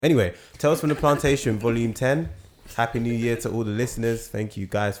Anyway, Tales from the Plantation, Volume 10. Happy New Year to all the listeners. Thank you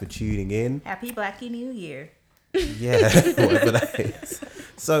guys for tuning in. Happy Blackie New Year. Yeah, whatever that is.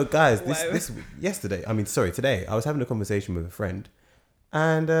 So, guys, today, I was having a conversation with a friend,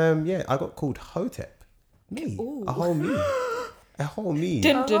 and I got called Hotep. Me, Ooh. a whole me.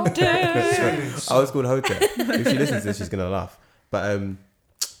 Dun, dun, dun. I was called Hotep. If she listens to this, she's gonna laugh. But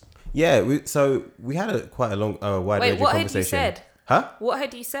we had quite a long, wide-ranging conversation. Wait, what had you said? Huh? What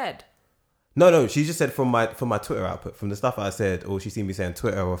had you said? No. She just said from my Twitter output, from the stuff I said, or she seen me say on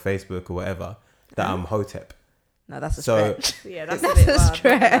Twitter or Facebook or whatever, that I'm Hotep. No, that's a So- stretch. Yeah, that's a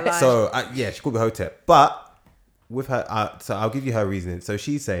stretch. So she called me Hotep, but with her, so I'll give you her reasoning. So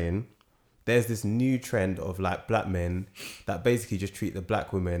she's saying there's this new trend of like black men that basically just treat the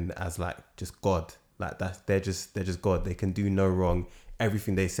black women as like just God, like they're just God. They can do no wrong.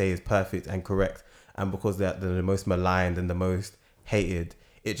 Everything they say is perfect and correct, and because they're the most maligned and the most hated,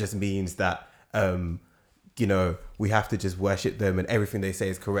 it just means that we have to just worship them and everything they say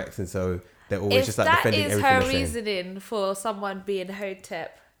is correct, and so they're always just like defending everything That is her they're saying. reasoning for someone being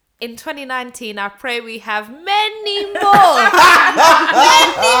Hotep. In 2019, I pray we have many more.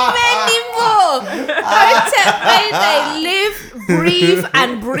 many more. Hotep, may they live, breathe,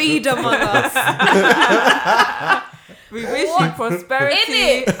 and breed among us. We wish you prosperity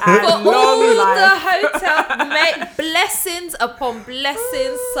In it, and for all long the life. Hotep, blessings upon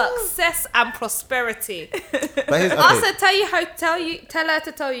blessings, success and prosperity. But here's, Also, tell her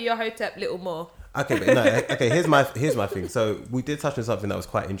to tell you your Hotep little more. Here's my thing. So we did touch on something that was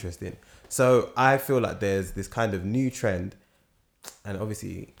quite interesting. So I feel like there's this kind of new trend, and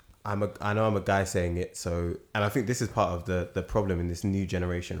obviously I know I'm a guy saying it. So, and I think this is part of the problem in this new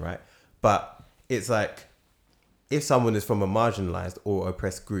generation, right? But it's like, if someone is from a marginalized or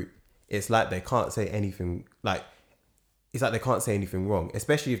oppressed group, it's like they can't say anything. Like, it's like they can't say anything wrong,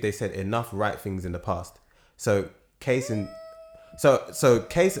 especially if they said enough right things in the past. So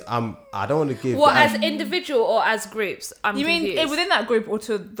I don't want to give. What, as individual or as groups? I'm You mean confused. within that group or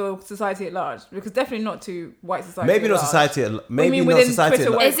to the society at large? Because definitely not to white society. Maybe at not large. society. Maybe mean not within society.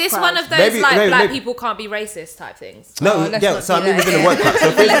 Twitter at- Is this crowd. one of those Maybe- black maybe- people can't be racist type things? No, let's yeah. not So I do mean that. within the work club.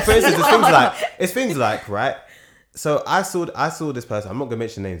 So for instance, it's things like right. So I saw this person. I'm not gonna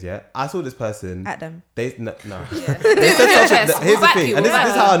mention names yet. I saw this person. Adam. They no. Yeah. They said something. Yes, Here's the back thing, you, and this back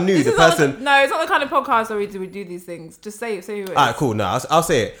is you. how I knew This the is not person. no, it's not the kind of podcast where we do these things. Just say who it is. Alright, cool. No, I'll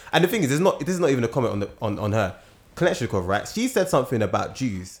say it. And the thing is, this is not even a comment on her. Konechnikov, right? She said something about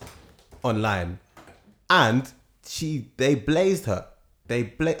Jews online, and they blazed her.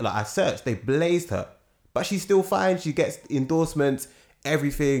 I searched. They blazed her, but she's still fine. She gets endorsements,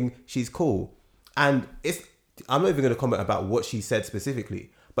 everything. She's cool, and I'm not even going to comment about what she said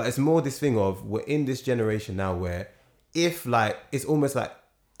specifically, but it's more this thing of we're in this generation now where if like it's almost like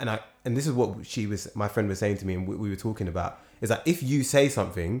and this is what my friend was saying to me and we were talking about is that if you say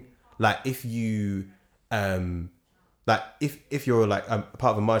something like if you like if you're like a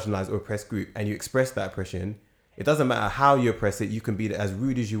part of a marginalized or oppressed group and you express that oppression, it doesn't matter how you oppress it, you can be as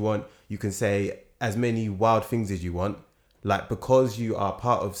rude as you want, you can say as many wild things as you want, like because you are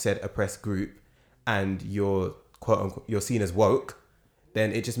part of said oppressed group and you're quote unquote you're seen as woke,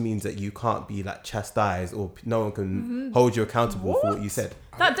 then it just means that you can't be like chastised or no one can hold you accountable for what you said.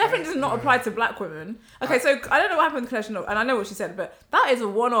 That definitely does not apply to black women. Okay, so I don't know what happened with Konechnikov, and I know what she said, but that is a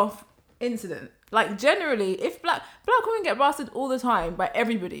one-off incident. Like generally, if black women get blasted all the time by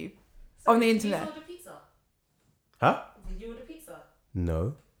everybody on the internet, Did you order pizza? Huh? Did you order pizza?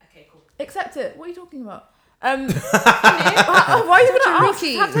 No. Okay, cool. accept it. What are you talking about? Why are you gonna ask?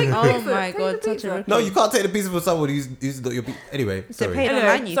 rookie. Take the Oh pizza. my Take God, the such a pizza. rookie. No, you can't take the pizza from someone who's not your anyway. So Sorry. pay- Anyway,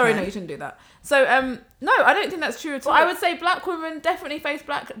 online you sorry, can. no, you shouldn't do that. So, no, I don't think that's true at all. I would say black women definitely face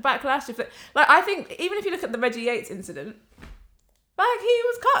backlash. If I think even if you look at the Reggie Yates incident, like he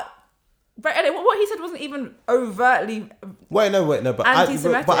was cut. But anyway, what he said wasn't even overtly. Wait, no, but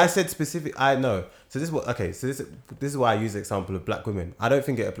Anti-Semitic. I said specific. I know. So this is what. Okay, so this is why I use the example of black women. I don't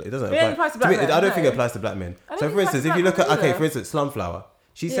think it doesn't It apply. applies to black me, men, I don't no. think it applies to black men. I don't So think for it instance, applies if to you black look at women either. for instance, Slumflower,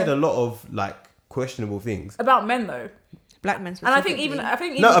 she said Yeah. a lot of like questionable things. About men though, Black men and specifically. I think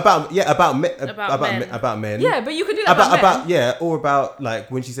even No, about men. men. About men. yeah, but you could do that about men. or about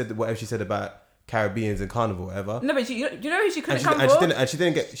like when she said whatever she said about Caribbeans and Carnival, whatever. No, but you know who she couldn't And come for? she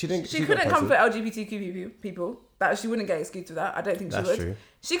didn't She couldn't come for LGBTQ people. That she wouldn't get excused for that. I don't think she That's would. true.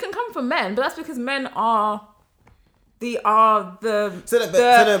 She can come for men, but that's because men are the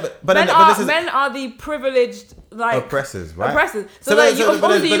men are the privileged like oppressors, right? Oppressors. So, So like, then- obviously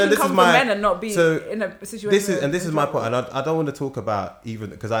but you then can this come is for my- men and not be so in a situation. This is my point, and I don't want to talk about even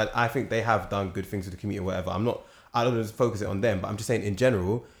because I think they have done good things for the community or whatever. I don't want to focus it on them, but I'm just saying in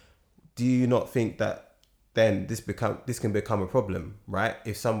general, do you not think that then this can become a problem, right?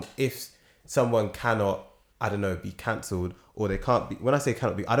 If someone cannot, I don't know, be cancelled, or they can't be, when I say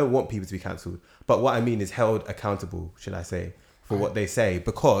cannot be, I don't want people to be cancelled, but what I mean is held accountable, should I say, for what they say,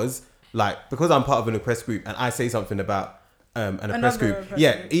 because I'm part of an oppressed group and I say something about an oppressed group,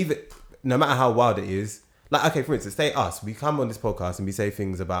 even no matter how wild it is, like, okay, for instance, say us, we come on this podcast and we say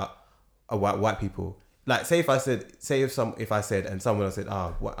things about white people. Like, if I said, and someone else said,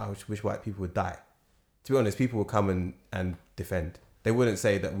 I wish white people would die. To be honest, people will come and defend. They wouldn't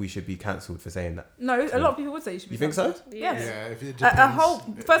say that we should be cancelled for saying that. No, a lot of people would say you should be cancelled. You think so? Yes. Yeah, if it A depends. whole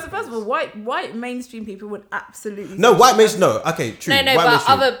first of all, white mainstream people would absolutely No, say white you mainstream. No, okay, true. No, white but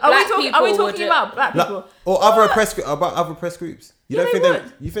mainstream. other Are black we people talking about black Like, people? or other oppressed groups. You Yeah, don't think they they?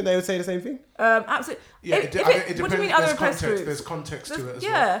 would. You think they would say the same thing? Absolutely. Yeah, it depends. What do you mean other There's oppressed context. groups? There's context to it as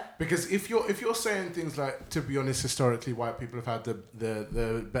Yeah. well. Because if you're saying things like, to be honest, historically, white people have had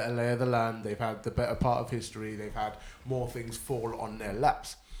the better lay of the land. They've had the better part of history. They've had more things fall on their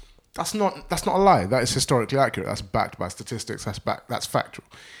laps. That's not a lie. That is historically accurate. That's backed by statistics. That's factual.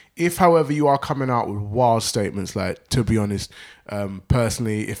 If, however, you are coming out with wild statements like, to be honest,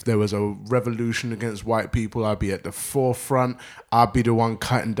 personally, if there was a revolution against white people, I'd be at the forefront. I'd be the one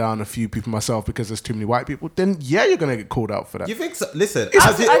cutting down a few people myself because there's too many white people. Then yeah, you're gonna get called out for that. You think so? Listen,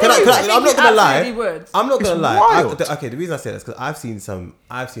 I think I'm not gonna lie. absolutely would. I'm not gonna It's lie. wild. Okay, the reason I say that is because I've seen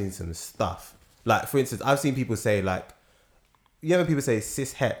some stuff. Like, for instance, I've seen people say, like, you know when people say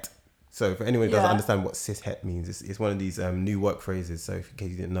cis het. So for anyone who doesn't Yeah. understand what cis het means, it's one of these new work phrases. So in case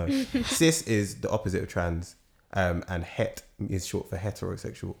you didn't know, cis is the opposite of trans, and het is short for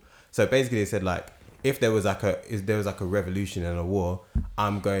heterosexual. So basically, they said, like, if there was like a revolution and a war,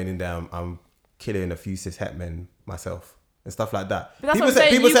 I'm going in there, I'm killing a few cis het men myself and stuff like that. But that's People what I'm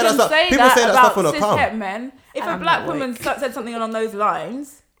saying. people You say that can stuff. say People that say that about stuff on a cis calm. het men. If a I'm black not woman awake. said something along those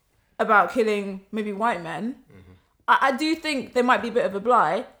lines about killing maybe white men, I do think there might be a bit of a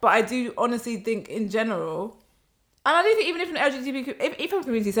blight, but I do honestly think in general, and I do think even if an LGBTQ, if a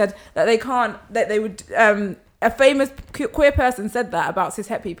community said that they would, a famous queer person said that about cis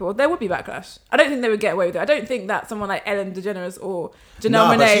het people, there would be backlash. I don't think they would get away with it. I don't think that someone like Ellen DeGeneres or Janelle No,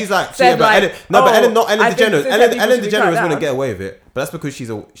 but Monáe she's like, said but Ellen, not Ellen I think DeGeneres. cis het people Ellen should be cut DeGeneres down. wouldn't get away with it, but that's because she's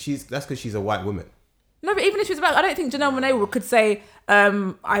a white woman. No, but even if she was black, I don't think Janelle Monáe could say,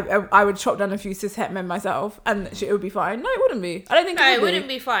 I would chop down a few cis het men myself and it would be fine. No, it wouldn't be. I don't think No, it it would wouldn't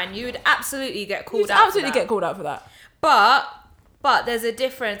be fine. You would absolutely get called You'd out. absolutely for that. get called out for that. But there's a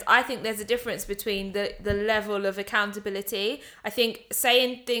difference. I think there's a difference between the level of accountability. I think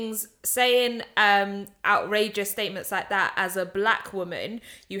saying outrageous statements like that as a black woman,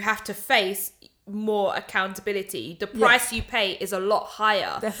 you have to face more accountability. The price you pay is a lot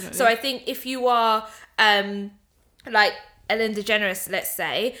higher. Definitely. So I think if you are like Ellen DeGeneres, let's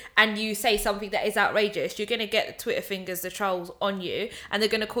say, and you say something that is outrageous, you're going to get the Twitter fingers, the trolls on you, and they're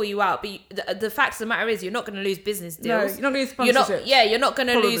going to call you out. But the fact of the matter is, you're not going to lose business No, deals. you're not going to lose You're not, sponsorships. you're not going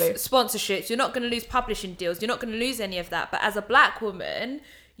to Probably. lose sponsorships. You're not going to lose publishing deals. You're not going to lose any of that. But as a black woman,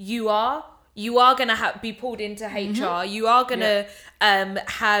 you are going to be pulled into HR. You are going to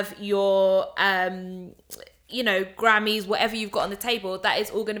have your Grammys, whatever you've got on the table. That is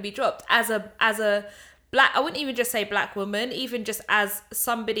all going to be dropped. As a black, I wouldn't even just say black woman, even just as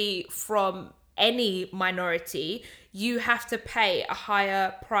somebody from any minority, you have to pay a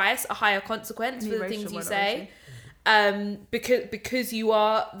higher price, a higher consequence Any for the racial things you minority. say, because you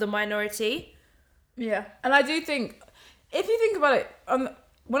are the minority. Yeah, and I do think, if you think about it,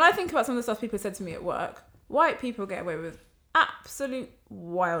 when I think about some of the stuff people said to me at work, white people get away with absolute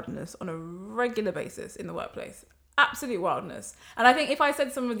wildness on a regular basis in the workplace. Absolute wildness. And I think if I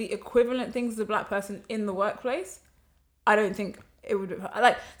said some of the equivalent things as a black person in the workplace, I don't think it would have,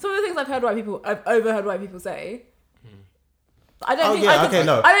 like, some of the things I've overheard white people say, I don't think. I don't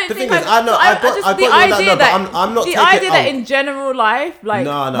The think. thing is, I know. I got the you on that, idea no, but that I'm not the taking. idea that in general life, like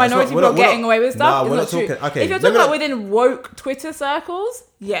No, it's minority not- people we're are not- getting away with stuff, we're is not not true. talking- okay, If you're let talking me about not- within woke Twitter circles,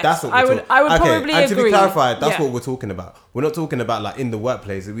 yes, That's what I would okay, probably and agree. to be clarified, that's Yeah. what we're talking about. We're not talking about like in the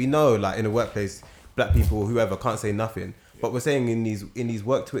workplace. We know, like, in the workplace, black people, whoever, can't say nothing. But we're saying in these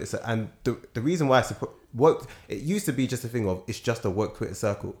work Twitter, and the reason why I support work, it used to be just a thing of it's just a work Twitter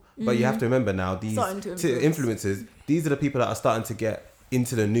circle. But you have to remember now, these Starting to influence. influencers, these are the people that are starting to get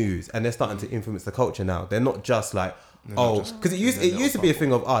into the news, and they're starting to influence the culture now. They're not just like, because it used to be a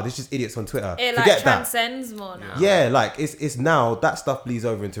thing of, there's just idiots on Twitter. It Forget like that. transcends more now. Yeah, like it's now that stuff bleeds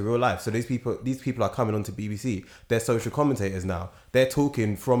over into real life. So these people are coming onto BBC. They're social commentators now. They're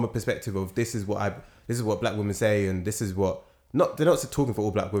talking from a perspective of this is what black women say, and this is what they're not talking for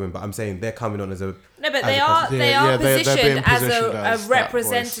all black women, but I'm saying they're coming on as a No, but as they a are person. Yeah, they're positioned being as positioned a as that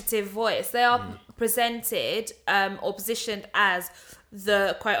representative voice. They are presented or positioned as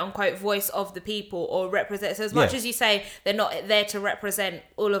the quote unquote voice of the people, or represent. So as much Yeah. as you say they're not there to represent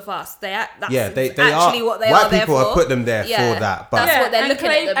all of us, that's They actually are what they white are there people for. have put them there Yeah. for that, but That's what they're and looking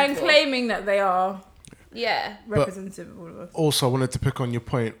at them and for. claiming that they are Yeah. representative of all of us. Also, I wanted to pick on your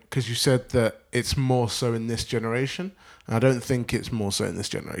point because you said that it's more so in this generation, and I don't think it's more so in this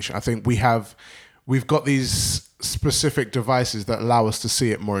generation. I think we've got these specific devices that allow us to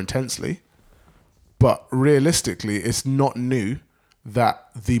see it more intensely, but realistically, it's not new that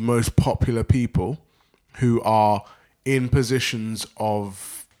the most popular people who are in positions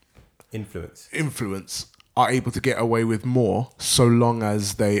of influence are able to get away with more so long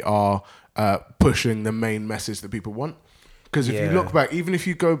as they are pushing the main message that people want. Because if you look back, even if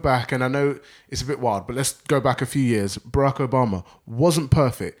you go back, and I know it's a bit wild, but let's go back a few years. Barack Obama wasn't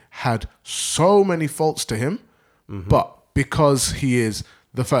perfect, had so many faults to him, but because he is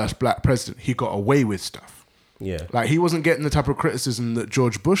the first black president, he got away with stuff. yeah, Like, he wasn't getting the type of criticism that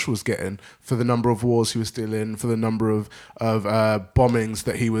George Bush was getting for the number of wars he was still in, for the number of bombings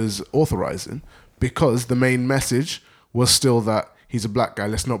that he was authorizing, because the main message was still that he's a black guy.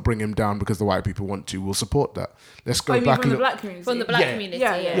 Let's not bring him down because the white people want to. We'll support that. Let's go You mean back from and the look. black community. From the black Yeah. community.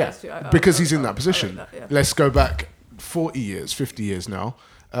 Yeah, yeah. Yeah, That's true. because he's in that I position. like that, yeah. Let's go back 40 years, 50 years now.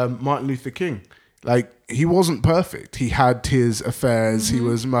 Martin Luther King. Like, he wasn't perfect. He had his affairs. He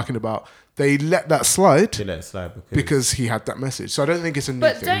was mucking about. They let that slide they let it slide because he had that message. So I don't think it's a new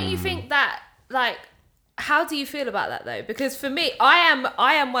But thing. don't you think that, like, how do you feel about that though? Because for me, I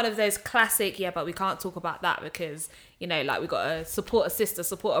am one of those classic, but we can't talk about that because, like, we got to support a sister,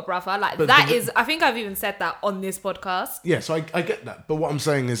 support a brother. Like, But that the- is, I think I've even said that on this podcast. Yeah, so I get that. But what I'm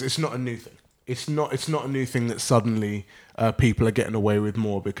saying is it's not a new thing. It's not a new thing that suddenly people are getting away with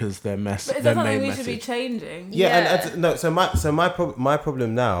more because their But is their that something main we message. should be changing? Yeah, Yeah. and no. So my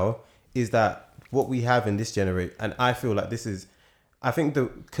problem now is that what we have in this generation, and I feel like this is, I think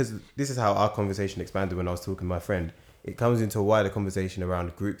because this is how our conversation expanded when I was talking to my friend. It comes into a wider conversation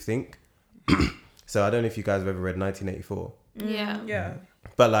around groupthink. So I don't know if you guys have ever read 1984, Yeah. Yeah.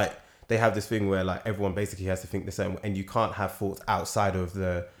 but like they have this thing where like everyone basically has to think the same, and you can't have thoughts outside of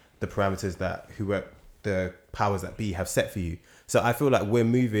the parameters that the powers that be have set for you. So I feel like we're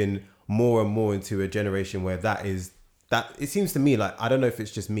moving more and more into a generation where that it seems to me like, I don't know if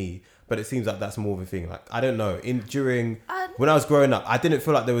it's just me, but it seems like that's more of a thing. Like, I don't know, when I was growing up, I didn't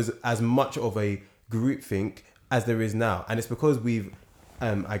feel like there was as much of a groupthink as there is now. And it's because we've,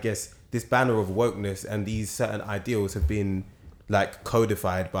 I guess, this banner of wokeness and these certain ideals have been like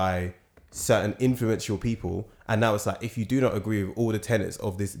codified by certain influential people. And now it's like, if you do not agree with all the tenets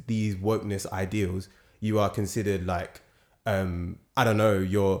of these wokeness ideals, you are considered like, I don't know,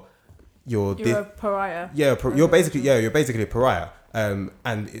 you're a pariah. Yeah, you're basically a pariah. And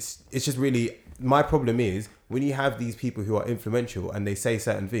it's just really, my problem is when you have these people who are influential and they say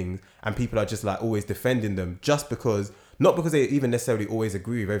certain things and people are just like always defending them just because, not because they even necessarily always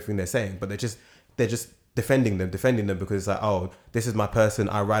agree with everything they're saying, but they're just defending them because it's like, oh, this is my person,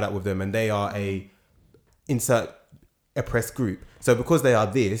 I ride out with them, and they are a insert oppressed group. So because they are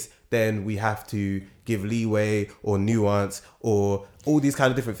this, then we have to give leeway or nuance or all these kind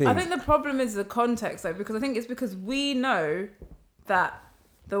of different things. I think the problem is the context, though, because I think it's because we know that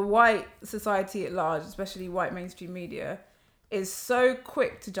the white society at large, especially white mainstream media, is so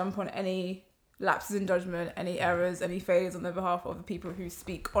quick to jump on any lapses in judgment, any errors, any failures on the behalf of the people who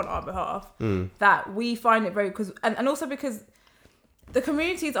speak on our behalf, that we find it very, and also because the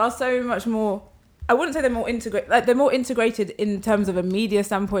communities are so much more, I wouldn't say they're more integrated, like they're more integrated in terms of a media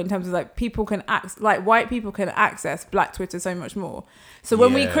standpoint, in terms of like people can like white people can access Black Twitter so much more. So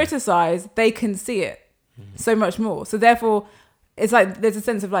when we criticize, they can see it so much more. So therefore, it's like there's a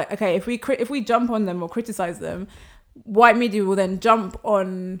sense of like, okay, if we jump on them or criticize them, white media will then jump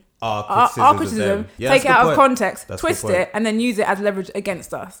on our criticism, take it out of context, twist it, and then use it as leverage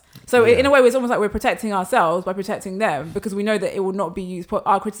against us. So in a way, it's almost like we're protecting ourselves by protecting them, because we know that it will not be used,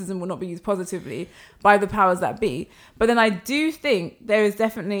 our criticism will not be used positively by the powers that be. But then I do think there is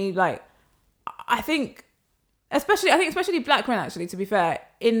definitely like, I think especially black men, actually, to be fair,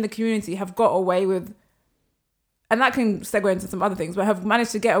 in the community have got away with, and that can segue into some other things, but have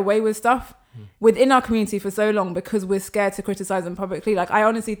managed to get away with stuff within our community for so long because we're scared to criticize them publicly. Like, I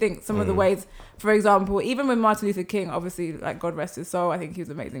honestly think some of the ways, for example, even with Martin Luther King, obviously, like, God rest his soul, I think he was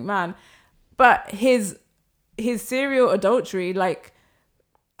an amazing man, but his serial adultery, like,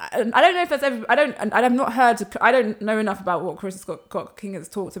 I don't know if that's ever, I don't know enough about what Carissa Scott King has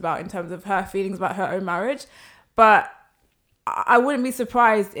talked about in terms of her feelings about her own marriage, but I wouldn't be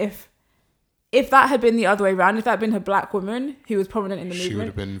surprised if that had been the other way around, if that had been a black woman who was prominent in the She would movement,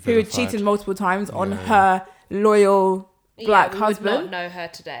 have been who had vilified. cheated multiple times on her loyal black we husband. would not know her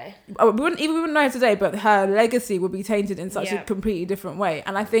today. We wouldn't know her today, but her legacy would be tainted in such Yeah. a completely different way.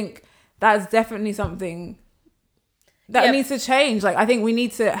 And I think that's definitely something that Yeah. needs to change. Like, I think we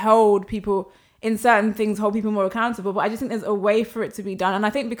need to hold people in certain things, hold people more accountable. But I just think there's a way for it to be done. And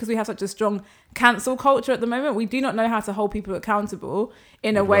I think because we have such a strong cancel culture at the moment, we do not know how to hold people accountable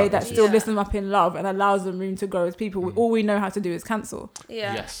in a way that still Yeah. lifts them up in love and allows them room to grow as people. All we know how to do is cancel.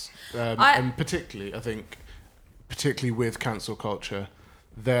 Yeah. Yes, I- and particularly, I think, particularly with cancel culture,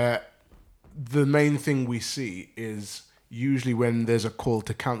 the main thing we see is usually when there's a call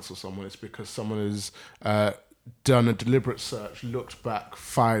to cancel someone, it's because someone has done a deliberate search, looked back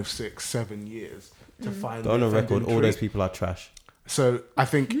 5, 6, 7 years to find. On the a record, offending all those tweet. people are trash. So I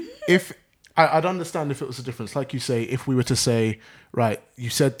think if I'd understand if it was a difference, like you say, if we were to say, right, you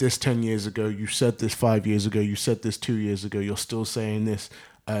said this 10 years ago, you said this 5 years ago, you said this 2 years ago, you're still saying this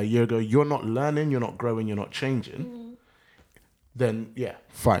a year ago, you're not learning, you're not growing, you're not changing, then yeah,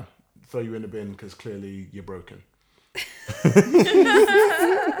 fine, throw you in the bin because clearly you're broken.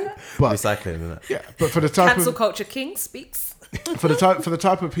 But Recycling, isn't it? yeah, but for the type Cancel of culture king speaks. for the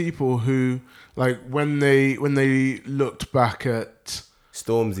type of people who, like, when they looked back at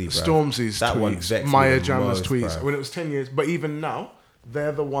Stormzy, bro. Stormzy's That one tweets, vexed me Maya the Jama's most, tweets, bro. when it was 10 years, but even now,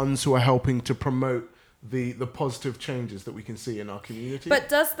 they're the ones who are helping to promote the positive changes that we can see in our community. But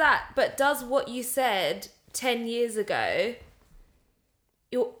does what you said 10 years ago,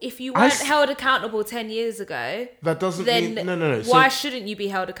 if you weren't held accountable 10 years ago, that doesn't then mean no. why shouldn't you be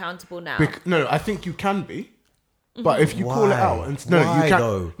held accountable now? No, I think you can be. But if you call it Why? out and Why you can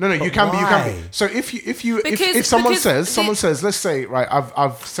though? no, you But can be. You can why? be. So Because- if someone because says, let's say, right,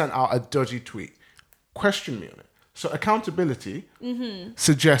 I've sent out a dodgy tweet, question me on it. So accountability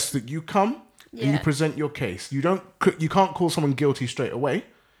suggests that you come and you Yeah. present your case. You can't call someone guilty straight away,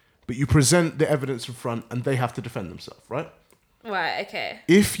 but you present the evidence in front and they have to defend themselves, right? Right, okay.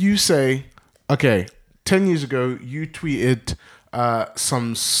 If you say, okay, 10 years ago you tweeted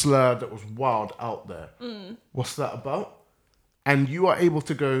some slur that was wild out there. What's that about? And you are able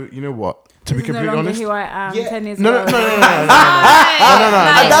to go, you know what? To be This is no completely longer honest, who I am Yeah. 10 years no, ago.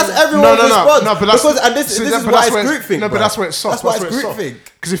 And that's everyone's response. No, but that's because, and this see, is but why that's it's where groupthink. No, but bro. that's where it's soft. That's why That's it's where it's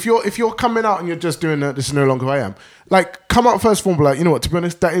groupthink. Because if you're coming out and you're just doing this is no longer who I am. Like, come out first of all, and be like, you know what? To be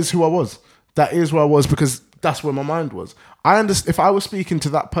honest, that is who I was. That is where I was because that's where my mind was. I understand. If I was speaking to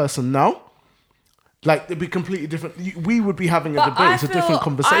that person now, like, it'd be completely different. We would be having a debate. It's a different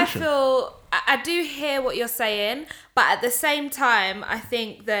conversation. I do hear what you're saying, but at the same time, I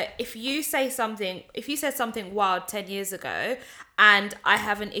think that if you said something wild 10 years ago and I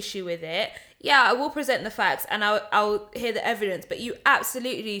have an issue with it, yeah, I will present the facts and I'll hear the evidence, but you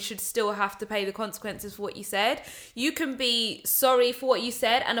absolutely should still have to pay the consequences for what you said. You can be sorry for what you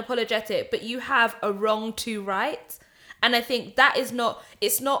said and apologetic, but you have a wrong to right. And I think that is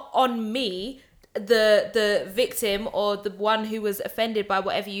it's not on me, the victim or the one who was offended by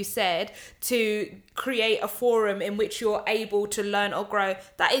whatever you said, to create a forum in which you're able to learn or grow.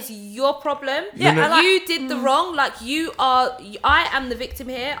 That is your problem. Yeah, You did the wrong. Like, I am the victim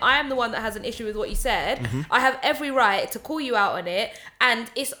here. I am the one that has an issue with what you said. Mm-hmm. I have every right to call you out on it,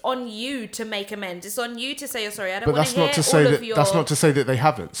 and it's on you to make amends. It's on you to say you're sorry. I don't But want that's to hear not to say all of that. your... That's not to say that they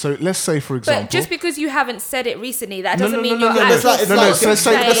haven't. So let's say, for example, But just because you haven't said it recently, that No, doesn't no, mean no, you're no, no, it's actually like- it's no, like- no. So let's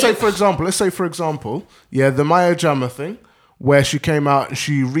say, saying- for example, yeah, the Maya Jama thing, where she came out and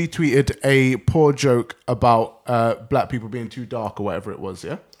she retweeted a poor joke about black people being too dark or whatever it was,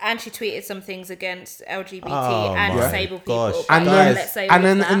 yeah. And she tweeted some things against LGBT Oh and my disabled gosh. people. And But then, let's say all and of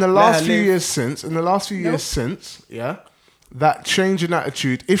then that. in the Let last her few live. years since, yeah, that change in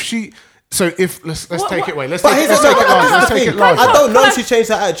attitude. If she, so if let's take it away. Let's take it large. Let's take it large. I don't know if she changed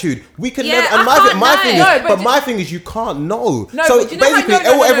her attitude. We can Yeah, never. And I can't my know. thing is, No, but but my thing is, you can't know. No, So but do you know how- basically,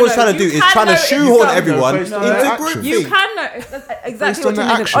 no, all everyone's no. trying to do You is can trying to know it shoehorn yourself. everyone Based on into their actions. You groupthink. can know exactly Based what on you their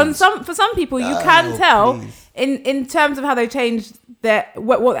mean. On actions. for some people, you can tell please. in terms of how they changed their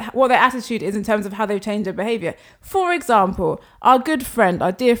what their attitude is in terms of how they've changed their behavior. For example, our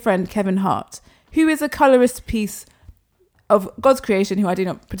dear friend Kevin Hart, who is a colorist piece of God's creation, who I do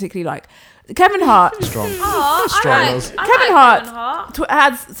not particularly like. Kevin Hart. Strong. Aw, Strong I nose. like Kevin Hart Hart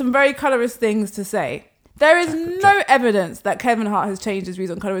has some very colorist things to say. There is no evidence that Kevin Hart has changed his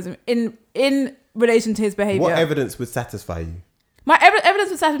views on colorism in relation to his behavior. What evidence would satisfy you? My evidence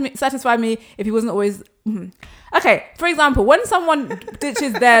would satisfy me if he wasn't always Okay, for example, when someone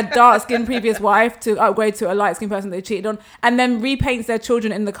ditches their dark-skinned previous wife to upgrade to a light-skinned person they cheated on, and then repaints their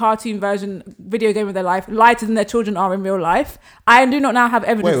children in the cartoon version video game of their life, lighter than their children are in real life, I do not now have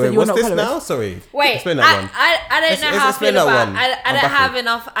evidence that Wait, you're what's not this colorist. now? Sorry. Wait, Explain that one. I don't know Let's how I explain feel that about. one. I I'm don't have baffled.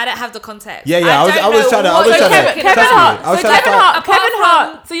 enough. I don't have the context. Yeah, I was trying to. what Kevin you're talking about. Hart. Kevin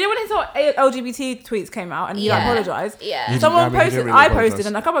Hart. So you know when his LGBT tweets came out and he Yeah. apologized. Yeah. Someone I mean, he posted. didn't really I apologise. posted,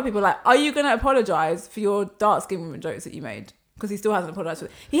 and a couple of people were like, "Are you going to apologize for your dark-skinned women jokes that you made?" Because he still hasn't apologized for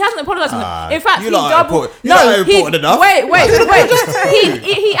it. He hasn't apologized for them. In fact, you he lot are doubled. important. You lot are important enough. Wait.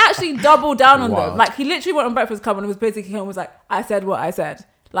 He actually doubled down on them. Wild. Like he literally went on Breakfast Club and was basically was like, "I said what I said."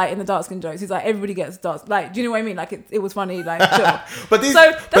 Like in the dark skin jokes, he's like, everybody gets dark. Like, do you know what I mean? Like it was funny. Like, chill. But these,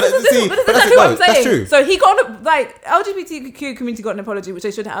 So but this see, is but exactly what I'm that's saying. true. So he got like LGBTQ community got an apology, which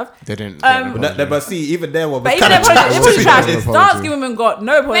they should have. They didn't. But see, even there one was But even kind their of apology, it was trash. trash. Dark skin women got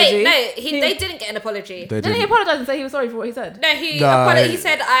no apology. Wait, no, they didn't get an apology. They Didn't he didn't. apologize and say he was sorry for what he said? No, he No, he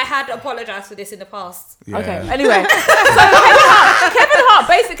said I had apologized for this in the past. Yeah. Okay. Anyway, so Kevin Hart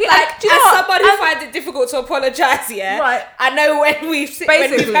basically Like, do you know as what? somebody who finds it difficult to apologize, yeah, Right. I know when we've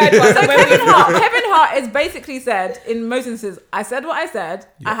Basically, heard one, and when we've Kevin Hart has basically said in most instances, I said what I said,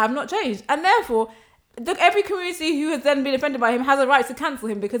 I have not changed. And therefore, every community who has then been offended by him has a right to cancel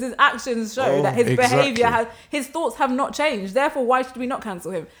him because his actions show that his exactly. behaviour his thoughts have not changed. Therefore, why should we not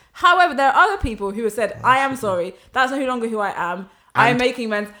cancel him? However, there are other people who have said, I am sorry, that's no longer who I am. I am making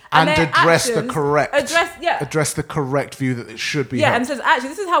amends. And their address the actions correct. address the correct view that it should be. yeah, held. and says, actually,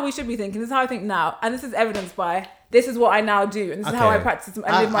 this is how we should be thinking. This is how I think now. And this is evidenced by, this is what I now do. And this is how I Okay. practice and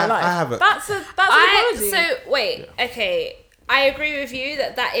live my life. I have That's an apology. So wait, okay, I agree with you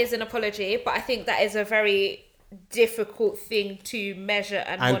that is an apology, but I think that is a very difficult thing to measure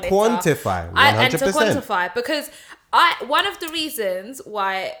and And monitor. quantify, And to 100%. quantify, because one of the reasons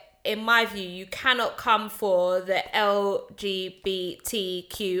why, in my view, you cannot come for the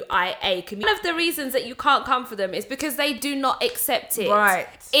LGBTQIA community. One of the reasons that you can't come for them is because they do not accept it. Right.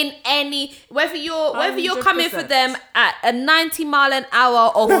 In any, whether you're coming for 100%. them at a 90 mile an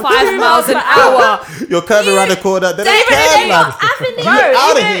hour or 5 miles an hour, You're curving around the corner. They don't David, care, they're man. not having it. Get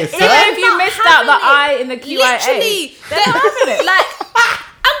out of even- here, even son. if you missed out the I in the QIA, Literally, they're not having it. Like,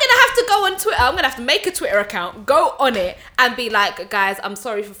 I'm gonna have to go on Twitter. I'm gonna have to make a Twitter account, go on it, and be like, guys, I'm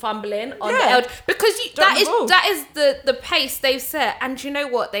sorry for fumbling on Yeah. the because Drop the ball. that is the pace they've set, and you know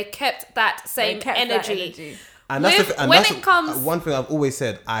what? They kept that same kept that energy. energy. And that's, With- and when that's it comes- one thing I've always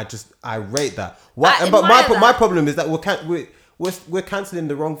said. I rate that. I But admire my that. problem is that we're cancelling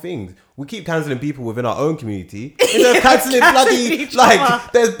the wrong things. We keep cancelling people within our own community. Instead of cancelling bloody each other.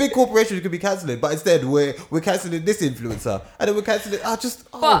 like there's big corporations who could be cancelling, but instead we're cancelling this influencer and then we're cancelling.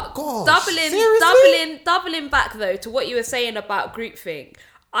 But God, doubling back though to what you were saying about groupthink,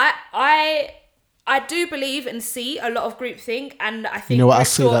 I do believe and see a lot of groupthink, and I think You know what? I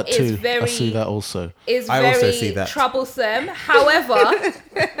see Bristol that is too. very I see that also. is I very also see that. troublesome. However,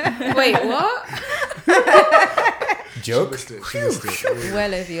 wait, what? joke.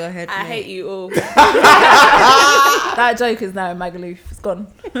 Well over your head. I mate. hate you all. That joke is now in Magaluf. It's gone.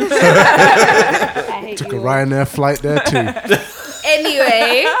 I hate Took a you all. Ryanair flight there too.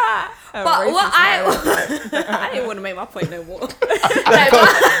 Anyway, but racist what I didn't want to make my point no more. No,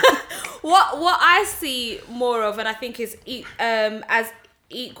 but what I see more of, and I think is as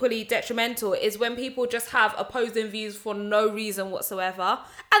equally detrimental, is when people just have opposing views for no reason whatsoever,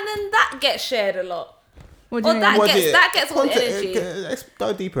 and then that gets shared a lot. What do you Or mean? that gets all the energy. Let's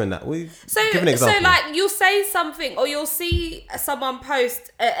go deeper in that. So give an example. like you'll say something, or you'll see someone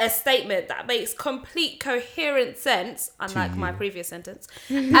post a statement that makes complete coherent sense, unlike my previous sentence,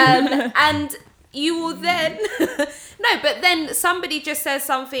 and you will then but then somebody just says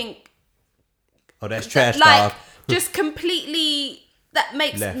something Oh, that's trash like talk. just completely that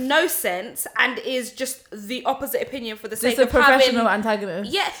makes Left. no sense and is just the opposite opinion for the Just sake a of professional having.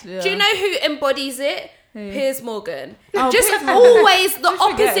 antagonist. Yeah. Do you know who embodies it? Piers Morgan. Oh, just Piers Morgan. always the Just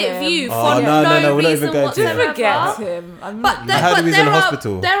forget opposite him. view Oh, for no, no, we're not reason even going to him. whatsoever. Forget him. I'm But, not- there, I heard but he was there in are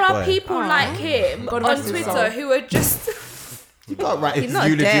hospital. there are Why? people like him God on rest his Twitter soul. who are just You can't write his not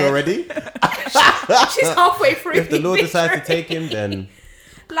eulogy dead. already. she's halfway through. If the Lord the decides to obituary. take him, then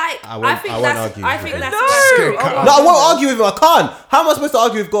Like I won't think argue that's with I him. think that's No! where- cut no, I won't argue with him. I can't. How am I supposed to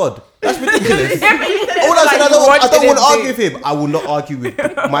argue with God? That's ridiculous. All I said, I don't want to argue with him. I will not argue with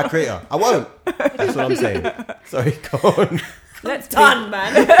my creator. I won't. That's what I'm saying. Sorry, go on. Let's done,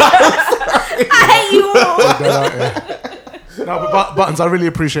 man. I hate you all. No, but Buttons, I really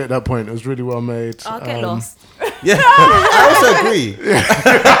appreciate that point. It was really well made. I'll get lost. Yeah, I also agree.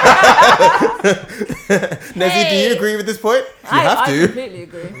 Nezzy, do you agree with this point? You have I to. completely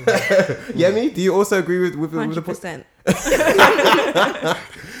agree. Yemi, do you also agree with the point? 100%.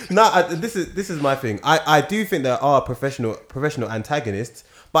 No, this is my thing. I do think there are professional antagonists,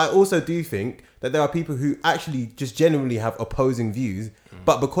 but I also do think that there are people who actually just genuinely have opposing views,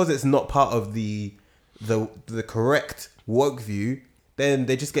 but because it's not part of the correct woke view, then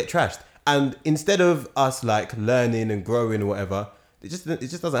they just get trashed. And instead of us like learning and growing or whatever, it just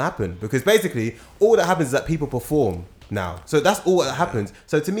doesn't happen, because basically all that happens is that people perform now. So that's all that happens.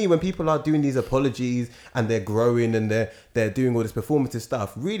 So to me, when people are doing these apologies and they're growing and they're doing all this performative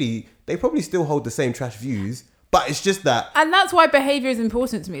stuff, really they probably still hold the same trash views, but it's just that. And that's why behaviour is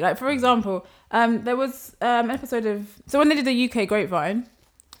important to me. Like, for example, there was an episode of, so when they did the UK Grapevine,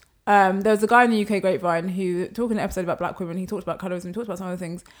 there was a guy in the UK Grapevine who talked in an episode about black women. He talked about colorism, he talked about some other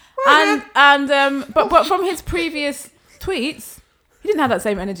things, but from his previous tweets, he didn't have that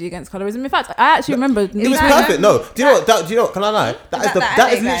same energy against colorism. In fact, I actually remember. It was perfect. No, do you know what? Can I lie?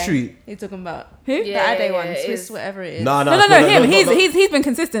 That is literally. You're talking about who? Yeah, the Ade one, Swiss, whatever it is. No, him. He's been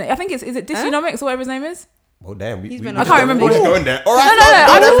consistent. I think is it Dysonomics or whatever his name is. Oh damn! I can't remember. We're just going there. All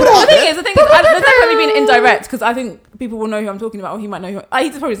right. The thing is, there's no point me being indirect, because I think people will know who I'm talking about, or he might know who.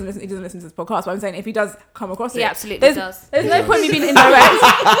 He probably doesn't listen to this podcast, but I'm saying if he does come across he it, absolutely does. There's no point me being indirect.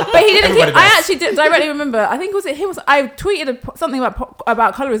 But he didn't. I actually did directly remember. I think I tweeted something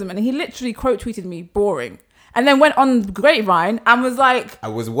about colorism, and he literally quote tweeted me boring, and then went on Grapevine and was like, "I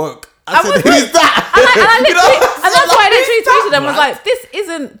was woke." I said, "Who's that?" And that's why I literally tweeted and was like,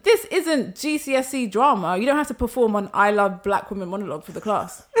 this isn't GCSE drama. You don't have to perform an I love black women monologue for the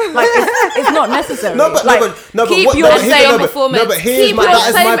class. Like, it's not necessary. Keep your same performance. No, but here's my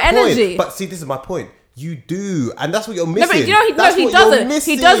point. But see, this is my point. You do, and that's what you're missing. No, but he doesn't.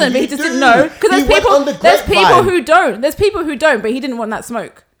 He doesn't, but he just didn't know, because there's people who don't. There's people who don't, but he didn't want that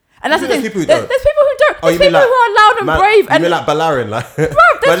smoke. And that's the thing. There's people who don't. There's people who are loud and brave. You mean like Balarin? Like,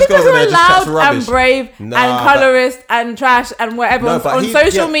 there's people who are loud and brave and colorist and trash and whatever on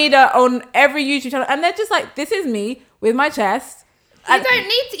social media, on every YouTube channel, and they're just like, this is me with my chest. You don't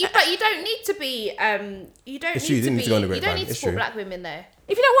need to be. You don't need to support black women though.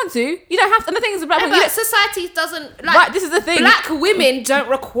 If you don't want to, you don't have to. And the thing is, black women, society doesn't like. Right, this is the thing. Black women don't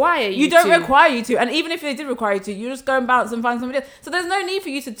require you. You don't require you to, and even if they did require you to, you just go and bounce and find somebody else. So there's no need for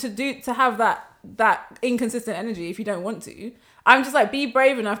you to have that inconsistent energy if you don't want to. I'm just like, be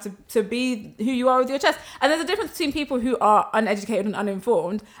brave enough to be who you are with your chest. And there's a difference between people who are uneducated and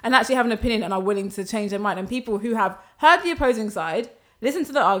uninformed and actually have an opinion and are willing to change their mind, and people who have heard the opposing side, listened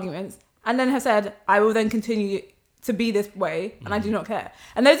to the arguments, and then have said, I will then continue to be this way, and I do not care.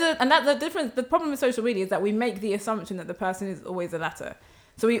 And that's the difference. The problem with social media is that we make the assumption that the person is always the latter.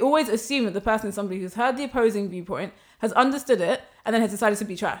 So we always assume that the person is somebody who's heard the opposing viewpoint, has understood it, and then has decided to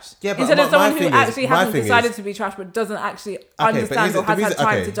be trash. Yeah, but instead of someone who actually hasn't decided to be trash, but doesn't actually understand or has had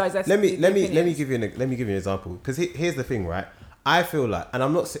time to digest. Let me give you an example, because here's the thing, right? I feel like, and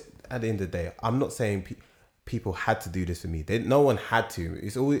I'm not at the end of the day, I'm not saying people had to do this for me. No one had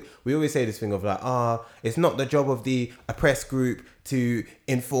to. We always say this thing of like, it's not the job of the oppressed group to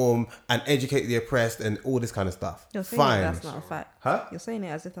inform and educate the oppressed and all this kind of stuff. You're saying that's not a fact. Huh? You're saying it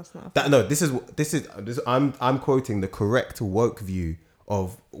as if that's not a fact. No, this is. I'm quoting the correct woke view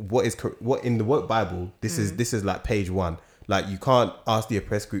of what in the woke Bible. This is like page 1. Like, you can't ask the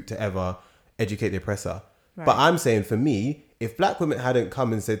oppressed group to ever educate the oppressor. Right. But I'm saying, for me, if black women hadn't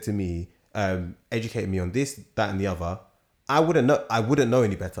come and said to me, educate me on this, that, and the other, I wouldn't know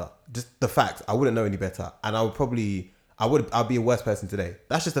any better. Just the fact, I wouldn't know any better, and I'd be a worse person today.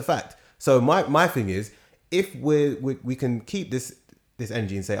 That's just a fact. So my thing is, if we can keep this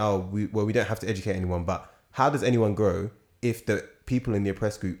energy and say, we don't have to educate anyone, but how does anyone grow if the people in the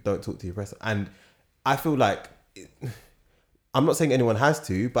oppressed group don't talk to the oppressor? And I feel like, I'm not saying anyone has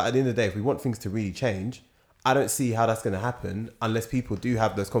to, but at the end of the day, if we want things to really change, I don't see how that's going to happen unless people do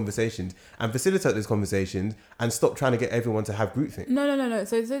have those conversations and facilitate those conversations and stop trying to get everyone to have groupthink. No.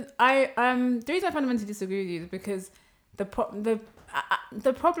 So the reason I fundamentally disagree with you is because the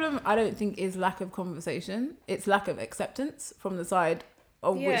problem, I don't think, is lack of conversation. It's lack of acceptance from the side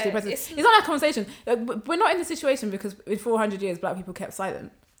of which the president. It's not a conversation. We're not in the situation because in 400 years, black people kept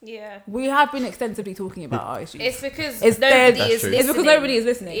silent. Yeah, we have been extensively talking about our issues. It's because nobody is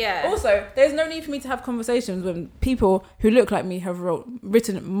listening. Yeah. Also, there's no need for me to have conversations when people who look like me have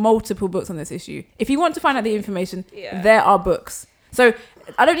written multiple books on this issue. If you want to find out the information, there are books. So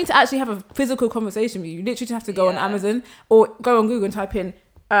I don't need to actually have a physical conversation with you. You literally just have to go on Amazon or go on Google and type in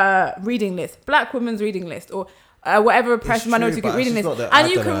reading list, Black women's reading list, or whatever oppressed It's minority true, group but reading it's this, just not that- I and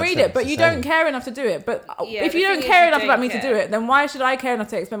you don't can know, read it's it, but the you same. don't care enough to do it. But Yeah, if the you thing don't is care you enough don't about me to care. do it, then why should I care enough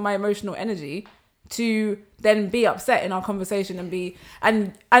to expend my emotional energy to then be upset in our conversation and be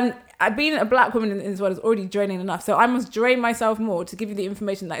and being a black woman in this world is already draining enough. So I must drain myself more to give you the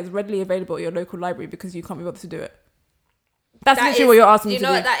information that is readily available at your local library because you can't be bothered to do it. That's That literally is- what you're asking me you to know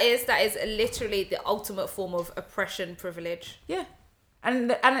do. what that is? That is literally the ultimate form of oppression privilege. Yeah,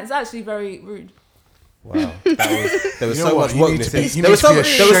 and it's actually very rude. Wow, there was You know so what? much You need wokeness to be- in you there was need to so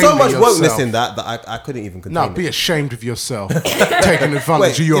be there was so ashamed much of wokeness yourself. in that I couldn't even contain No, it. be ashamed of yourself. Taking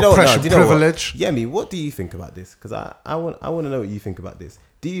advantage of your do you know oppression what? privilege. Yemi, what do you think about this? Because I want to know what you think about this.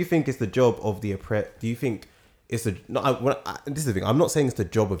 Do you think it's the job of the oppressed? Do you think it's the this is the thing. I'm not saying it's the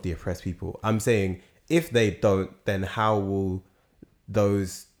job of the oppressed people. I'm saying if they don't, then how will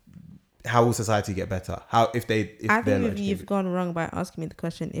society get better? I think you've gone wrong by asking me the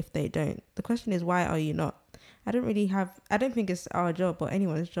question if they don't. The question is, why are you not? I don't think it's our job or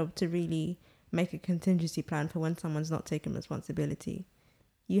anyone's job to really make a contingency plan for when someone's not taking responsibility.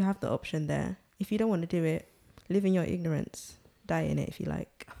 You have the option there. If you don't want to do it, live in your ignorance. Die in it if you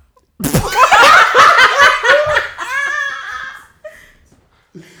like.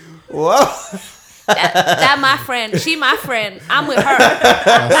 Whoa. That my friend. She my friend. I'm with her.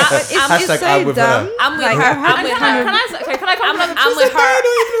 Hashtag I'm with her. I'm with Like, her. I've had I'm with kind her. of- Can I come from I'm with her.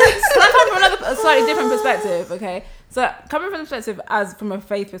 Can I come from another slightly different perspective? Okay, so coming from the perspective from a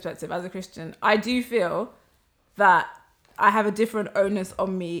faith perspective as a Christian, I do feel that I have a different onus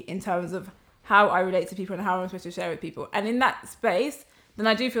on me in terms of how I relate to people and how I'm supposed to share with people. And in that space, then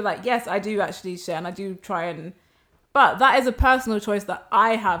I do feel like, yes, I do actually share and I do try and... But that is a personal choice that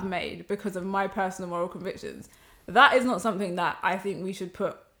I have made because of my personal moral convictions. That is not something that I think we should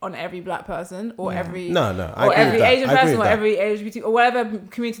put on every black person or every... No, I or agree every with that. Asian I agree person with or that. every LGBT or whatever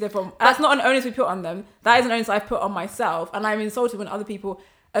community they're from. That's not an onus we put on them. That is an onus I've put on myself. And I'm insulted when other people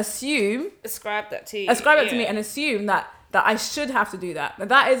assume... Ascribe that to you. to me and assume that I should have to do that.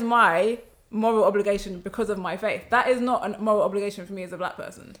 That is my moral obligation because of my faith. That is not a moral obligation for me as a black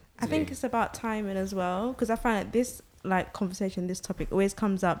person. I think it's about timing as well, because I find that this conversation, this topic always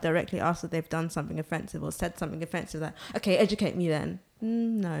comes up directly after they've done something offensive or said something offensive. Like, okay, educate me then.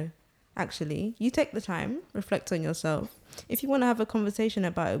 No, actually, you take the time, reflect on yourself. If you want to have a conversation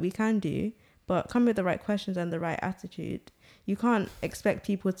about it, we can do, but come with the right questions and the right attitude. You can't expect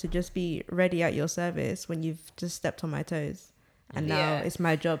people to just be ready at your service when you've just stepped on my toes. And now it's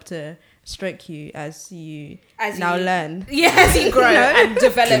my job to stroke you as you learn. Yeah, as you grow and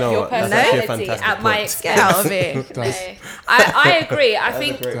develop your That's actually a personality fantastic at my point. expense. Get out of it. I agree. I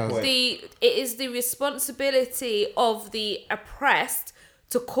think a great point. it is the responsibility of the oppressed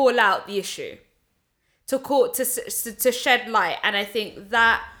to call out the issue, to shed light, and I think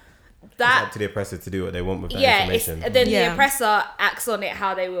that It's up to the oppressor to do what they want with that it's, information. then the Yeah. oppressor acts on it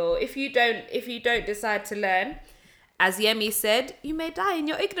how they will. If you don't decide to learn, as Yemi said, you may die in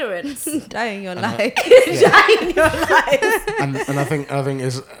your ignorance. Die in your life. Die in your life. And I think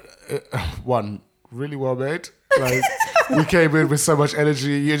is one really well made. Like we came in with so much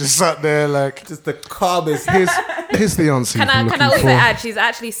energy, you just sat there like Just the calmest. here's the answer. Can I looking also for. add? She's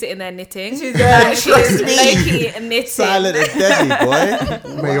actually sitting there knitting. She's trust me. low-key knitting. Silent and deadly,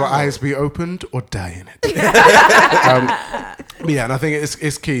 boy. May your eyes be opened or die in it. But yeah, and I think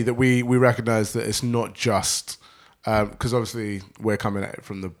it's key that we recognise that it's not just because obviously we're coming at it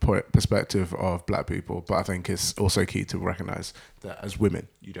from the perspective of black people, but I think it's also key to recognise that as women,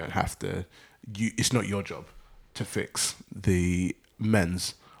 you don't have to. It's not your job to fix the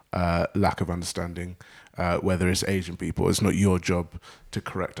men's lack of understanding, whether it's Asian people. It's not your job to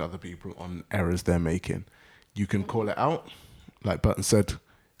correct other people on errors they're making. You can call it out, like Button said.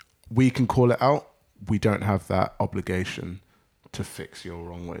 We can call it out. We don't have that obligation to fix your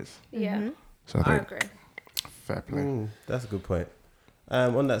wrong ways. Yeah, So I I think agree. fair play. That's a good point.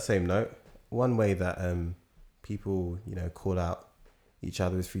 On that same note, one way that people, call out each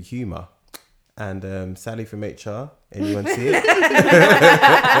other is through humour. And Sally from HR, anyone see it?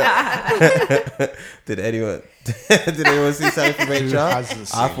 Did anyone see Sally from Who HR? hasn't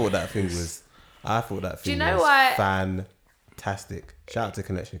seen I thought that thing was you know what? fantastic. Shout out to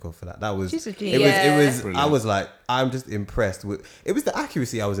Connection Call for that. That was She's a it genius. was I Brilliant. was like, I'm just impressed with it. Was the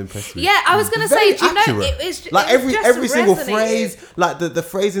accuracy I was impressed with. Yeah, I was gonna Very say, do you know, accurate. it was like it was just every single resonated. phrase, like the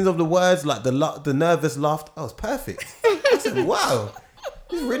phrasings of the words, like the nervous laughter. Oh, it was perfect. I said, wow,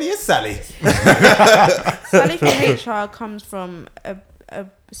 this really is Sally. Sally from HR comes from a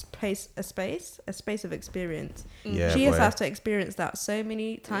space of experience. Yeah, She boy. has had to experience that so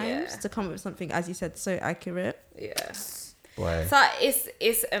many times Yeah. to come up with something, as you said, so accurate. Yeah. Boy. So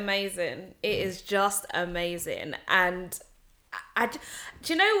it's amazing. It is just amazing. And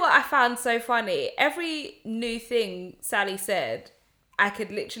do you know what I found so funny? Every new thing Sally said, I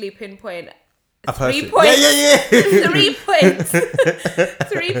could literally pinpoint A 3 person. points. Yeah. 3 points.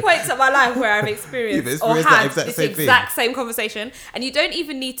 3 points of my life where I've experienced You've or experienced had that exact this same thing. exact same conversation. And you don't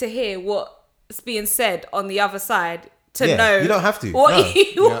even need to hear what's being said on the other side to Yeah, know. you don't have to. What,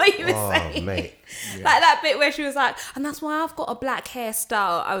 No. what you were Oh, saying. mate. Like that bit where she was like, and that's why I've got a black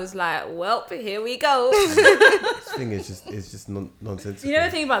hairstyle. I was like, well, here we go. This thing is just nonsensical. You know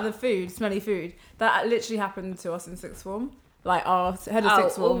the thing about the food, smelly food, that literally happened to us in sixth form. Like our head of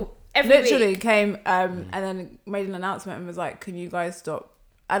sixth form every literally week. came and then made an announcement and was like, "Can you guys stop?"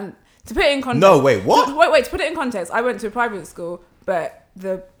 And to put it in context, No, wait, what? Wait. To put it in context, I went to a private school, but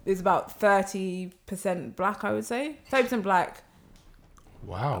it's about 30% black. I would say 30% black.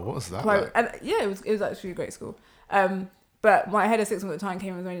 Wow, what was that? Quite, Like? and yeah, it was actually a great school. But my head of sixth form at the time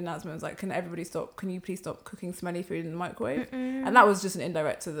came and made an announcement. Was like, "Can everybody stop? Can you please stop cooking smelly food in the microwave?" And that was just an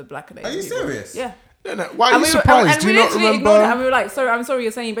indirect to the black and Asian Are you people. serious? Yeah. No. Why are And you we were- surprised? and Do we you not literally ignored it, and remember? we were like, "Sorry, I'm sorry.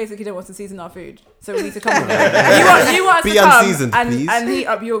 You're saying you basically don't want to season our food, so we need to come with it. You want us Be to come unseasoned, please. and heat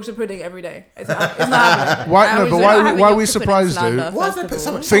up Yorkshire pudding every day. It's not happening." Why? I No, was but not why? having Why are your we pudding surprised slander, though? Why have first they of put so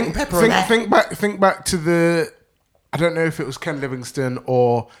all. much salt and pepper on that? Think back to the. I don't know if it was Ken Livingstone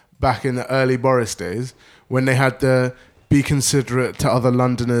or back in the early Boris days when they had the "Be considerate to other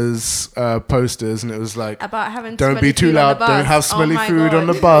Londoners" posters, and it was like, About having "Don't smelly be too food on loud. the bus. Don't have Oh smelly my food on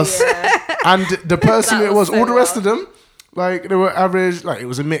God. the bus." Yeah. And the person That it was was, all so the rest wild. of them, like they were average. Like it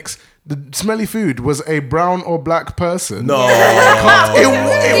was a mix. The smelly food was a brown or black person. No. Do you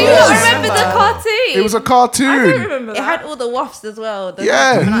It not was. remember the cartoon? It was a I don't cartoon. remember It that. had all the wafts as well. The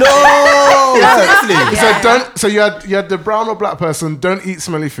Yeah. No. Seriously. Yeah. So you had the brown or black person, don't eat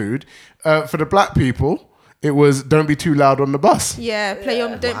smelly food. For the black people, it was don't be too loud on the bus. Yeah, don't play your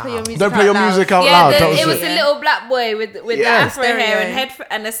music. Don't play your music out yeah, loud. That was it was it. a little black boy with the Yeah. afro hair Stereo.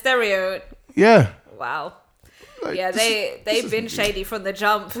 and a stereo. Yeah. Wow. Like, Yeah, this they've been shady from the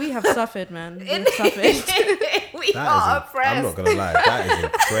jump. We have suffered, man. We have suffered. We That are is, oppressed. I'm not gonna lie, that is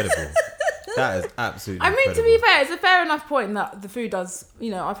incredible. That is absolutely. I mean, to incredible. be fair, it's a fair enough point that the food does,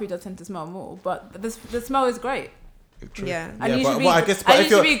 our food does tend to smell more, but the smell is great. Yeah. And Yeah, you but- should be, but I guess- but and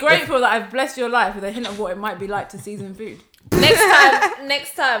if you should you're- be grateful that I've blessed your life with a hint of what it might be like to season food.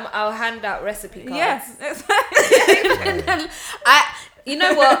 Next time I'll hand out recipe cards. Yes. You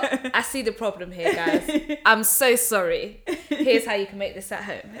know what? I see the problem here, guys. I'm so sorry. Here's how you can make this at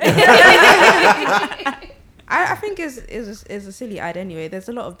home. I think is a silly ad anyway. There's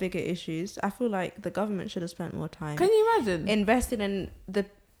a lot of bigger issues. I feel like the government should have spent more time Can you imagine? investing in the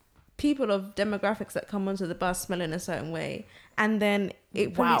people of demographics that come onto the bus smelling a certain way, and then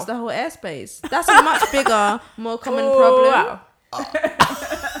it Wow. pollutes the whole airspace. That's a much bigger, more common problem. Wow.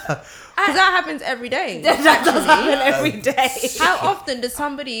 Because that happens every day. That does happen every day. How often does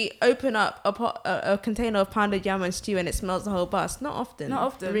somebody open up a container of pounded yam and stew and it smells the whole bus? Not often. Not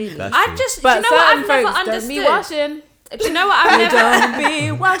often. Really. That's I true. just, But do you know what certain I've never folks don't be understood? washing. Do you know what I've They never? don't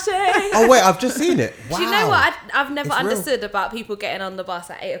be washing. Oh wait, I've just seen it. Wow. Do you know what I've never It's real. understood about people getting on the bus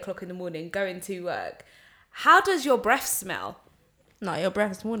at 8 o'clock in the morning, going to work? How does your breath smell? No, your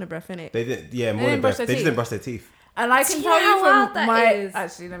breath is morning breath, innit? They did. Yeah, didn't morning brush breath. their They just teeth. didn't brush their teeth. And I can Do you tell know you how wild from that my... is?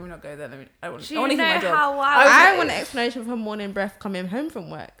 Actually, let me not go there. I want Do to you hear my know job. how wild I that want an is? explanation for morning breath coming home from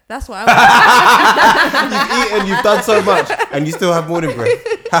work. That's what I want. You've eaten, you've done so much, and you still have morning breath.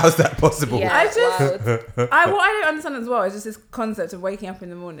 How's that possible? Yeah, I just- wild. what I don't understand as well is just this concept of waking up in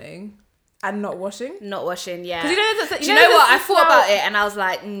the morning and not washing. Not washing, yeah. 'Cause Do you know what? I thought about it and I was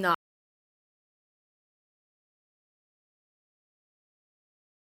like, no.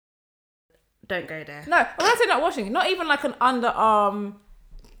 Don't go there. No, when I say not washing, not even like an underarm,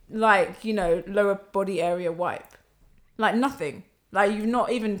 lower body area wipe. Like nothing. Like you've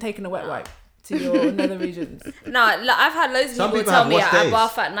not even taken a wet wipe to your nether regions. No, like, I've had loads of Some people people tell have me wash I days.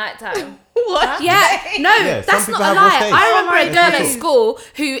 bath at night time. What? Yeah, no, Yeah, some that's people not a have wash lie. days. I remember a my girl at days. school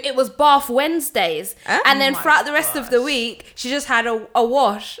who it was bath Wednesdays, and then my throughout the rest of the week she just had a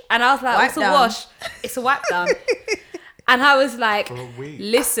wash, and I was like, Wipe "What's a down. wash? It's a wipe down." And I was like, For a week.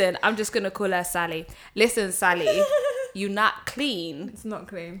 "Listen, I'm just gonna call her Sally. Listen, Sally, you not clean." It's not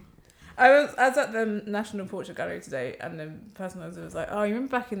clean. I was at the National Portrait Gallery today, and the person was like, "Oh, you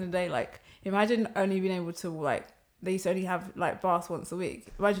remember back in the day? Like, imagine only being able to like they used to only have like baths once a week.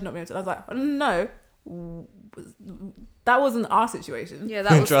 Imagine not being able to." I was like, "Oh, no, that wasn't our situation. Yeah,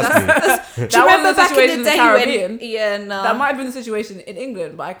 that was. Trust That's, me. that's, do That you remember wasn't the back in situation the day Caribbean. when? Yeah, no. That might have been the situation in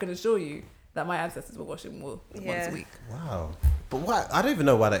England, but I can assure you that my ancestors were washing more once Yeah. a week. Wow. But why? I don't even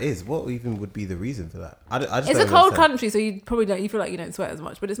know why that is. What even would be the reason for that? I just It's don't a cold understand. country, so you probably don't. You feel like you don't sweat as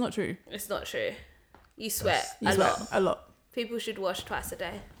much, but it's not true. It's not true. You sweat You a sweat lot. a lot. People should wash twice a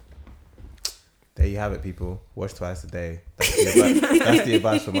day. There you have it, people. Wash twice a day. That's the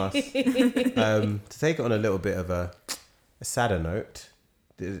advice from us. To take it on a little bit of a sadder note,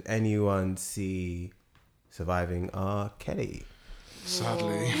 did anyone see Surviving R. Kelly?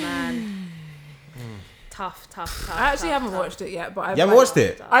 Sadly. Oh, man. Tough. I actually haven't watched it yet, but You haven't watched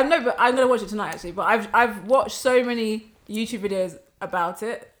it? I know, but I'm gonna watch it tonight actually. But I've watched so many YouTube videos about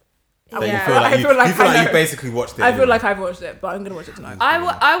it. That Yeah. you feel like I feel like you feel I like you know. basically watched it. I feel anyway. like I've watched it, but I'm gonna watch it tonight.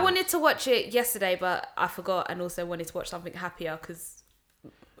 I wanted to watch it yesterday, but I forgot, and also wanted to watch something happier because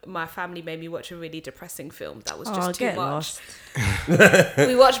my family made me watch a really depressing film that was just too get much. lost.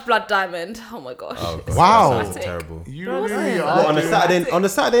 We watched Blood Diamond. Oh my gosh. Oh, It's Wow. so that's dramatic. terrible. You What? really What, are. What, on a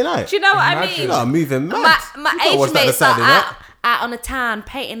Saturday night? Do you know what I Imagine. mean? You are moving mad. My You can't watch age that on a mates are Saturday night. out on a town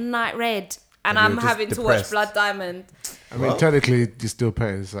painting night red, and And I'm you're just having to depressed. watch Blood Diamond. I mean, technically, you're still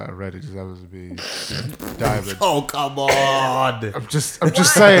paying this out red. It just happens to be diamond. Oh come on! I'm just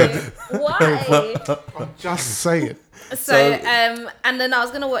saying. Why? I'm just saying. So, and then I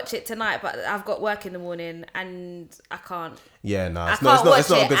was gonna watch it tonight, but I've got work in the morning, and I can't. Yeah, no, I it's not. can't It's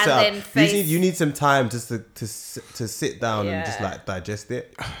not a watch good it and setup. then face- You need some time just to sit down and just Yeah. like digest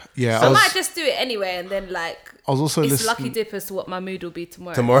it. Yeah, So I I might was just do it anyway, and then like I was also it's listening. lucky dip as to what my mood will be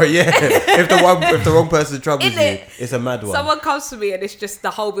tomorrow. Tomorrow, yeah. if the wrong person troubles Isn't you, it? it's a mad one. Someone comes to me, and it's just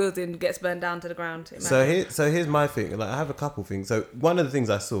the whole building gets burned down to the ground. So Imagine. here's my thing. Like I have a couple things. So one of the things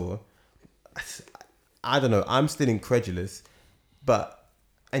I saw, I don't know. I'm still incredulous, but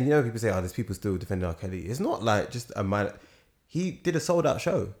and you know people say, oh, there's people still defending R. Kelly. It's not like just a minor. He did a sold out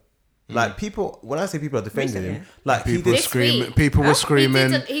show. Like people, when I say people are defending him, like he People did. This screaming. week. People were He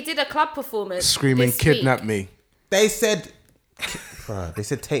screaming. he did a club performance. Screaming, this "Kidnap week. me!" They said, bruh, they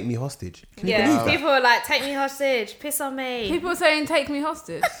said take me hostage. Can you Yeah, believe that? people were like, "Take me hostage, piss on me." People are saying, "Take me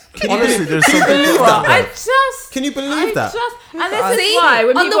hostage." Honestly, there's something. believe that? I bro? just. Can you believe that? And this See, is why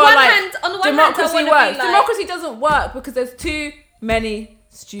when on the people one are like, hand- on the one hand, I democracy wanna be works. like- Democracy doesn't work because there's too many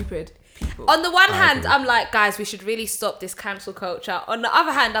stupid people. On the one hand, agree. I'm like, guys, we should really stop this cancel culture. On the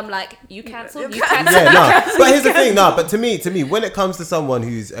other hand, I'm like, you cancel, you cancel. Yeah, no. But here's the thing, no. But to me, when it comes to someone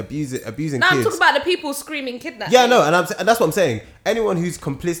who's abusing Now I'm kids, talking about the people screaming kidnap. yeah, me. no, and that's what I'm saying. Anyone who's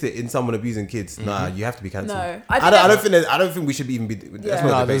complicit in someone abusing kids, nah, you have to be cancelled. No. I don't think we should even be. That's Yeah. not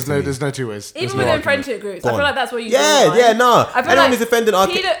No, a debate to me. there's no two ways. There's Even no within argument. friendship groups, I Go feel on. like that's where you draw the Yeah, line. yeah, no. I feel Anyone like who's offending our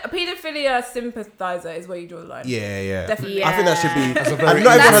kids. paedophilia sympathizer is where you draw the line. Yeah. Definitely. I think that should be. a And very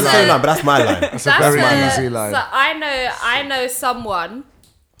not everyone has the easy same line. line, but that's my line. That's a very easy line. So I know someone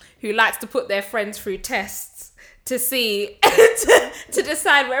who likes to put their friends through tests to see to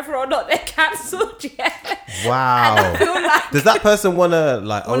decide whether or not they're cancelled. Yeah. Wow. Does that person want to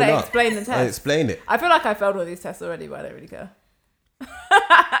like own Wanna up? explain the test? And explain it. I feel like I failed all these tests already, but I don't really care.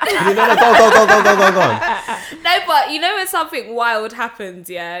 No, go on. No, but you know when something wild happens,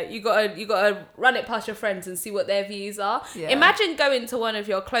 yeah, you gotta run it past your friends and see what their views are. Yeah. Imagine going to one of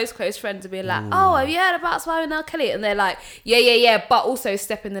your close friends and being like, "Oh, have you heard about Surviving R. Kelly?" And they're like, "Yeah, but also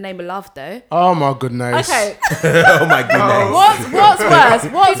step in the name of love, though." Oh my goodness. Okay, Oh my goodness. what's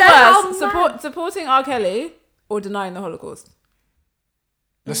worse? What's know how worse? Supporting R. Kelly or denying the Holocaust?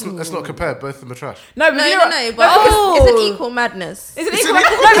 Let's not compare. Both of them are trash. No, but No, you know no, what- no, but Oh. it's an equal madness. It's an It's equal. an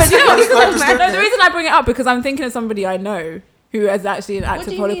equal- No, but you know what? it's an equal No, the reason I bring it up because I'm thinking of somebody I know who is actually an What active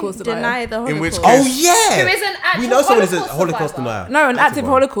do you mean Holocaust denier. deny the Holocaust? In which Oh yeah. Who is an actual we know someone is a Holocaust Holocaust survivor? denier. No, an active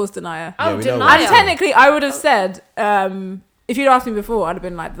one. Holocaust denier. Oh, we know denial. And technically, I would have said, if you'd asked me before, I'd have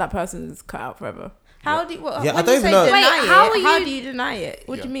been like, that person's cut out forever. How do you, what, Yeah, I when don't you say even know. deny Wait, it, how are how you- do you deny it?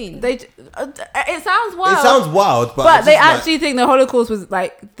 What do you mean? It sounds wild. It sounds wild, but But it's they just like- actually think the Holocaust was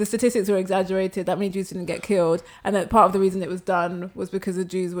like the statistics were exaggerated. That many Jews didn't get killed, and that part of the reason it was done was because the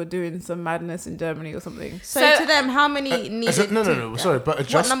Jews were doing some madness in Germany or something. so, So- to them, how many needed No. Sorry, but What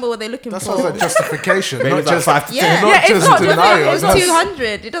adjust. number were they looking That for? sounds like justification, Maybe not it's like just 5 to 10. Yeah. not Yeah, it's just not just denial. it was That's-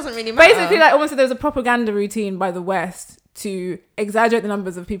 200. It doesn't really matter. Basically, like almost there was a propaganda routine by the West to exaggerate the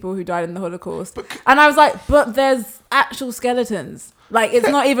numbers of people who died in the Holocaust. And I was like, but there's actual skeletons. Like it's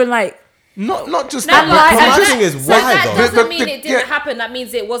not even like Not just No, that, but but my that- thing is so why that though? doesn't But mean it didn't yeah. happen. That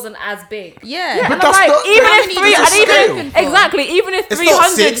means it wasn't as big. Yeah. and But I'm that's like, not- even how if many three, does and it even say? exactly, even if It's 300, not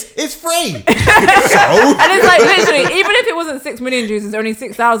 6, it's 3. so and it's like literally, even if it wasn't 6 million Jews, it's only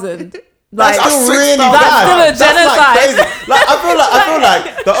 6,000. Like that's still really That's bad. still a That's like genocide. crazy. Like I feel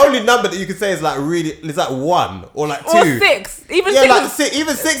like the only number that you can say is like really is like 1 or like 2 or 6. Even Yeah, 6. like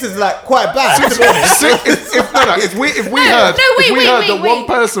even 6 is like quite bad. To be honest. If we heard that wait. one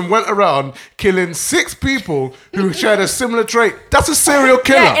person went around killing 6 people who shared a similar trait, that's a serial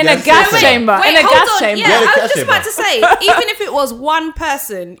killer. Yeah, in a Yes, gas yes, chamber. Wait, in a hold gas on. chamber. Yeah, Yeah, the I was gas just about chamber. to say, even if it was one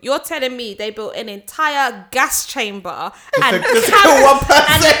person, you're telling me they built an entire gas chamber and Just to kill one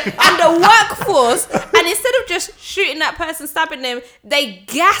person. and a workforce, and instead of just shooting that person, stabbing them, they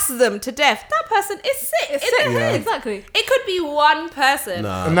gas them to death. That person is sick. It's in sick. the head. Exactly. It could be one person.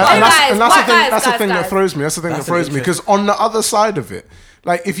 Nah. And, But guys, that's the guys, thing that guys. throws me. That's the thing that That's throws me. Because on the other side of it,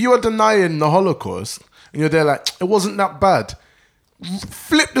 like if you are denying the Holocaust and you're there like, it wasn't that bad,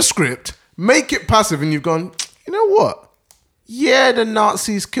 flip the script, make it passive, and you've gone, you know what? Yeah, the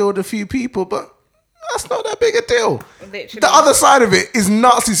Nazis killed a few people, but that's not that big a deal. Literally. The other side of it is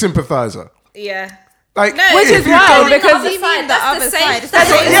Nazi sympathizer. Yeah. Like, No, Which if is you wild don't- because What do you mean the other side?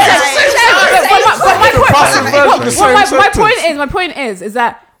 Yeah, my point is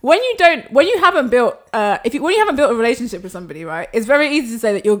that when you haven't built when you haven't built a relationship with somebody, right, it's very easy to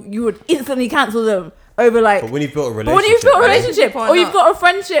say that you would instantly cancel them over like. But when you've built a relationship, But when you've built a right? relationship, or or you've not. got a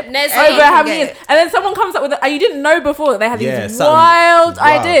friendship Nezzy, over you how can many get years, and then someone comes up with it, and you didn't know before that they had Yeah, these something wild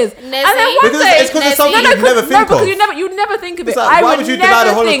wild. ideas, and then Nezzy. one Because day, it's 'cause it's something No, you'd never think because of. you'd never think of it. It's like, I why would would you never deny the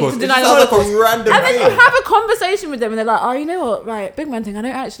think Holocaust? to It deny the sounds like a Holocaust. random And then you thing. have a conversation with them, and they're like, "Oh, you know what? Right, big man thing. I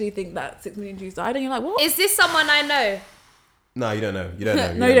don't actually think that 6 million Jews died." And you're like, "What?" Is this someone I know? No, you don't know. You don't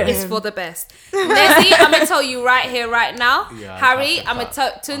know. No, you don't. It's for the best. Nezzy, I'm gonna tell you right here, right now. Yeah, Harry, I'm gonna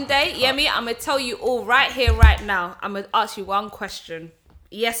tell Tunde, Yemi, I'm gonna tell you all right here, right now. I'm gonna ask you one question.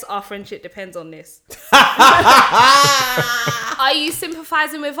 Yes, our friendship depends on this. Are you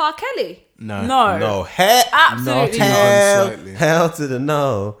sympathizing with R. Kelly? No. No, No, hell, absolutely Not not. hell, slightly. hell to the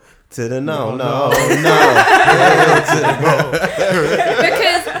no, to the no, no,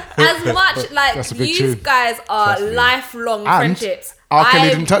 Because as much like That's a big you tune. guys are Trust me. lifelong And friendships, R. Kelly I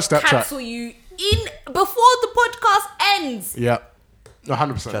didn't touch that track. cancel you in before the podcast ends. Yeah.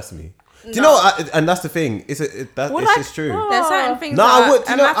 100%. Trust me. Do you know what? And that's the thing. It's Would it's I- just true. Oh. There's certain things. No, that I would. Do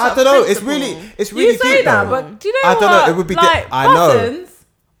are you know? a matter I of don't know. It's principle. really You say deep, that, though. but do you know I what? don't know. It would be. like, I know. Buttons,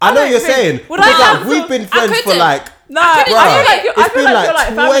 I know don't you're think- saying. would Because I like, we've been I friends for couldn't. like. No, I I couldn't feel do like it. you're, It's I feel been like you're like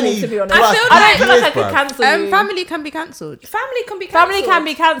like family, 20 to be honest. plus I feel I don't feel like I years, could bruv. cancel you. Family can be cancelled. Family can be cancelled. Family can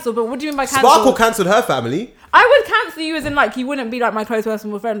be cancelled, but what do you mean by cancelled? Sparkle cancelled her family. I would cancel you as in like you wouldn't be like my close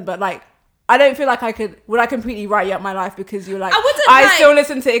personal friend, but like I don't feel like I could. Would I completely write you out my life because you're like I wouldn't, I like- still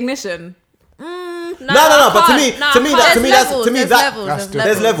listen to Ignition. No. But to me, No, to me, I that, can't. to me, There's that's to me levels, that. That's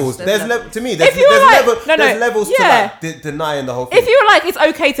There's levels. There's levels. to me. There's If you were like- levels. no, There's levels to yeah. like denying the whole thing. If you were like it's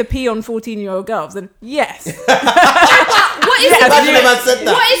okay to pee on 14-year-old girls, then yes. What is Yeah, the Imagine if I difference? said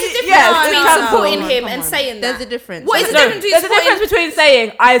that. What is the difference Yes, between no, supporting come on, him come and on. saying There's that? a difference. What is the No, difference between there's a supporting? difference between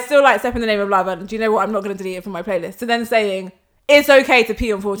saying I still like Step in the Name of Love and do you know what, I'm not going to delete it from my playlist, to then saying it's okay to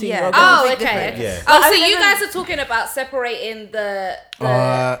pee on 14-year-old Yeah. girls. Oh, Big okay. difference. Yeah. Oh, I so think you there's guys are talking about separating the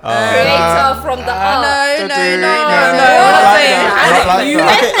Uh, creator from the art. No.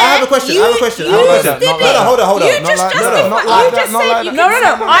 Okay, I have a question. I have a question. No, hold on. You just justified. No.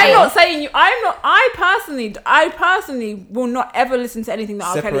 I'm not saying you. I personally will not ever listen to anything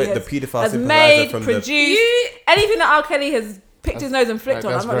that R. Kelly Separate has, the paedophile has sympathizer made, from the- produced. Anything that R. Kelly has picked his nose and flicked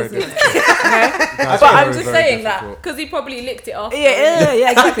on, That's I'm not very listening to it. Okay? That's But I'm very, just very saying that. difficult. Because he probably licked it off. Yeah,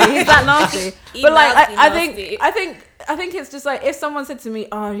 exactly. He's that nasty. He But like, nasty, I nasty. think it's just like if someone said to me,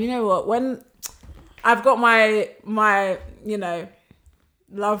 "Oh, you know what? When I've got my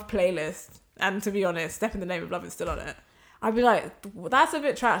love playlist, and to be honest, Step in the Name of Love is still on it," I'd be like, well, "That's a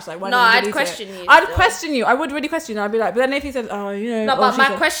bit trash." Like, why No, don't you I'd delete it? question you I'd still. question you. I would really question you. I'd be like, but then if he said, "Oh, you know," No, oh, but she my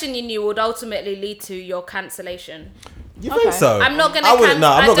said- questioning you would ultimately lead to your cancellation. You think Okay. so? I'm not gonna I wouldn't. No,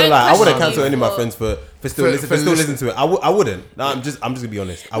 cancel- I'm I not gonna don't lie. I wouldn't question cancel you any of my for- friends for still for listening to it. I wouldn't. No, I'm just gonna be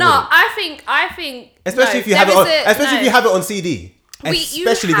honest. I No, wouldn't. I think. Especially no, if you have it there on. is a- Especially if no. you have it on CD. You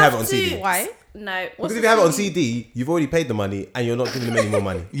Especially if you have it on to- CD. Why? No. Because if you have it on CD, you've already paid the money and you're not giving them any more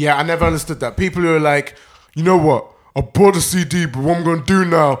money. Yeah, I never understood that. People who are like, you know what? I bought a CD, but what I'm going to do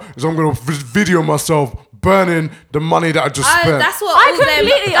now is I'm going to video myself burning the money that I just spent. That's what I all them.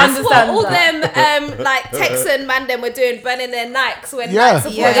 completely That's what understand all that. them like Texan man them were doing, burning their Nikes when Yeah.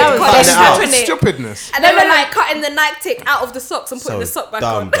 Nike Yeah, supported that was college cutting it out. stripping it. Stupidness. And they were like cutting the Nike tick out of the socks and putting the sock back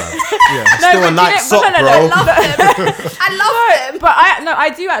dumb, on. bro. Yeah. Still a but Nike you know- sock, but no, bro. I love them. I love them. But I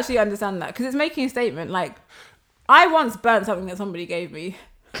do actually understand that because it's making a statement. Like, I once burnt something that somebody gave me.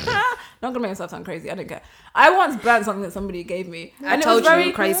 Not gonna make myself sound crazy. I don't care. I once burnt something that somebody gave me, I and told it was you very you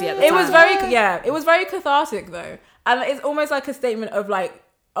were crazy at the It was time. very It was very cathartic though, and it's almost like a statement of like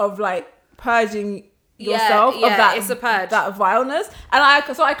purging yourself Yeah, of that. it's a purge. That vileness, and I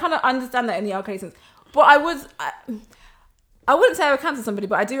kind of understand that in the arcade sense. But I wouldn't say I would cancel somebody,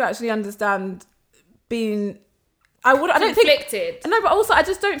 but I do actually understand being. I don't think. Conflicted. No, but also I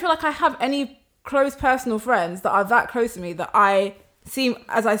just don't feel like I have any close personal friends that are that close to me that I see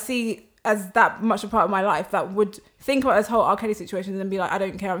as that much a part of my life that would think about this whole R. Kelly situation and then be like, I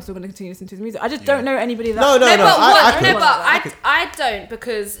don't care, I'm still going to continue listening to his music. I just don't know anybody that. No, I but I don't,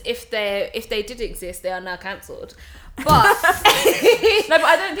 because if they did exist, they are now cancelled. But no, but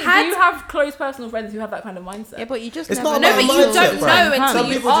I don't think. Do you have close personal friends who have that kind of mindset? Yeah, but you just It's never not no, about but the you mindset, don't bro. know until Some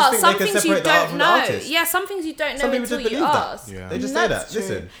you people just ask. think Some they can things you separate the art don't from the know. artist. Yeah, some things you don't know Some people until just you believe ask. that. Yeah. They just say that. True.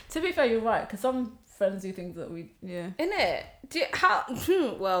 Listen. To be fair, you're right, because some friends do things that we. Yeah.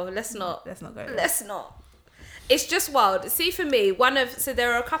 Innit? Well, let's not. Let's not go there. Let's not. It's just wild. See, for me, so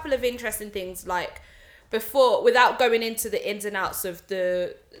there are a couple of interesting things, like, before, without going into the ins and outs of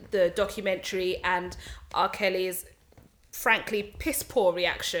the documentary and R. Kelly's frankly piss poor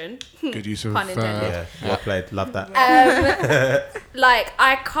reaction. Good use of Pun intended. Yeah, well played. Love that. Like,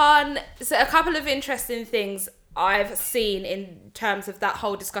 I can't. So a couple of interesting things I've seen in terms of that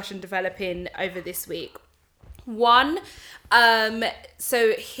whole discussion developing over this week. One,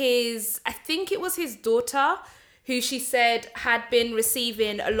 so I think it was his daughter, who she said had been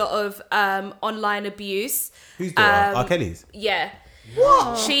receiving a lot of online abuse. Who's daughter? R. Kelly's. Yeah.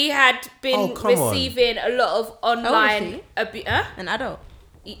 What? She had been Oh, come on. receiving a lot of online abuse. an adult,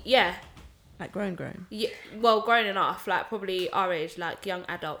 Yeah. like grown. Yeah. Well, grown enough, like probably our age, like young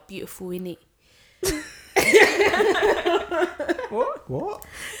adult, beautiful, innit? What?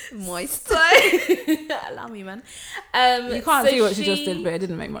 Moist. So, allow me, man. You can't see what she just did, but it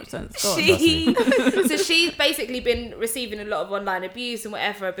didn't make much sense. Go on. So she's basically been receiving a lot of online abuse and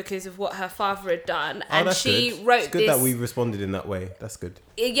whatever because of what her father had done, Oh, and that's she good. wrote It's good this. that we responded in that way. That's good.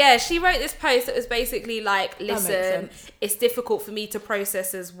 Yeah, she wrote this post that was basically like, makes listen, sense. it's difficult for me to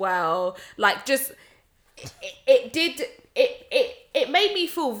process as well. Like, just it made me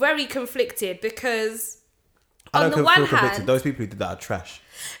feel very conflicted, because I on don't the one feel convicted. hand, Those people who did that are trash.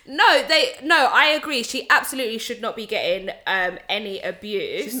 no, I agree. She absolutely should not be getting any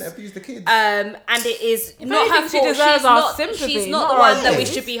abuse. She didn't abuse the kids. And it is not her anything, she fault. deserves She's our not, sympathy, she's not not the our one that we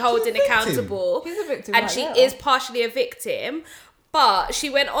abuse. should be holding She's a victim. accountable. She's a victim, and right she there. is partially a victim. But she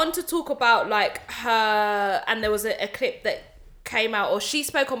went on to talk about like her, and there was a clip that came out, or she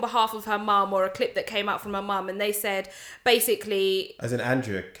spoke on behalf of her mum, or a clip that came out from her mum, and they said basically, As in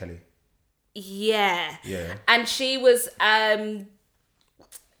Andrea Kelly. yeah. And she was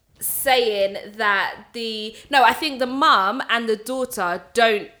saying that I think the mum and the daughter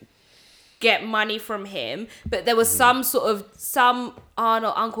don't get money from him, but there was some aunt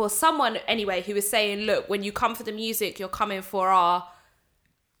or uncle or someone anyway who was saying, look, when you come for the music, you're coming for our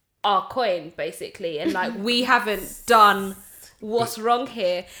coin, basically, and like, we haven't done what's wrong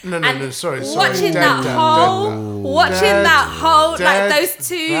here. No, sorry. Watching Dad, that whole Dad, like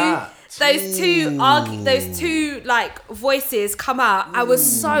those two like voices come out, I was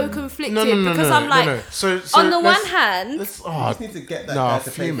so conflicted, because I'm like, So on the one hand, you just need to get that No, guy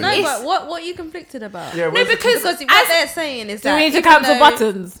to pay fuming. for No, it. but what are you conflicted about? Yeah, no, because Because what they're saying is Do that we need to even cancel though-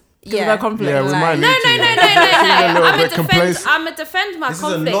 buttons? Yeah. Yeah, we might need no. to. I'm a defend my This is a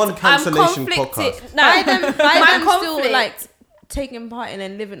conflict. non-cancellation I'm conflicted. podcast. No, by them my still conflict. like taking part in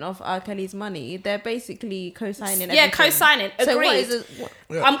and living off R. Kelly's money, they're basically co-signing. Yeah, everything. co-signing. So what Agreed. is it?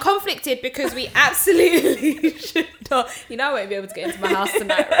 I'm conflicted because we absolutely should not. You know, I won't be able to get into my house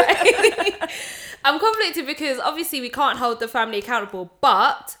tonight, right? I'm conflicted because obviously we can't hold the family accountable,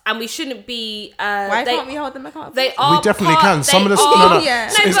 and we shouldn't be. Why can't we hold them accountable? They are. We definitely part- can. Some of the they are- no. Yeah.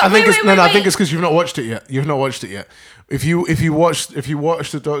 No, It's- but I think wait, it's wait, I wait. think it's because you've not watched it yet. You've not watched it yet. If you watch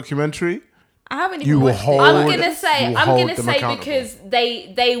the documentary, I haven't you even will watched hold. it. I'm you gonna say will hold them accountable. because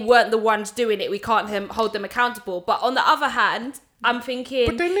they weren't the ones doing it, we can't hold them accountable. But on the other hand, I'm thinking,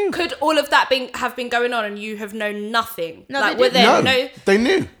 But they knew. could all of that have been going on and you have known nothing? No, like, they were didn't. there No, no? they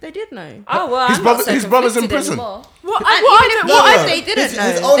knew. They did know. Oh well, His I'm brother- not so his brother's in conflicted prison. anymore. What? If they didn't know,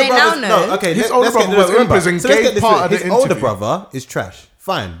 His older they now brother's- know. No, okay, His let's older get brother was in remember. prison, So let's gave get this part straight. of the His older interview. brother is trash.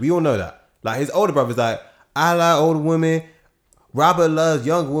 Fine, we all know that. Like, his older brother's like, I like older women. Robert loves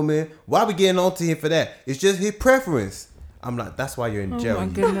young women. Why we getting on to him for that? It's just his preference. I'm like, that's why you're in jail, my you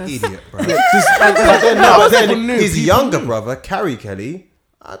goodness. idiot, bro. This- But then People knew, his people younger knew. brother, Carrie Kelly,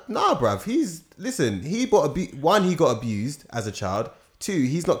 nah, bruv. He got abused as a child. 2,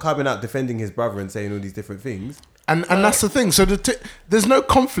 he's not coming out defending his brother and saying all these different things. And that's the thing. So there's no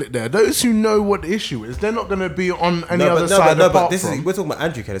conflict there. Those who know what the issue is, they're not going to be on any other side apart from. We're talking about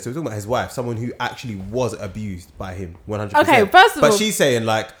Andrew Kelly, so we're talking about his wife, someone who actually was abused by him, 100%. Okay, first of but all- she's saying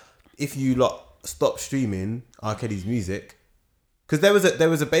like, if you lot stop streaming R. Kelly's music, because there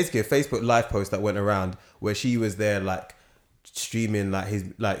was basically a Facebook live post that went around where she was there like streaming like his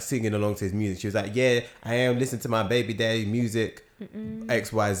like singing along to his music. She was like, yeah, I am listening to my baby daddy music,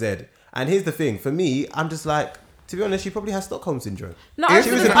 XYZ. And here's the thing, for me, I'm just like, to be honest, she probably has Stockholm syndrome. No, I was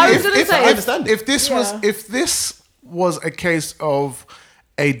going to say, I understand it. If this was a case of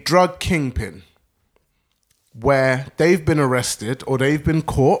a drug kingpin where they've been arrested or they've been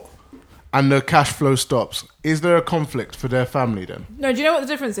caught and the cash flow stops, is there a conflict for their family then? No, do you know what the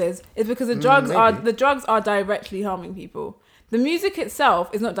difference is? It's because the drugs are directly harming people. The music itself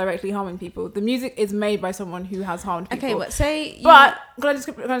is not directly harming people. The music is made by someone who has harmed people. Okay, but say you... But can I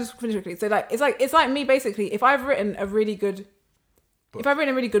just finish quickly? So like it's like me basically. If I've written a really good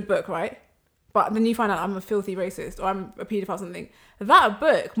book, right? But then you find out I'm a filthy racist or I'm a paedophile or something, that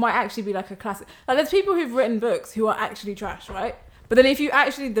book might actually be like a classic. Like there's people who've written books who are actually trash, right? But then if you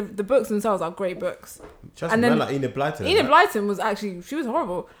actually, the books themselves are great books. Trust me, like Enid Blyton. Enid Blyton was actually, she was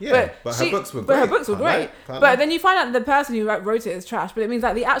horrible. Yeah, but her books were great. But her books were great. But then you find out the person who wrote it is trash. But it means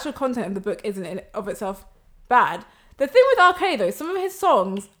that the actual content of the book isn't in of itself bad. The thing with R. Kelly though, some of his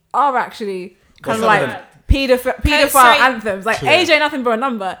songs are actually kind of like paedophile anthems. Like AJ Nothing But a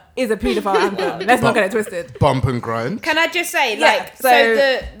Number is a paedophile anthem. Let's not get it twisted. Bump and grind. Can I just say, Yeah, so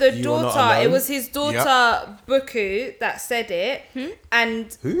the You Are Not daughter, it Alone. was his daughter Buku that said it,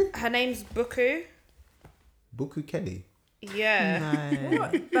 and Who? her name's Buku. Buku Kelly. Yeah,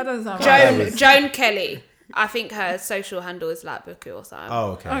 What? That doesn't sound right. Joan Kelly. I think her social handle is like Buku or something.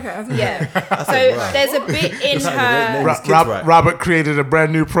 Oh, okay. Okay. Yeah. So right. there's a bit in It's like the her. Kids right. Robert created a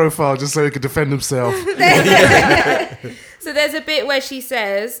brand new profile just so he could defend himself. So there's a bit where she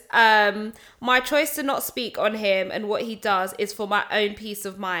says, my choice to not speak on him and what he does is for my own peace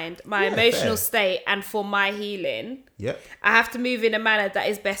of mind, my emotional state, and for my healing. Yep. I have to move in a manner that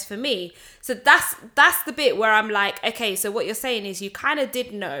is best for me. So that's the bit where I'm like, okay, so what you're saying is you kind of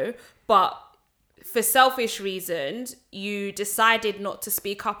did know, but for selfish reasons, you decided not to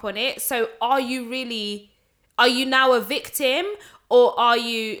speak up on it. So are you now a victim, or are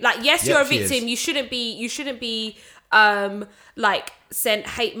you like, yes, you're a victim. You shouldn't be like sent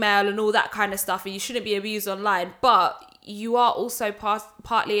hate mail and all that kind of stuff, and you shouldn't be abused online, but you are also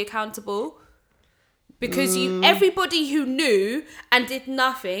partly accountable because everybody who knew and did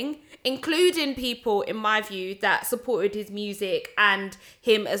nothing, including people in my view that supported his music and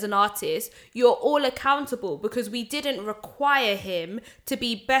him as an artist, you're all accountable because we didn't require him to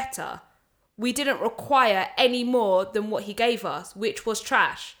be better. We didn't require any more than what he gave us, which was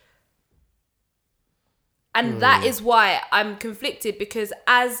trash. And that is why I'm conflicted, because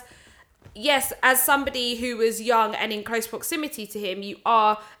as somebody who was young and in close proximity to him, you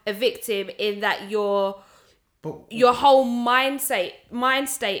are a victim in that your whole mind state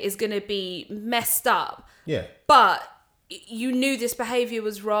is going to be messed up. Yeah. But you knew this behavior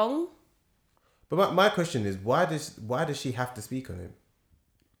was wrong. But my question is, why does she have to speak on him?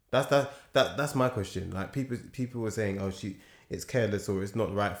 That's my question. Like people were saying, oh, it's careless or it's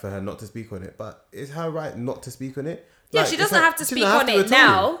not right for her not to speak on it. But is her right not to speak on it? Yeah, like, she doesn't have to speak on it at all.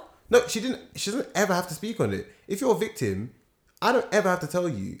 now. No, she doesn't ever have to speak on it. If you're a victim, I don't ever have to tell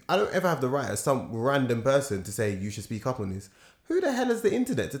you. I don't ever have the right as some random person to say you should speak up on this. Who the hell has the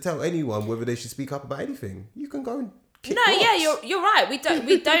internet to tell anyone whether they should speak up about anything? You can go and kick rocks. Yeah, you're right. We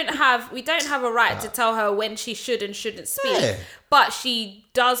don't have a right to tell her when she should and shouldn't speak. Yeah. But she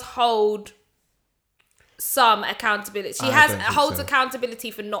does hold some accountability. She holds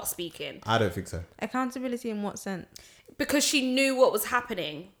accountability for not speaking. I don't think so. Accountability in what sense? Because she knew what was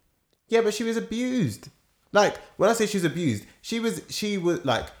happening. Yeah, but she was abused. Like, when I say she was abused, she was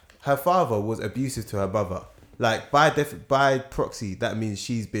like, her father was abusive to her brother. Like, by proxy, that means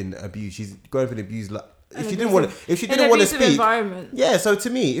she's been abused. She's going to be abused. Like, if she didn't want to speak, environment. Yeah. So to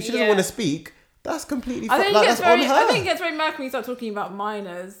me, if she doesn't want to speak, that's completely. I think that's on her. I think it gets very mad when you start talking about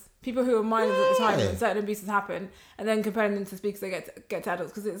minors, people who were minors at the time when certain abuses happen, and then comparing them to speak so they get to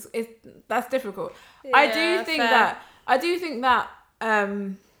adults, because it's that's difficult. Yeah, I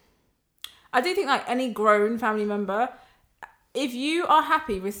do think like any grown family member, if you are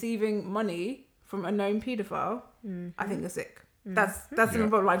happy receiving money from a known paedophile, I think you're sick. That's the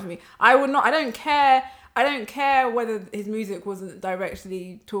bottom line for me. I don't care whether his music wasn't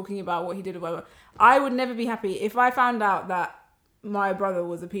directly talking about what he did or whatever. I would never be happy if I found out that my brother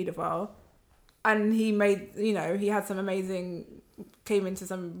was a paedophile and he made, he had some came into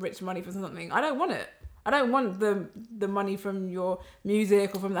some rich money for something. I don't want it. I don't want the money from your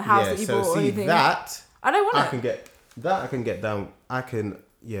music or from the house that you bought or anything. That I don't want it. I can get down. I can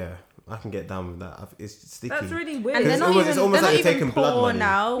I can get down with that. It's sticky. That's really weird. And they're not It's even, almost they're like not you're even taking blood poor money.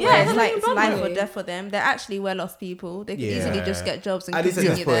 now. Yeah, where it's it's not like even it's blood life money. or death for them. They're actually well-off people. They could easily Yeah. just get jobs and At least at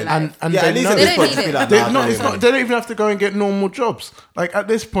continue this their point. life. And Yeah, they at least know at They this don't point, need just be it. like, They, nah, I no, don't it's need not, money. they don't even have to go and get normal jobs. Like at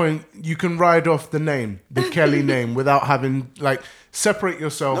this point, you can ride off the name, the Kelly name, without having like separate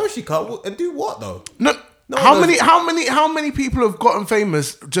yourself. No, she can't. And do what though? No, No, how no. many people have gotten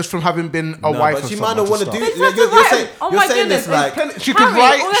famous just from having been a No, wife but of she someone might not want to start? do. They just You're have to write saying, oh you're my saying goodness, this like. She could Harry,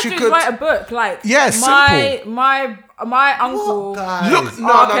 write. all they have She to do could. is write a book. Like Yeah, my uncle. Guys. Look, no.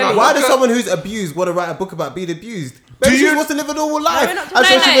 Kelly. Why does someone who's abused want to write a book about being abused? Maybe she you- wants to live a normal life. we're not And talking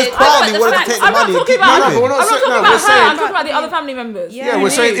so about she that. was I'm quietly talking wanted about to take the the fact- money and keep I'm not living. we're not I'm not saying- talking no, about we're saying- her. I'm talking about the other family members. Yeah. Yeah, Who we're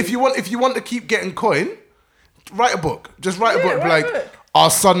saying knew? if you want to keep getting coin, write a book. Just write a Yeah, book. write a Like book. our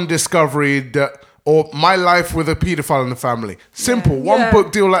son discovered or my life with a paedophile in the family. Simple. One Yeah,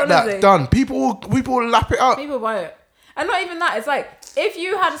 book deal like honestly. that. Done. People will lap it up. People buy it. And not even that. It's like, if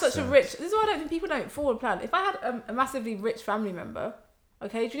you had such a rich... This is why I don't think people don't forward plan. If I had a massively rich family member,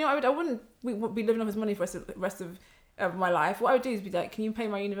 okay, do you know what I would... I wouldn't be living off his money for the rest of my life. What I would do is be like, can you pay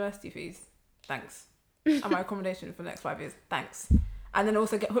my university fees? Thanks. And my accommodation for the next 5 years? Thanks. And then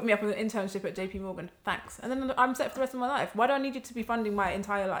also hook me up with an internship at JP Morgan. Thanks. And then I'm set for the rest of my life. Why do I need you to be funding my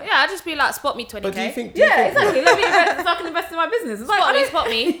entire life? Yeah, I'd just be like, spot me 20k. But do you think? Yeah, exactly. Let me invest, so I can invest in my business. It's like, Spot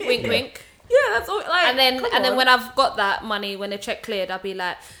me, wink, wink. Yeah, that's all. Like, And then come on. when I've got that money, when the check cleared, I'll be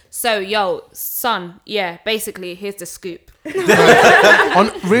like, so yo, son, yeah, basically here's the scoop.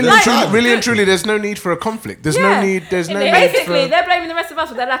 Really and truly, there's no need for a conflict. There's no need. There's no need Basically, for. they're blaming the rest of us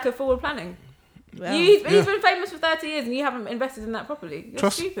for their lack of forward planning. Well, He's been famous for 30 years and you haven't invested in that properly. You're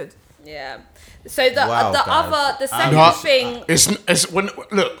Trust- stupid. Yeah. So the Wow, guys. the second No, thing. it's when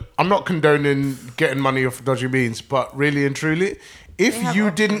look. I'm not condoning getting money off dodgy means, but really and truly, if have you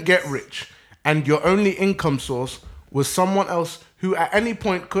options. didn't get rich and your only income source was someone else who at any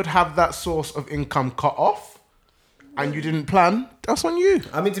point could have that source of income cut off, and you didn't plan, that's on you.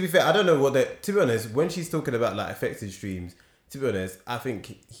 I mean, to be fair, I don't know what they. To be honest, when she's talking about like affected streams, to be honest, I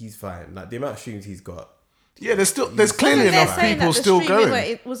think he's fine. Like the amount of streams he's got, Yeah, there's clearly They're enough saying people that the still streaming going.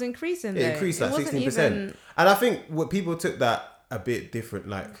 rate, it was increasing. it though. increased It like wasn't 16%. even- And I think what people took that a bit different.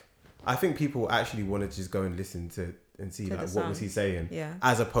 Like, I think people actually wanted to just go and listen to and see To like the what was he songs. saying, Yeah.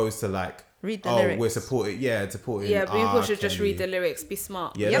 as opposed to like, Read the oh, lyrics. we're supporting, supporting. Yeah, people R. should just Kelly. read the lyrics, be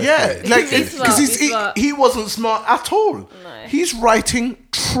smart. Yeah, Yep. that's Yeah, it. like He's smart, because he's smart. he wasn't smart at all. No. He's writing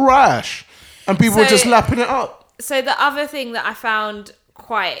trash, and people were just So- lapping it up. So the other thing that I found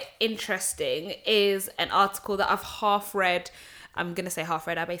quite interesting is an article that I've half read. I'm gonna say half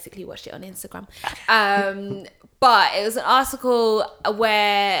read. I basically watched it on Instagram. But it was an article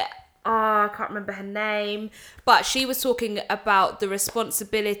where I can't remember her name, but she was talking about the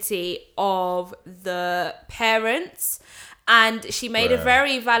responsibility of the parents. And she made a Bruh.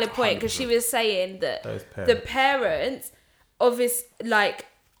 very valid point because she was saying that Those the parents obviously like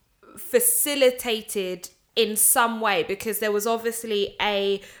facilitated in some way because there was obviously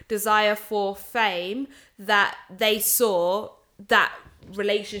a desire for fame that they saw that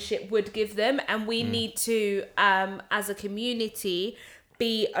relationship would give them, and we need to as a community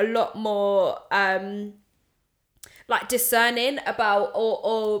be a lot more like discerning about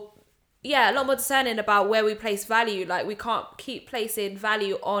or a lot more discerning about where we place value. Like we can't keep placing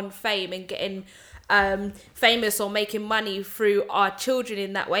value on fame and getting famous or making money through our children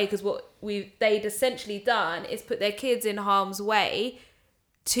in that way, because what they'd essentially done is put their kids in harm's way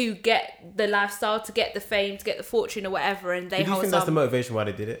to get the lifestyle, to get the fame, to get the fortune or whatever, and they Do you hold think that's the some. motivation why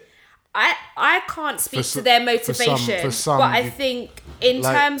they did it? I can't speak For to some- their for some- motivation, for some, but I you- think in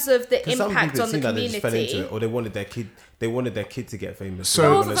like- terms of the Because some impact people on it the seemed like they just fell into community, it, or they wanted their kid to get famous. So- they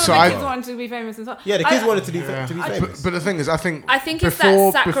But wanted also to so some I- kids wanted to be famous and stuff. yeah, the kids I- wanted to be Yeah. famous. But the thing is, I think it's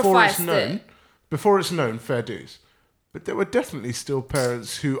that sacrifice before it's known, fair dues. But there were definitely still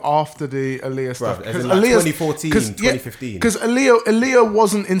parents who, after the Aaliyah stuff, Bruv, as in like 2014, 'cause, 2015. because Aaliyah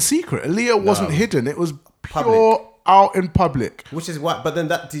wasn't in secret. Aaliyah wasn't No. hidden. It was pure Public. out in public. Which is why, but then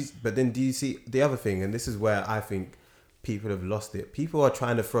do you see the other thing? And this is where I think people have lost it. People are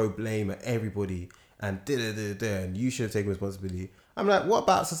trying to throw blame at everybody and and you should have taken responsibility. I'm like, what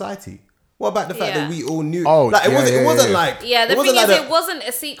about society? What about the fact Yeah. that we all knew? Oh, like it yeah, wasn't. yeah, It wasn't yeah. like. yeah, the it thing wasn't is, like it wasn't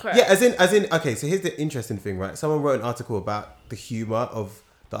a secret. Yeah, as in. Okay, so here's the interesting thing, right? Someone wrote an article about the humor of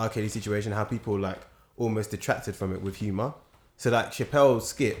the R. Kelly situation, how people like almost detracted from it with humor. So like Chappelle's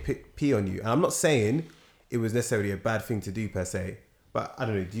skit, pee on you, and I'm not saying it was necessarily a bad thing to do per se, but I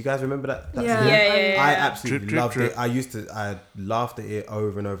don't know. Do you guys remember that? Yeah. skit? Yeah. I absolutely Drip, drip, loved drip. it. I laughed at it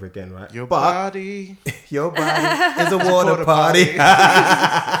over and over again, right? Your but body. your body is a water party.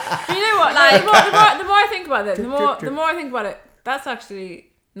 But you know what? Like, the more I think about it, the more I think about it, that's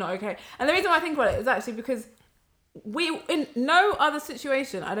actually not okay. And the reason why I think about it is actually because we, in no other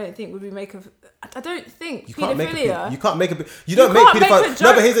situation, I don't think would we make I don't think You paedophilia. you can't make a. You don't make can't make a paedophilia. joke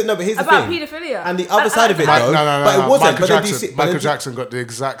No, but here's the about thing. paedophilia. And the other side of it, though. No. But it wasn't. Michael But Jackson, Michael Jackson got the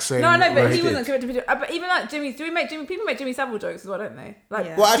exact same. No, but rate. he wasn't committed to paedophilia. But even like people make Jimmy Savile jokes as well, don't they? Like,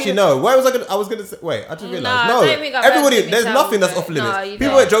 Yeah. Well, actually, no. Where was I going? I was going to say. Wait, I just realized. I No, don't think I've everybody. heard Jimmy There's Savile nothing that's joke. off limits. No, you People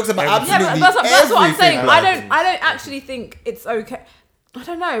don't. make jokes about yeah, absolutely but that's what I'm saying. everything. I don't actually think it's okay. I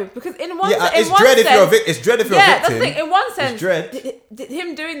don't know, because in one Yeah, in it's one dread sense, if you're a victim. It's dread if you're a yeah, victim. that's the thing. In one sense, dread.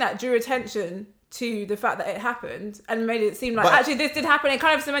 him doing that drew attention to the fact that it happened and made it seem like But- actually this did happen. It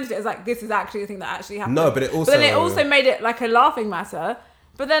kind of cemented it as like this is actually a thing that actually happened. No, but it also. But then it also made it like a laughing matter.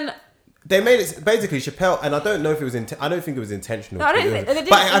 But then They made it basically Chappelle, and I don't know if it was. I don't think it was intentional. No, I don't It think- was- they didn't-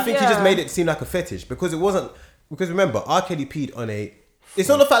 but I think he just yeah. made it seem like a fetish because it wasn't. Because remember, R. Kelly peed on a. It's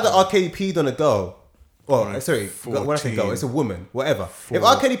not the fact that R. Kelly peed on a girl. Well, sorry, when I say girl, it's a woman. Whatever. If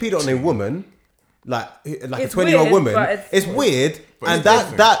R. Kelly peed on a woman, like a It's 20-year-old weird, woman, but it's weird. But And it's that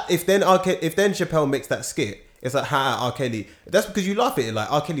different. that if then Chappelle makes that skit. It's like how R. Kelly. That's because you laugh at it.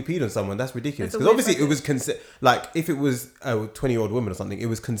 Like R. Kelly peed on someone. That's ridiculous. It's a Because weird obviously it was like if it was a 20-year-old woman or something, it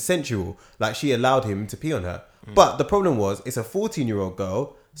was consensual. Like she allowed him to pee on her. But the problem was it's a 14-year-old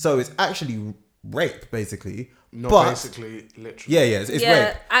girl, so it's actually rape basically. Not but basically, literally. yeah, it's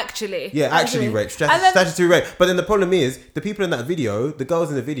rape. Actually. Yeah, actually rape. And then- Statutory rape. But then the problem is the people in that video, the girls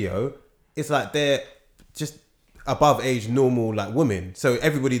in the video, it's like they're just above age normal like women. So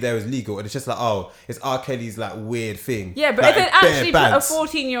everybody there is legal, and it's just like, oh, it's R. Kelly's like weird thing. yeah, but like, if they bare actually put a bands.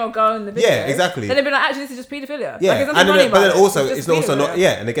 14-year-old girl in the video, Yeah, exactly. then they'd be like, actually, this is just paedophilia. Yeah, like, there's and nothing funny then, but about then it. also just it's also not. paedophilia.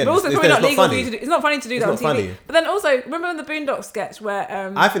 Yeah, and again, But also it's probably not not legal for funny. you to do. It's not funny to do that on not TV. funny. But then also, remember in the Boondocks sketch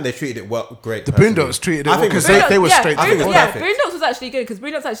where I think they treated it well, great. The personally. Boondocks treated it I well think because it's- they were yeah, straight I to think the it's point. perfect. Boondocks was actually good because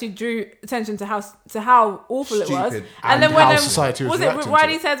Boondocks actually drew attention to how awful it was. Stupid. And then And when how society was was it reacting to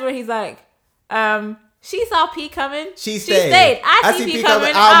Riley it. says where he's like, she saw P coming. She stayed. I see P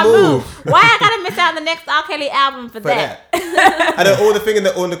coming. I I'll move. Why I gotta miss out on the next R. Kelly album for for that? that. And then all the thing in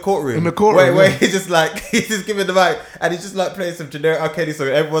the courtroom. In the courtroom, where yeah. he's just like he's just giving the mic and he's just like playing some generic R. Kelly song.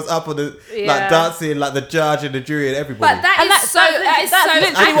 Everyone's up on the Yeah. like dancing, like the judge and the jury and everybody. But that And is that's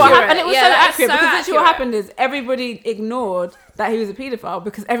so literally what happened. And it was so that's accurate so because literally what accurate. happened is everybody ignored that he was a paedophile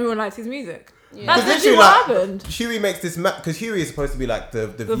because everyone liked his music. That's Because literally what happened. Huey makes this because Huey is supposed to be like the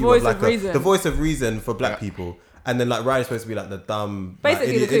view voice of like of reason. the voice of reason for black Yeah. people. And then like Riley's supposed to be like the dumb like,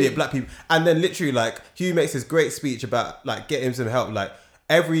 Basically the idiot coup. black people. And then literally like Huey makes this great speech about like getting him some help. Like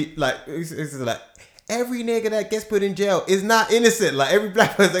every every nigga that gets put in jail is not innocent. Like every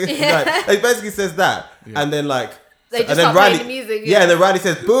black person that gets like, he basically says that. And then like They just and then start Riley, playing the music, yeah, and then Riley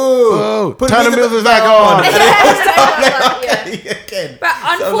says, "Boo! Boo! Turn the music back on." And then he'll start playing Yeah. R. Kelly again. But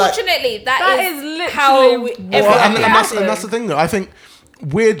So, like, unfortunately, That is is literally how what everything and happened. that's the thing though. I think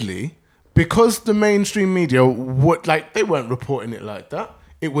weirdly, because the mainstream media would like they weren't reporting it like that.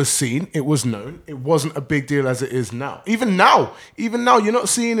 It was seen, it was known, it wasn't a big deal as it is now. Even now, you're not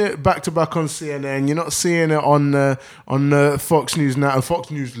seeing it back to back on CNN. You're not seeing it on Fox News now.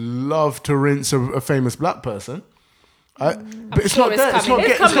 Fox News love to rinse a famous black person, but it's sure not it's there. It's coming. not, It's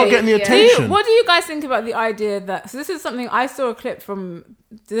it's not coming, getting the yeah. attention. What do you guys think about the idea that? So this is something I saw a clip from.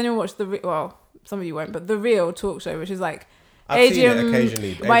 Did anyone watch well, some of you won't, but the Real talk show, which is like I've seen it Adrian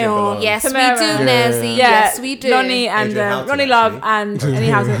occasionally. Adrian Mayon, Ballon. Yes, Tamara. we do, Yeah. Nancy. Yeah, Yes, we do. Lonnie and Adrian Houghton, Lonnie Love actually. and Annie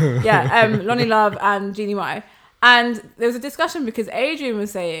Houghton. Lonnie Love and Jeannie Mai. And there was a discussion because Adrian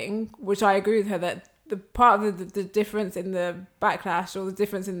was saying, which I agree with her, that the part of the difference in the backlash or the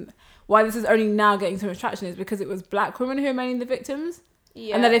difference in why this is only now getting so much traction is because it was black women who are mainly the victims.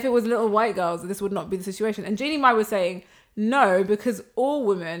 Yeah. And that if it was little white girls, this would not be the situation. And Jeannie Mai was saying, no, because all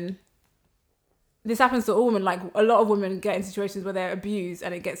women, this happens to all women. Like a lot of women get in situations where they're abused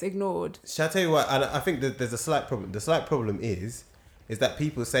and it gets ignored. Shall I tell you what? And I think that there's a slight problem. The slight problem is that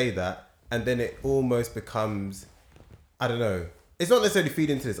people say that, and then it almost becomes, I don't know. It's not necessarily feed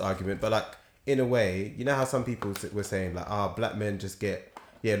into this argument, but like in a way, you know how some people were saying like, black men just get,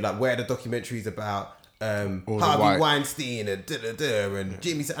 like where are the documentaries about All the Harvey white. Weinstein and and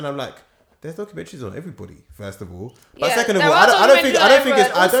Jimmy, and I'm like, there's documentaries on everybody. First of all, but Yeah, second of there all, are I don't think documentaries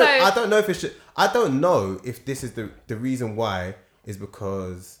it's. on everyone. I don't know if it should. I don't know if this is the reason why is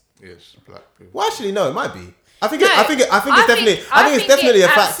because. Yes, black people. Well, actually, no, it might be. I think No, it's definitely. I I think it's think definitely it a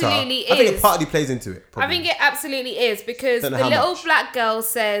factor. absolutely I think is. it partly plays into it. I Probably. think it absolutely is because Don't the know how little much. black girl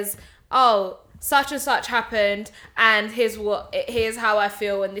says, "Oh, such and such happened, and here's how I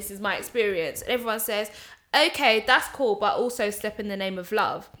feel, and this is my experience." And everyone says, "Okay, that's cool, but also step in the name of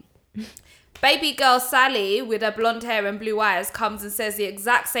love." Baby girl Sally with her blonde hair and blue eyes comes and says the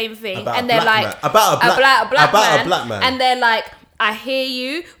exact same thing, About and a they're black like, man. About a black man. and they're like, I hear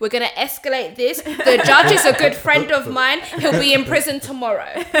you. We're going to escalate this. The judge is a good friend of mine. He'll be in prison tomorrow.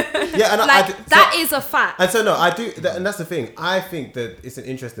 Yeah, and Like, that is a fact. And so no, I do, and that's the thing. I think that it's an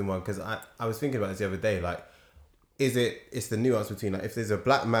interesting one because I was thinking about this the other day. Like, it's the nuance between like if there's a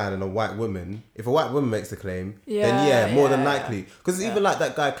black man and a white woman. If a white woman makes a claim, then more than likely. Because it's even like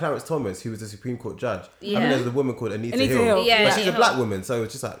that guy Clarence Thomas, who was a Supreme Court judge. Yeah. I mean, there's a woman called Anita Hill. Hill. Yeah, but she's a Anita black Hill. woman, so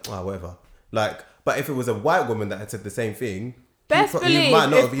it's just like whatever. Like, but if it was a white woman that had said the same thing, Best he believe might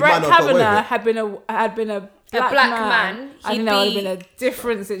not if have, he might Brett not have got away with Kavanaugh it. had been a black man, I think that would have been a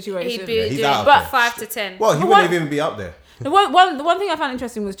different situation. He'd be he's doing out but there. 5 to 10. Well, he But wouldn't what- even be up there. The one thing I found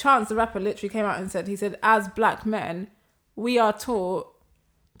interesting was Chance the rapper literally came out and said, as black men, we are taught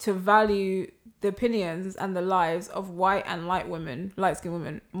to value the opinions and the lives of white and light skinned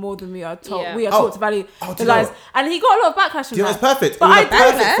women, more than we are taught. Yeah. We are taught to value do the you know lives. what? And he got a lot of backlash from Do you know, that. it's perfect. But It was I a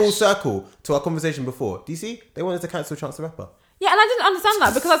perfect backlash. full circle to our conversation before. Do you see? They wanted to cancel Chance the Rapper. Yeah, and I didn't understand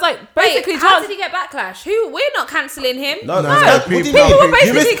that because I was like, basically, Wait, how Chance. did he get backlash? We're not cancelling him. No, no, what do you people mean? were You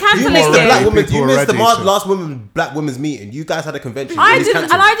basically missed- cancelling You missed the him. black woman. People You were missed the ready to- last black women's meeting. You guys had a convention. I It was didn't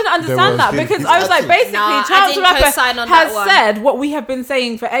cancelled. understand that There was- because I was like, basically, Nah, I Chance the didn't Rapper co-sign on that has one. said what we have been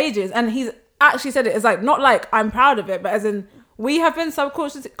saying for ages, and he's actually said it as like not like I'm proud of it, but as in we have been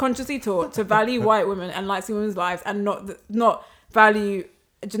subconsciously taught to value white women and light-skinned women's lives, and not value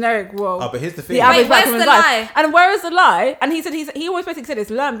a generic Oh, but here's the thing. the average Wait, black where's woman's the life. lie? And where is the lie? And he said he always basically said it's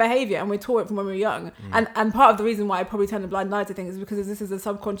learned behavior, and we're taught it from when we were young. And part of the reason why I probably turned a blind eye to things is because this is a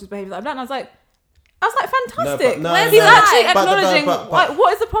subconscious behavior that I've done. And I was like, fantastic. No, Where's He's the actually lie? acknowledging But- like,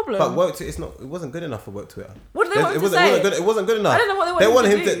 what is the problem? But work to, it wasn't good enough for work Twitter. What do they want it him to wasn't, say? It wasn't good enough. I don't know what they want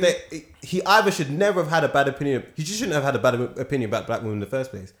him to do. He either should never have had a bad opinion. He just shouldn't have had a bad opinion about black women in the first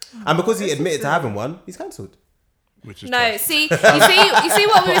place. And because he admitted to having one, he's cancelled. Which is No, trash. see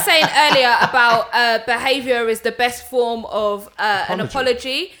what we were saying earlier about behavior is the best form of an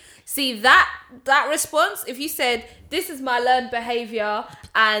apology. See that response. If you said this is my learned behavior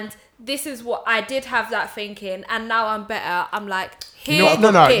and this is what I did have that thinking, and now I'm better. I'm like, here.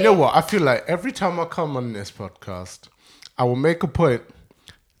 No. here. You know what? I feel like every time I come on this podcast, I will make a point.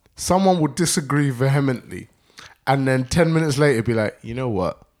 Someone will disagree vehemently, and then 10 minutes later, be like, you know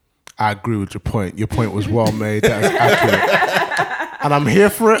what? I agree with your point. Your point was well made. That is accurate. And I'm here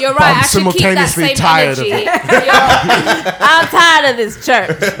for it. You're but right. I'm I should keep that simultaneously same tired of energy. it. I'm tired of this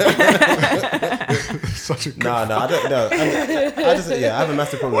church. Such a good No, I don't know. I have a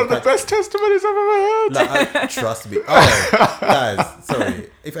massive problem one of with the best testimonies I've ever heard. Like, trust me. Oh, guys, sorry.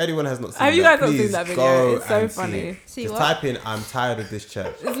 If anyone has not seen Have you that, guys not seen please that video? go It's so and funny. See, it. See Just what? type in, I'm tired of this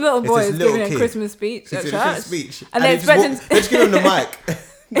church. This little It's boy this is little giving a kid. Christmas speech He's at doing a church. speech. And they he expect him they just give him the mic.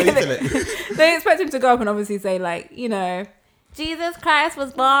 No, he's in it. They expect him to go up and obviously say, like, you know, Jesus Christ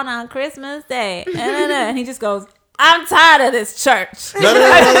was born on Christmas Day. And he just goes, I'm tired of this church.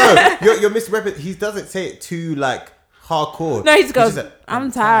 No. You're misrepresenting. He doesn't say it too like hardcore. No, he just goes, said,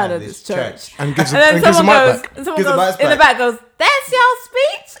 I'm tired of this church. And gives And then him the someone mic goes, back. and someone Gives the goes mic in the back. back goes, that's your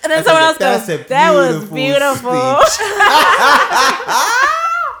speech? And then I someone else said, "That's goes, a that was beautiful beautiful.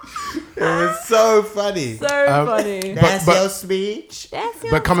 It was so funny. So funny. That's but- your speech. That's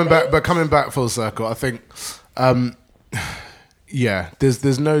your But coming back full circle, I think,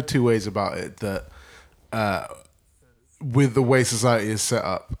 there's no two ways about it that with the way society is set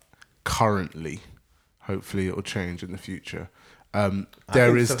up currently, hopefully it will change in the future.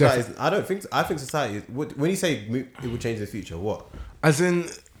 There is definitely, I think society. When you say it will change in the future, what? as in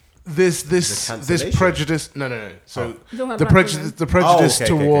this cancellation? prejudice. No. So You're talking the about prejudice, the prejudice okay.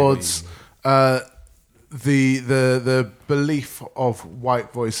 towards the belief of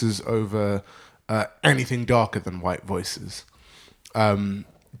white voices over anything darker than white voices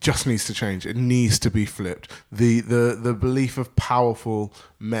just needs to change. It needs to be flipped. The belief of powerful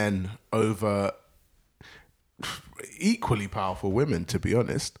men over equally powerful women, to be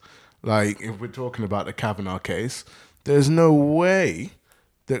honest. Like, if we're talking about the Kavanaugh case, there's no way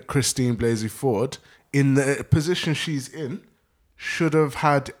that Christine Blasey Ford, in the position she's in, should have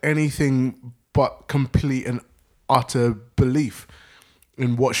had anything but complete and utter belief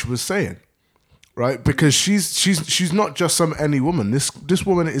in what she was saying, right? Because she's not just some any woman. This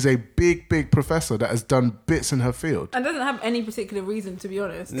woman is a big professor that has done bits in her field. And doesn't have any particular reason, to be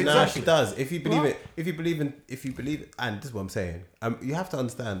honest. No, she does. If you believe it, and this is what I'm saying. You have to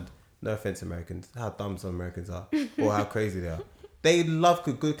understand. No offense, Americans, how dumb some Americans are, or how crazy they are. They love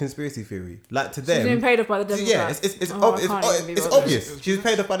good conspiracy theory. Like, to them, She's been paid off by the yeah, Democrats. it's Oh, I can't even be it's bothered. obvious. She was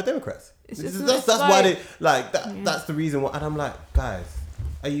paid off by the Democrats. It's just That's like- why they like that. Yeah. That's the reason why. And I'm like, guys,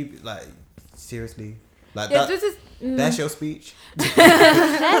 are you like seriously? Like Yeah, that? this is- That's your speech.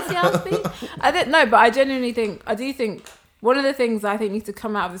 That's your speech. I do think one of the things that I think needs to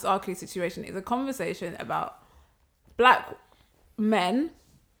come out of this R. Kelly situation is a conversation about black men.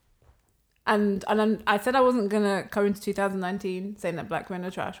 And I said I wasn't going to go into 2019 saying that black men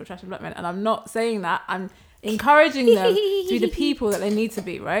are trash or trash and black men. And I'm not saying that. I'm encouraging them to be the people that they need to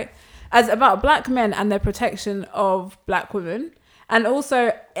be, right? As about black men and their protection of black women. And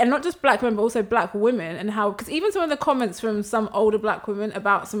also, and not just black men, but also black women, and how, because even some of the comments from some older black women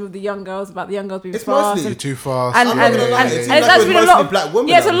about some of the young girls, being It's fast. mostly- You're too fast. And It's it's like actually been a mostly lot of black women.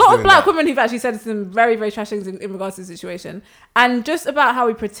 yeah, it's a that was lot of doing black that. women who've actually said some very, very trash things in regards to the situation, and just about how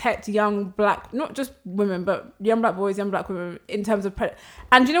we protect young black, not just women, but young black boys, young black women in terms of.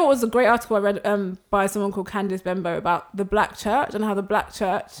 And do you know what was a great article I read by someone called Candice Bembo about the black church and how the black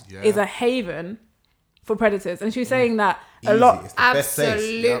church is a haven for predators, and she was saying that a lot. It's the best place.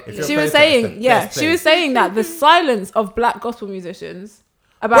 Absolutely. If you're a She was predator, it's saying, the yeah, best she was place. saying that the silence of black gospel musicians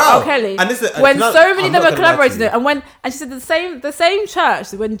about Bro, R. Kelly, and this is- when can I- so many I'm of them not are gonna lie to collaborating, you. and she said the same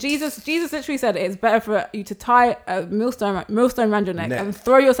church, when Jesus literally said it's better for you to tie a millstone around your neck and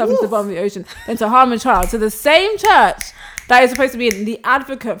throw yourself into the bottom of the ocean than to harm a child. So the same church that is supposed to be the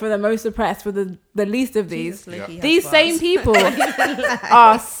advocate for the most oppressed, for the least of these, these same people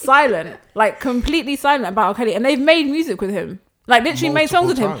are silent, like completely silent about R. Kelly, and they've made music with him. Like literally made songs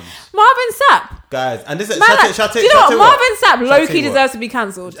with him. Multiple times. Marvin Sapp. Guys, and this is Man, do you know what? Marvin Sapp low-key deserves to be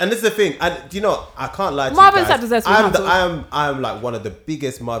cancelled. And this is the thing, and do you know, I can't lie to Marvin you guys. Sapp deserves to be cancelled. I am like one of the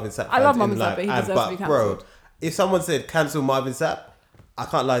biggest Marvin Sapp fans I love in Marvin Sapp, life. but he And- deserves to be bro, cancelled. if someone said cancel Marvin Sapp, I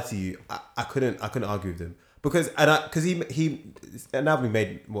can't lie to you. I couldn't argue with him because he an album he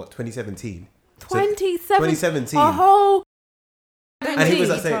made what 2017. So 2017. A whole. And he was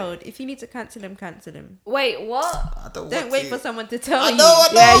like Be saying, told. If you need to cancel him, cancel him. Wait, what? I don't Don't want wait to. for someone to tell I you. know, I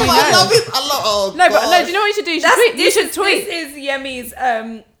Yeah, you know. love it. I love. Oh, No, but no. gosh. Do you know what you should do? You should tweet. This is Yemi's.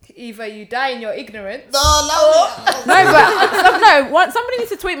 Either you die in your ignorance. No, love it. No, but somebody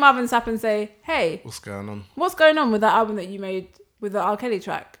needs to tweet Marvin Sapp and say, "Hey, What's going on? what's going on with that album that you made with the R. Kelly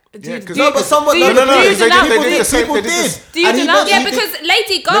track?" Yeah, 'cause- No, but someone. do you- No, do you they denounce- did the same. People They did did. this. Do you And he denounce- did- Yeah, he did- because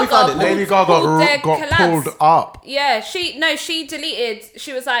Lady me find Gaga. it. Lady pulled their Gaga got collabs. pulled up. Yeah, she deleted.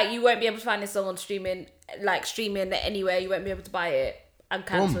 She was like, you won't be able to find this song on streaming anywhere. You won't be able to buy it, and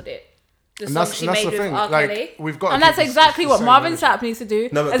cancelled it. The And song that's she the made with thing. R. Like Kelly. we've got. And to that's keep exactly the what same Marvin energy. Sapp needs to do.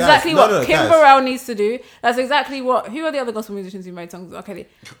 No, but That's guys, exactly no, what no, Kim guys. Burrell needs to do. That's exactly what. Who are the other gospel musicians who made songs with R. Kelly?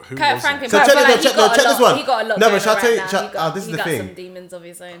 Who Kurt was Franklin. So but check I feel this- like he got check a this lot- one. He got a lot. No, but going shall I on tell you- right shall- now. this is He the got thing. some demons of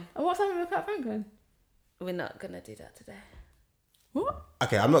his own. And what's happening with Kurt Franklin? We're not gonna do that today. What?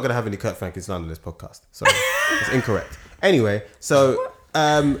 Okay, I'm not gonna have any Kurt Franklin slander on this podcast. So it's incorrect. Anyway, so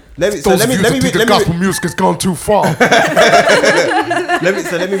let me Those of you that think the gospel music has gone too far.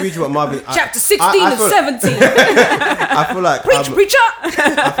 let me read you what Marvin. Chapter 16 and 17. I feel like Preach, preacher. I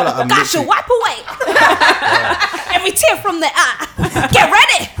feel like I'm God shall literally- wipe away every tear from their eye. Get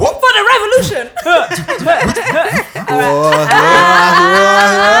ready for the revolution.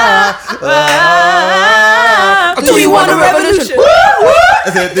 Do you want a revolution?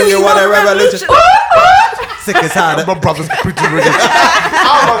 Do you want a revolution? Sick and tired. My brother's pretty ready.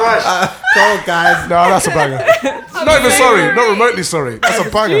 Oh my gosh. Come on, guys. No, that's a banger. Not even sorry. Not remotely sorry. That's a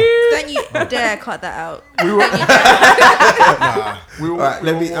banger. Don't you dare cut that out. All right,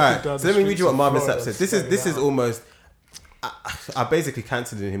 let me read you what Marvin Sapp said. This is almost. I basically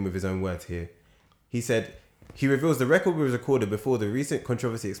cancelled him with his own words here. He said he reveals the record was recorded before the recent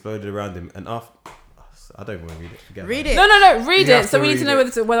controversy exploded around him, and after. I don't even want to read it. Forget Read about it. No. Read You it. have So to we need to read know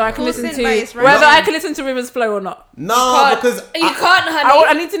it. whether I can Force listen it to by its whether right. I can listen to Rivers Flow or not. No, because you can't, honey.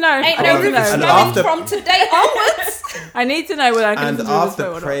 I need to know. Ain't I no need to rivers know. And flowing after- from today onwards. I need to know whether I can and listen to Rivers after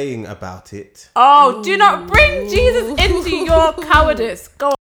Flow or not. praying about it, Oh, do not bring Jesus into your cowardice. Go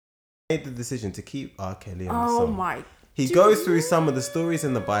on. made the decision to keep R. Kelly on the Oh song. my. He goes through some of the stories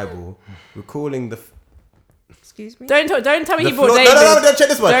in the Bible, recalling the. Excuse me. Don't tell me The he brought flawed, David. no, check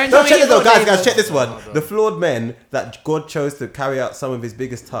this one. Don't Don't tell check me this one, he guys. brought Guys, check David. this one. The flawed men that God chose to carry out some of His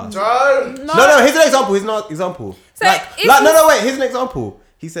biggest tasks. Don't. No, here's an example. Here's an example. So if Wait. Here's an example.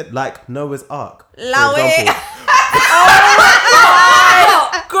 He said, like Noah's Ark. For Allow it. example.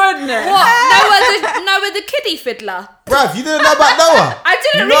 Goodness. What? Noah the kiddie fiddler. Bruv, you didn't know about Noah. I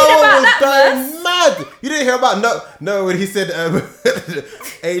didn't Noah read about was that going mad. You didn't hear about Noah when he said,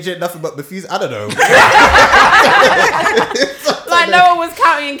 "Age ain't nothing but Methuselah." I don't know. Like Noah was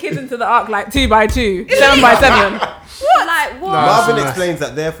counting kids into the ark like 2 by 2, 7 by 7. What? Like what? Nah. Marvin Nice. explains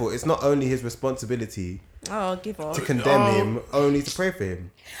that therefore it's not only his responsibility Oh, give up. to condemn him, only to pray for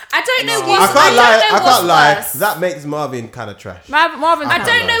him. I don't know I what's can't lie. worse. That makes Marvin kind of trash. Marvin. I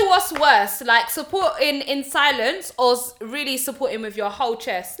don't know what's worse, like supporting in silence or really supporting with your whole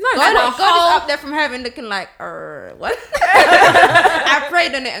chest. No, God, no, God is up there from heaven looking like, what? I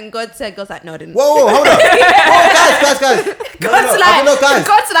prayed on it and God said, God's like, no, I didn't. Whoa, hold up. Whoa, guys. Guys.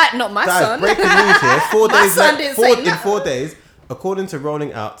 God's like, not my Guys, son. breaking news here. 4 My days son didn't say in nothing. 4 days, according to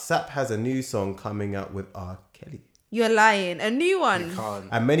Rolling Out, SAP has a new song coming out with R. Kelly. You're lying. A new one.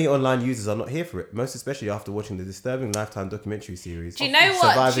 And many online users are not here for it, most especially after watching the disturbing Lifetime documentary series. Do you know what?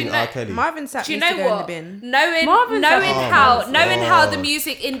 Surviving Do you know- R. Kelly. Marvin Sapp Do you needs to know go in the what? bin. Knowing Sapp. how the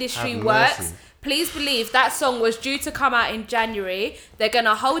music industry Have works, mercy. please believe that song was due to come out in January. They're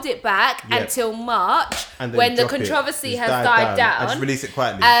gonna hold it back Yep. until March And then when the drop it. controversy Just has died died down. down. And just release it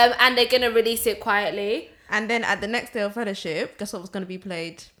quietly. And they're gonna release it quietly And then at the next day of fellowship, guess what was going to be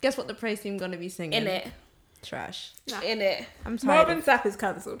played? Guess what the praise team going to be singing? in it. Trash. In it. I'm tired. Marvin Sapp is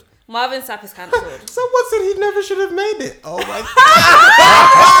cancelled. Marvin Sapp is cancelled. Someone said he never should have made it. Oh my god.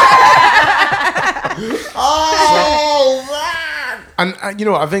 Oh man. And you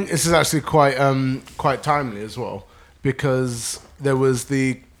know what? I think this is actually quite timely as well, because there was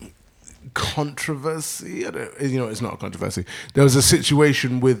the controversy. It's not a controversy. There was a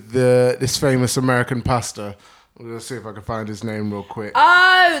situation with this famous American pastor. I'm gonna see if I can find his name real quick.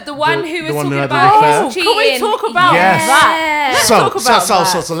 Oh, the one who was one who talking had about an his affair? cheating. Can we talk about Yes. that? So talk about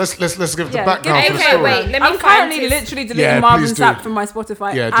that. let's give the Yeah, background give- for the Okay, story. wait, let me I'm find currently his- literally deleting Yeah, Marvin please do. Sapp from my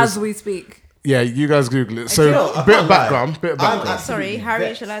Spotify Yeah, as just- we speak. Yeah, you guys Google it. So You know, I bit can't of lie. background. I'm Sorry, absolutely Harry,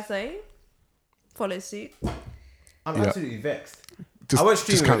 vexed. shall I say? Follow suit. I'm Yeah. absolutely vexed. Just- I won't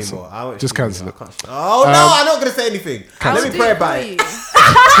stream just it cancel. anymore. I won't Just stream cancel I it. can't stream. Oh no, I'm not gonna say anything. Let me pray about it.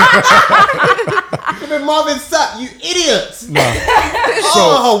 Even Marvin Sapp, you idiots!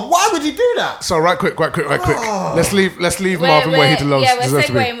 Oh, why would you do that? So right quick. Oh. Let's leave Marvin where he deserves we're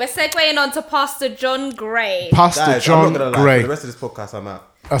to be. segueing. We're segueing on to Pastor John Gray. Pastor Guys, John I'm not gonna lie. Gray. For the rest of this podcast, I'm out.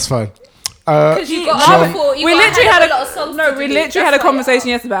 That's fine. Because you got John- other four. You We got literally a had lot of songs. no. to We do. literally had a That's why you're conversation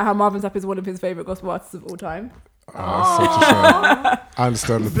out. yesterday about how Marvin Sapp is one of his favorite gospel artists of all time. That's such a shame. I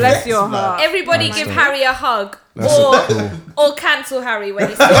understand. the Bless pain. your heart. Everybody give Harry a hug, That's cool. or cancel Harry when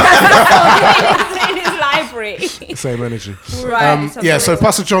he's in his library. Same energy. Right. So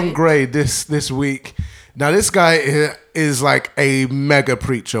Pastor John Gray this week. Now this guy is like a mega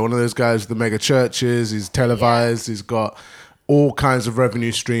preacher, one of those guys with the mega churches. He's televised. He's got all kinds of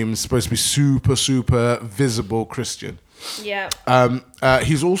revenue streams. Supposed to be super visible Christian. Yeah.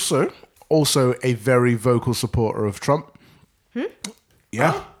 He's also a very vocal supporter of Trump.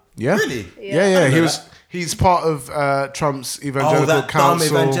 Yeah. Really? Yeah. He's part of Trump's evangelical Oh, that council.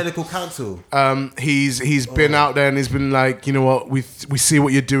 dumb evangelical council. He's been out there and he's been like, you know what, we see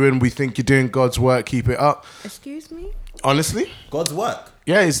what you're doing. We think you're doing God's work. Keep it up. Excuse me? Honestly, God's work.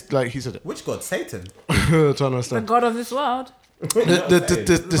 yeah. He's like he said it. Which God? Satan. Trying to The understand. God of this world.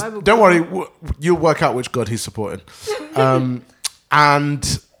 Don't worry, you'll work out which God he's supporting.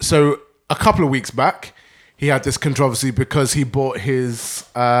 And so a couple of weeks back, he had this controversy because he bought his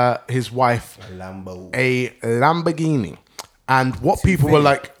wife Lambo. a Lamborghini. And what people were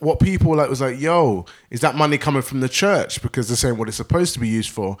like was like, yo, is that money coming from the church? Because they're saying what it's supposed to be used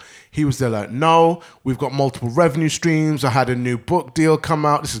for. He was there like, no, we've got multiple revenue streams. I had a new book deal come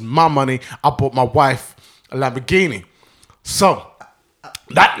out. This is my money. I bought my wife a Lamborghini. So,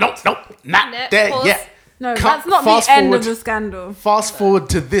 not there pause. yet. No, Cut- that's not fast the end forward- of the scandal. Fast forward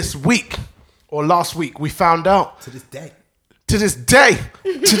to this week or last week, we found out To this day. to this day,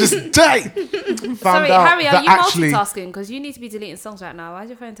 found Sorry, out Harry, are that you actually, multitasking? Because you need to be deleting songs right now. Why is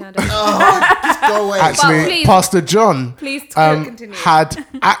your phone turned on? Just go away. actually, please- Pastor John Please continue. had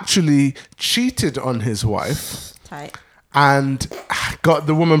actually cheated on his wife Tight. and got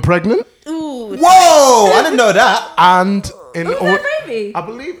the woman pregnant. Whoa! I didn't know that. And in Who's all, that baby? I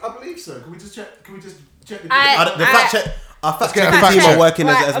believe so. Can we just check? The The fact check. Our fact get a checking fact team check. are working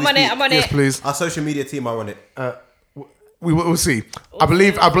Right, as we I'm on it. speak. I'm on yes, it. please. Our social media team are on it. We'll see. I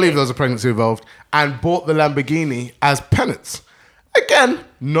believe there was a pregnancy involved, and bought the Lamborghini as penance. Again,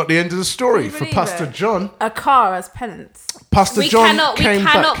 not the end of the story for believe Pastor it? John. A car as penance. Pastor We John cannot came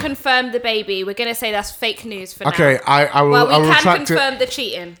back. confirm the baby. We're gonna say that's fake news for Okay, now. I will. Well, we I will can retract it. confirm the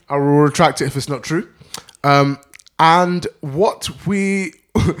cheating. I will retract it if it's not true. And what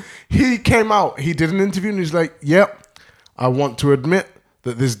he came out. He did an interview and he's like, "Yep, I want to admit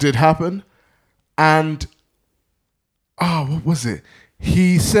that this did happen." And what was it?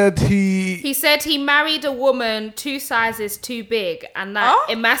 He said He said he married a woman 2 sizes too big, and that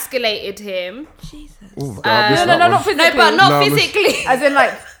emasculated him. Jesus. Ooh, No, not physically. No, but not No, physically. As in,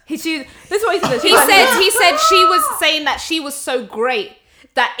 like, This is what he said. He said she was saying that she was so great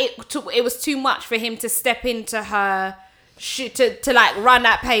that it was too much for him to step into her to like run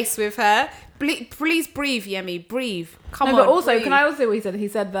at pace with her. Please breathe, Yemi, breathe. Come on. But also, breathe. can I also say what he said? He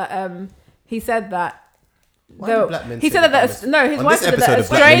said that. Why do black men He say said the that dumbest- no, his on wife this said that episode a of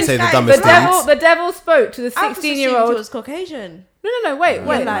black men strange say the guy- dumbest things. the devil spoke to the I was assuming he 16-year-old. was Caucasian. No, wait.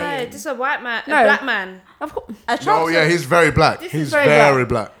 like- No, this is a white man, No. a black man. Of course. Oh yeah, he's very black. is He's very very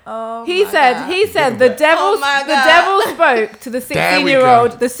black. Oh He my said God. the devil Oh my the God. devil spoke to the There we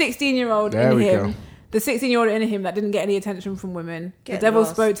 16-year-old go. the 16-year-old There in we him. go. The 16-year-old in him that didn't get any attention from women. Get the devil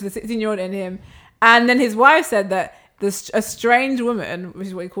lost. spoke to the 16-year-old in him. And then his wife said that a strange woman, which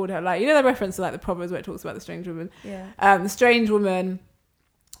is what he called her, like, you know the reference to like the Proverbs where it talks about the strange woman. Yeah. The strange woman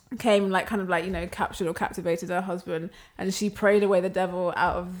came and like kind of like, you know, captured or captivated her husband, and she prayed away the devil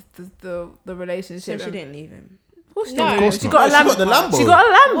out of the So relationship. she didn't leave him. Of course she No. didn't. Of course She not. got a No, she Lambo. got the Lambo. She got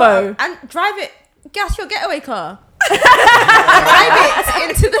a Lambo. And drive it. Gas your getaway car. Drive it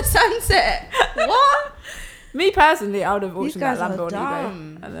into the sunset. What? Me personally, I would have These auctioned that guys Lambo are on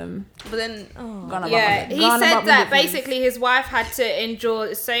dumb. eBay. And then But then, oh. gone about Yeah, my- he gone said about my that business. basically his wife had to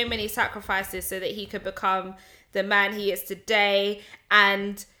endure so many sacrifices so that he could become the man he is today,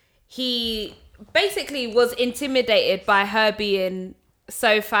 and he basically was intimidated by her being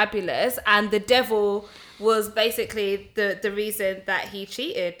so fabulous, and the devil was basically the reason that he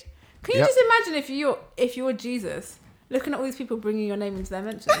cheated. Can you Yep. just imagine if you're Jesus, looking at all these people bringing your name into their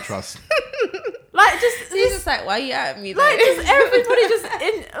mentions? Trust. Like just He's just like, why you at me? like though? just everybody just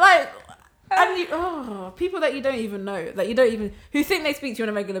in like. And people that you don't even know, that you don't even, who think they speak to you on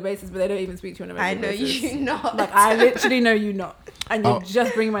a regular basis, but they don't even speak to you on a I regular know basis. you not. Like I literally know you not, and you're Oh.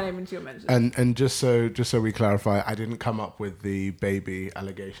 just bringing my name into your mentions. And just so we clarify, I didn't come up with the baby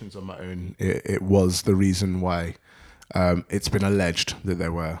allegations on my own. It was the reason why it's been alleged that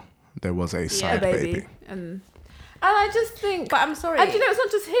there was a a side baby. baby. And I just think, But I'm sorry. and you know, it's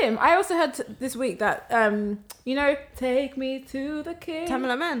not just him. I also heard this week that you know, take me to the king.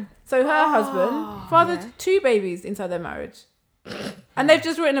 Tamala Man. So her husband fathered 2 babies inside their marriage, and they've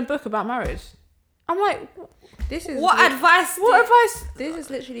just written a book about marriage. I'm like, This is What advice? what advice? This is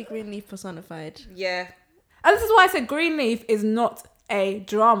literally Greenleaf personified. Yeah, And this is why I said Greenleaf is not a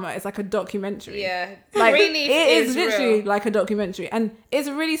drama; it's like a documentary. yeah. Like Greenleaf it is literally real. like a documentary, and it's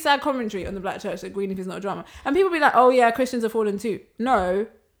a really sad commentary on the Black Church that Greenleaf is not a drama. And people be like, "Oh yeah, Christians are fallen too." No,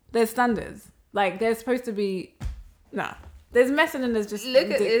 there's standards. Like there's supposed to be, nah. There's mess and then there's just Look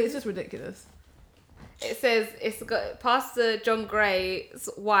at this. It's just ridiculous. It says it's got Pastor John Gray's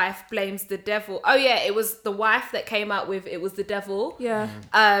wife blames the devil. Oh yeah, it was the wife that came out with it was the devil. Yeah.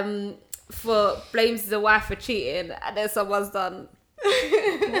 For blames the wife for cheating, and then someone's done.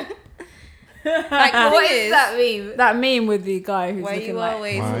 Like, What does that mean? That meme with the guy who's Why looking you like.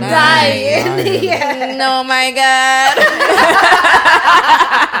 always Why? lying? Yeah. No, my God.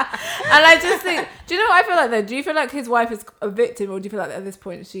 And I just think, do you know what I feel like though? Do you feel like his wife is a victim, or do you feel like at this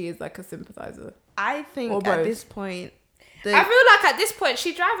point she is like a sympathizer? I think Or at both. this point, I feel like at this point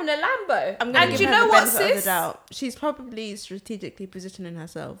she's driving a Lambo. I'm gonna And give you her know the what, benefit of the sis? doubt. She's probably strategically positioning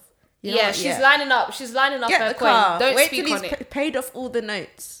herself. You know Yeah, what? she's lining up. She's lining up Get her the coin. car. Don't Wait speak till on he's it. paid off all the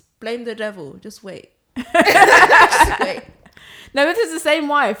notes. Blame the devil. Just wait. Just wait. No, this is the same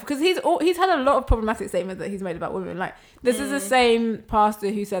wife because he's had a lot of problematic statements that he's made about women. Like this is the same pastor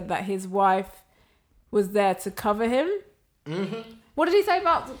who said that his wife was there to cover him. Mm-hmm. What did he say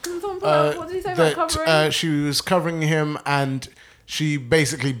about? Can someone pull up? What did he say about covering? She was covering him, and she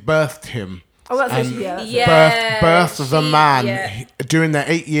basically birthed him. Oh, that's what And she. Yeah. Yeah. birth the man. yeah. During their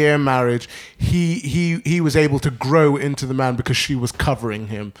 8-year marriage, he was able to grow into the man because she was covering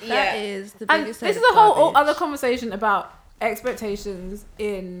him. That Yeah. is the And biggest. this is load a of whole garbage. other conversation about expectations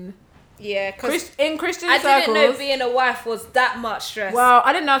in Yeah, because in Christian I circles. didn't know being a wife was that much stress. Well,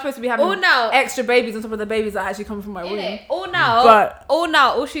 I didn't know I was supposed to be having Oh, no. extra babies on top of the babies that actually come from my womb. Innit?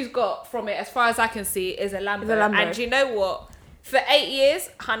 All she's got from it, as far as I can see, is a Lambo. Is a Lambo. And you know what? For 8 years,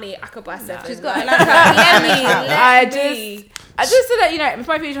 honey, I could buy 7. She's got a Like, Lambo. let me, I let me. just so that you know, if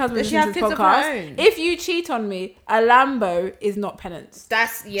my future husband Does she listens to have this kids of her podcast, own? if you cheat on me, a Lambo is not penance.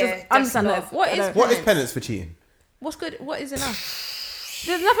 That's, yeah. Just that's understand not- that. What I is don't- What is penance for cheating? What's good? What is enough?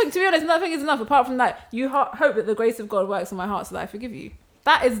 There's nothing, to be honest, nothing is enough apart from that. You hope that the grace of God works in my heart so that I forgive you.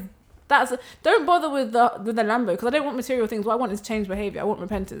 Don't bother with the Lambo because I don't want material things. What I want is change behavior. I want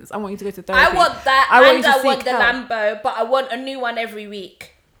repentance. I want you to go to therapy. I want that, I want and you to I want seek the help. Lambo, but I want a new one every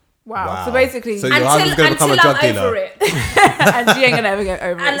week. Wow. So basically, So your husband's gonna become a until drug I'm dealer. over it. and she ain't gonna ever get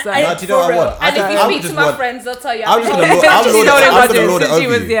over And, it. So. and No, do you know what for I real. want? And I if you would speak to just my want- friends, they'll tell you. I'm just I'm gonna wrong. lord- I'm She's lord it- holding I'm gonna grudges lord it since she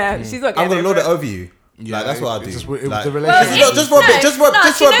over was, you. yeah, she's not I'm getting gonna lord it over over you. Like, that's what I do. It was Like, the relationship. Well, just for a bit, just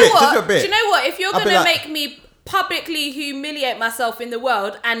for a bit. Do you know what? If you're I'll be gonna like- make me publicly humiliate myself in the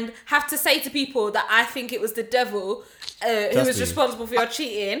world and have to say to people that I think it was the devil who was me. responsible for your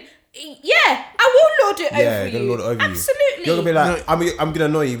cheating, yeah, I will lord it over gonna you. lord it over you. Absolutely. You're gonna be like, I'm gonna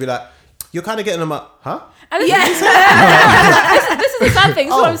annoy you. Be like, you're kind of getting them up, huh? And Yeah. this is the sad thing.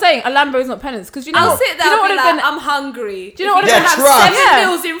 This is what I'm saying. A Lambo is not penance. Because you know I'll what? sit there you know and what be would like, have been. I'm hungry. Do you know what if would you have have trust. 7 Yeah.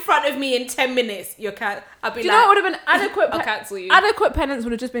 meals in front of me in 10 minutes, you can't. I'll be Do you like, know what would have been adequate? I'll cancel you. Adequate penance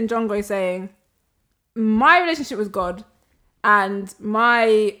would have just been John Gray saying, "My relationship with God and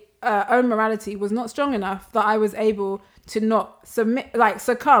my own morality was not strong enough that I was able to not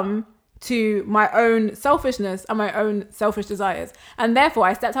succumb to my own selfishness and my own selfish desires, and therefore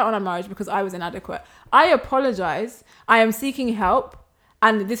I stepped out on our marriage because I was inadequate. I apologize. I am seeking help,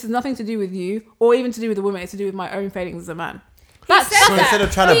 and this has nothing to do with you or even to do with the woman. It's to do with my own failings as a man." He said So that. instead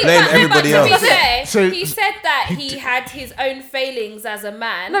of trying to blame everybody but to else. be fair, So- he said that he had his own failings as a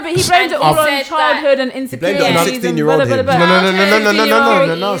man. No, but he blamed it And all he on said childhood and blamed insecurities it on and 16-year-old blah, blah, him. blah, No,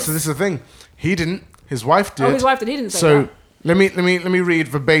 blah. no. So this is the thing. He didn't. His wife did. Oh, his wife did. He didn't say So that. let me read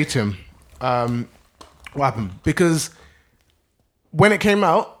verbatim what happened, because when it came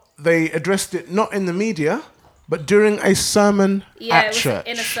out, they addressed it not in the media, but during a sermon Yeah, at it was church.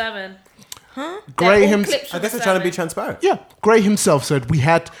 in a sermon. Gray They're all him. clips I of guess the they're trying to be sermon. transparent. Yeah, Gray himself said we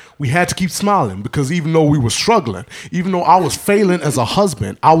had to keep smiling because even though we were struggling, even though I was failing as a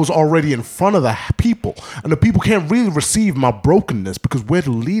husband, I was already in front of the people, and the people can't really receive my brokenness because where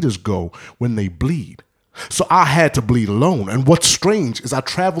do leaders go when they bleed? So I had to bleed alone. And what's strange is I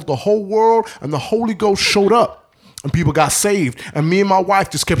traveled the whole world, and the Holy Ghost showed up, and people got saved, and me and my wife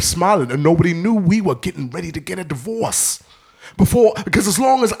just kept smiling, and nobody knew we were getting ready to get a divorce. Because as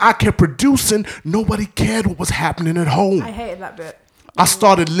long as I kept producing, nobody cared what was happening at home. I hated that bit. I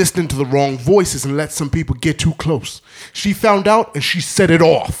started listening to the wrong voices and let some people get too close. She found out and she set it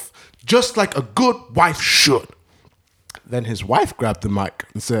off, just like a good wife should. Then his wife grabbed the mic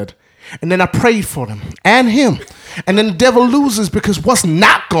and said, and then I prayed for them and him. And then the devil loses because what's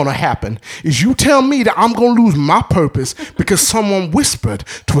not going to happen is you tell me that I'm going to lose my purpose because someone whispered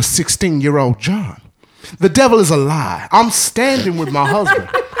to a 16-year-old John. The devil is a lie. I'm standing with my husband.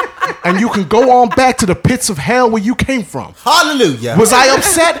 And you can go on back to the pits of hell where you came from. Hallelujah. Was I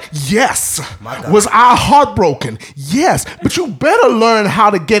upset? Yes. My God. Was I heartbroken? Yes. But you better learn how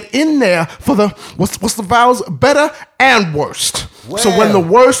to get in there for the what's the vows? Better and worst. So when the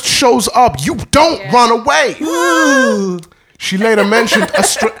worst shows up, you don't run away. Ooh. She later mentioned a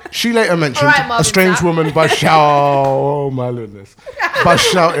Marvin strange Sapp. woman by shouting,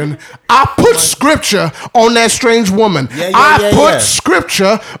 I put scripture on that strange woman. I put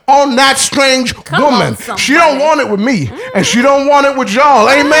scripture on that strange woman. She don't want it with me, and she don't want it with y'all.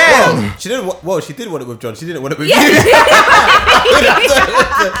 Amen. She didn't. She did want it with John. She didn't want it with Yeah. you.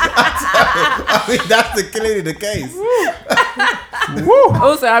 I mean, that's clearly the case.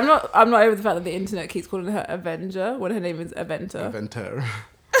 Also, I'm not over the fact that the internet keeps calling her Avenger when her name is Aventer. Venter.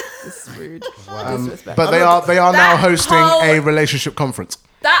 This is rude. Disrespect. But they are now That hosting whole- a relationship conference.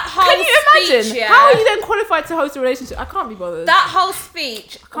 That whole Can you imagine? speech, yeah, How are you then qualified to host a relationship? I can't be bothered. that whole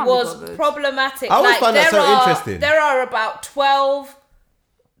speech Can't be was bothered. problematic. I always find that so interesting. There are about 12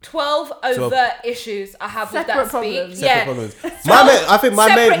 overt issues I have with Separate that problems. speech. Separate problems. I think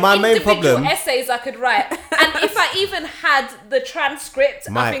my main individual problem. essays I could write, and if I even had the transcript,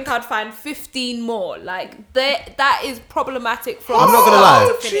 I Mike. think I'd find 15 more. Like that is problematic from. I'm not gonna lie.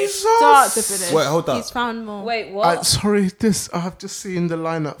 start to finish. Start to finish. Wait, hold up. He's found more. Wait, what? Sorry, I've just seen the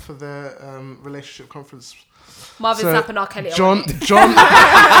lineup for the relationship conference. Marvin So, Sapp and R. Kelly. are John, winning.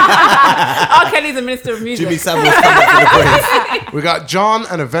 R. Kelly's the Minister of Music. Jimmy Samuels come back for the praise. we got John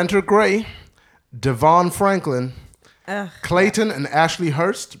and Aventer Gray, Devon Franklin, Clayton and Ashley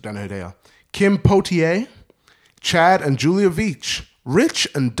Hurst, don't know who they are, Kim Potier, Chad and Julia Veach, Rich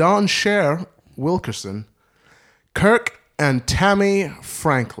and Don Cher Wilkerson, Kirk and Tammy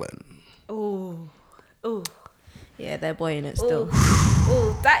Franklin. Ooh. Yeah, they're boying it still.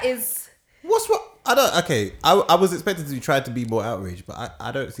 Ooh, that is. What's what? I don't. Okay, I was expected to try to be more outraged, but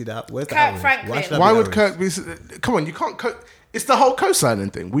I don't see that. Where's the Kirk outrage? Franklin. should I Why be would outraged? Kirk be... Come on, you can't... It's the whole co-signing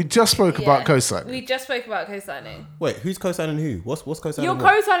thing. We just spoke about co-signing. We just spoke about co-signing. Wait, who's co-signing who? What's co-signing? You're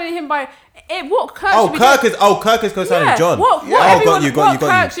what? co-signing him by what Kirk Oh, should be Kirk doing. is co-signing Yeah, John. what oh, everyone- got what you.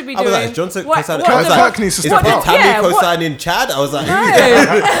 Kirk should be I was like, doing. is Johnson What- co-signing? what I was the- like, Kirk needs to is step up. Tammy Yeah, what- co-signing Chad? I was like, No,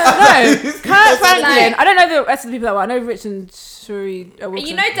 Kirk Franklin. I don't know the rest of the people that well. I know Rich and Sheree Wilkinson.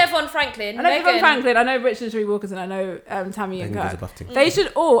 You know Devon Franklin. I know Megan. Devon Franklin. I know Rich and Sheree Wilkinson. I know Tammy and Megan does a Kirk. buff thing. They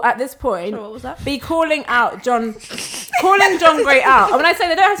should all, at this point, Sorry, what was that? be calling John Gray out. And when I say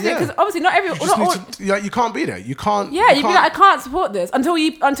they don't have to do it, because obviously not everyone. You Not just all, need to, yeah, you can't be there. You can't. yeah, you'd be can't- like, I can't support this until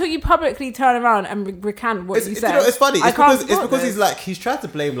you publicly turn around and recant what you You said. know, it's funny. I It's can't because support he's this. like he's tried to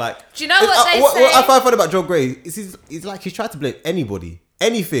blame like. Do you know what they what I say? find funny about John Gray is he's like he's tried to blame anybody,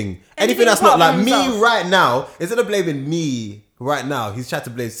 anything that's apart not like from me himself. right now. Instead of blaming me right now, he's tried to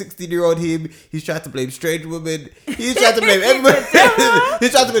blame 16-year-old him. He's tried to blame strange women. He's tried to blame everybody.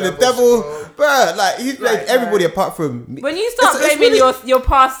 He's tried to blame the devil, bruh. Like he's blamed everybody apart from me. When you start It's blaming really- your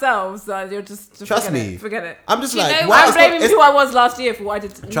past selves, you're just Trust forget me. it. Forget it. I'm just Do you like, know why what? it's I'm not- blaming it's- who I was last year for what I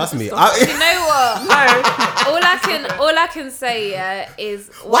did. Trust me. You know what? No. all I can say is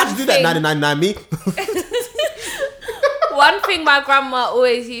Why'd one you do that? thing- 99 me. One thing my grandma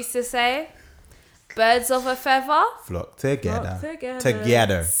always used to say: birds of a feather. Flock together. Flock together.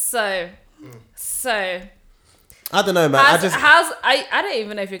 Together. So I don't know, man. I don't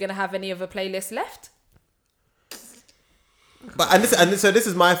even know if you're gonna have any other playlists left. But so this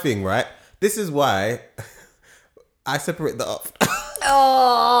is my thing, right? This is why I separate the art.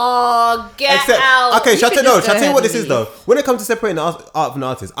 Oh, get out! Okay, You shall I could tell just go you ahead what and this is though? When it comes to separating the art from the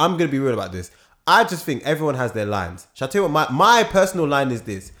artist, I'm gonna be real about this. I just think everyone has their lines. Shall I tell you what my personal line is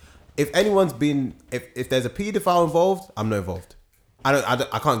this? If anyone's been, if there's a paedophile involved, I'm not involved.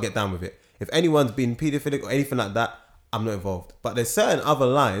 I can't get down with it. If anyone's been paedophilic or anything like that, I'm not involved. But there's certain other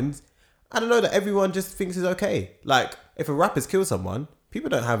lines, I don't know, that everyone just thinks is okay. Like if a rapper's killed someone, people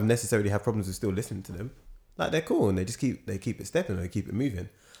don't necessarily have problems with still listening to them. Like they're cool and they keep it stepping and they keep it moving.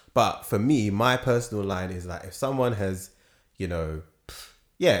 But for me, my personal line is like if someone has, you know,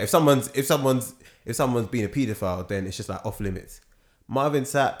 if someone's being a paedophile, then it's just like off limits. Marvin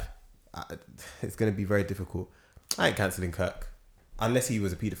Sapp, it's going to be very difficult. I ain't cancelling Kirk unless he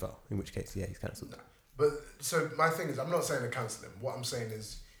was a paedophile, in which case, yeah, he's cancelled. But so my thing is, I'm not saying to cancel him. What I'm saying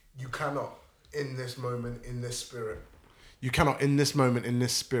is, you cannot in this moment, in this spirit,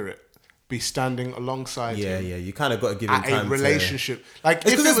 be standing alongside him. Yeah, you kind of got to give him At time a relationship, like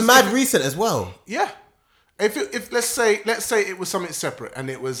It's because it's mad recent as well. Yeah, if let's say it was something separate and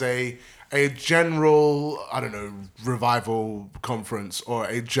it was a general, I don't know, revival conference or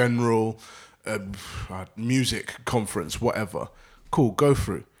a general music conference, whatever. Cool, go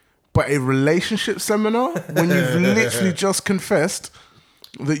through. But a relationship seminar when you've literally just confessed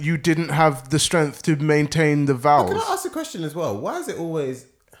that you didn't have the strength to maintain the vows. Can I ask a question as well? Why is it always,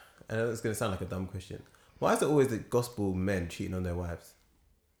 I know it's going to sound like a dumb question, why is it always the gospel men cheating on their wives?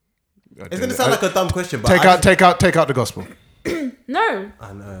 It's going to sound like a dumb question, but take out the gospel. No.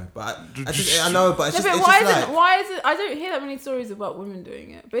 I know, but I know, but it's No, just, but it's just like, why is it? I don't hear that many stories about women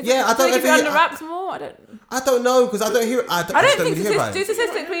doing it. But Yeah, I don't keep it ever under hear- wraps more. I don't know because I don't hear. I I just don't think really hear about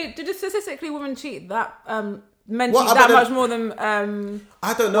it. statistically women cheat that men Well, cheat but that then- much more than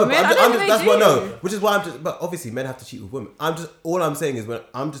I don't know, Well, but men- I I'm don't just, think that's they what I know. do. Which is why I'm just. But obviously, men have to cheat with women. All I'm saying is when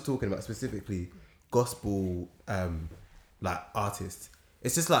I'm just talking about specifically gospel, like artists.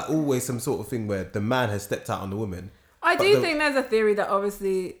 It's just like always some sort of thing where the man has stepped out on the woman. I But do the- think there's a theory that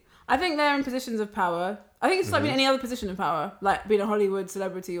obviously I think they're in positions of power. I think it's just like being any other position of power, like being a Hollywood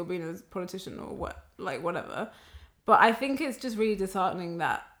celebrity or being a politician or whatever. But I think it's just really disheartening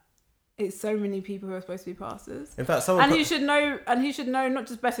that it's so many people who are supposed to be pastors. In fact, someone And put- he should know not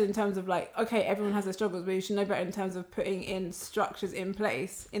just better in terms of like, okay, everyone has their struggles, but you should know better in terms of putting in structures in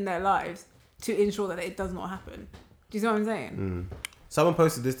place in their lives to ensure that it does not happen. Do you see what I'm saying? Someone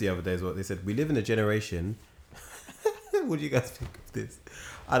posted this the other day as well. They said, we live in a generation. What do you guys think of this?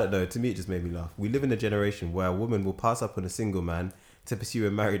 I don't know. To me, it just made me laugh. We live in a generation where a woman will pass up on a single man to pursue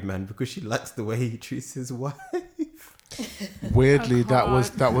a married man because she likes the way he treats his wife. Weirdly, that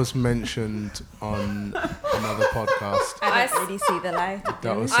was mentioned on another podcast. I don't really see the light.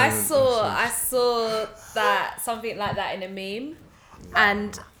 That was I something- saw that something like that in a meme,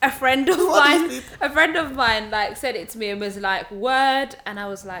 and a friend of mine like said it to me and was like, "Word," and I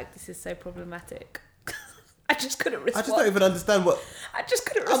was like, "This is so problematic." I just couldn't I respond. just don't even understand what. I just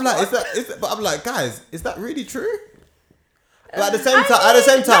couldn't I'm respond. like, but I'm like, guys, is that really true? But at the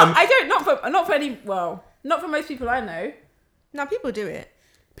same time, No, I don't. Not for most people I know. No, people do it.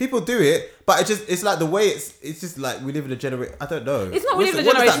 people do it, but it's like the way it's just like we live in a generation. I don't know. It's not we live in a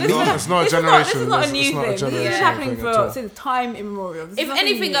What does that generation. mean? It's not a This generation. is not a It's new not a thing. This has been generational happening thing at all. since time immemorial. This is If nothing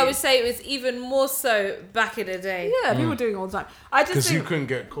anything, new. I would say it was even more so back in the day. Yeah, people doing it all the time. I just Because think you couldn't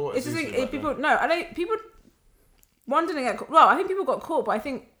get caught. it's as just easily think back people. No, I don't. People. One didn't get. Well, I think people got caught, but I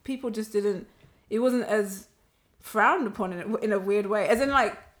think people just didn't. It wasn't as frowned upon in a weird way. As in,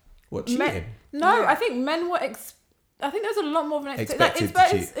 like What cheating? men. No, I think men were I think there's a lot more of an Expected like,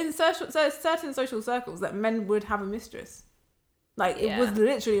 to in certain social circles that men would have a mistress. Like it Yeah. was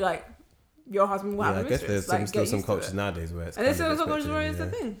literally like your husband will have I a guess mistress. there's like, still get some used to cultures it. nowadays where it's And there's kind of still some cultures where it's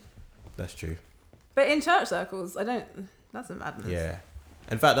expected, the thing. That's true. But in church circles, I don't. That's a madness. Yeah.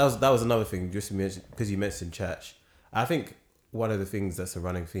 In fact, that was another thing. Just because you mentioned church, I think one of the things that's a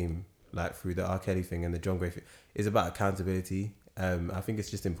running theme, like through the R. Kelly thing and the John Gray thing, is about accountability. I think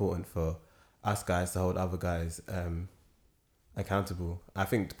it's just important for us guys to hold other guys accountable. I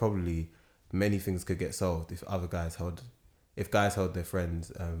think probably many things could get solved if guys hold their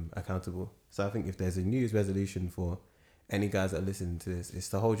friends accountable. So I think if there's a New Year's resolution for any guys that are listening to this, it's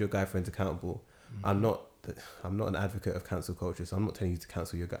to hold your guy friends accountable. I'm not an advocate of cancel culture, so I'm not telling you to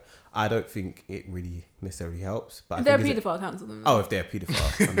cancel your guy. I don't think it really necessarily helps. But If I they're a think paedophile, cancel them. if they're a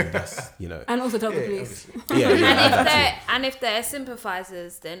paedophile, I mean that's And also tell the police. And if they're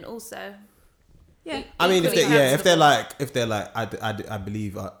sympathizers, then also. Yeah. I mean, if equally they're cancelable. like, I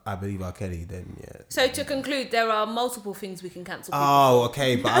believe R. Kelly, then yeah. So to conclude, there are multiple things we can cancel. people Oh,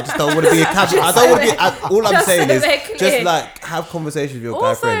 okay, but I just don't want to be a cancel. I don't want to be. All I'm Just saying so is they're clear. just like have conversations with your guy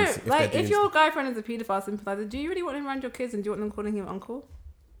Also, friends. like, they're if doing your guy friend is a paedophile sympathizer, do you really want him around your kids and do you want them calling him uncle?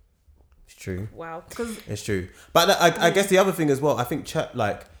 It's true. Wow. It's true. But I guess the other thing as well, I think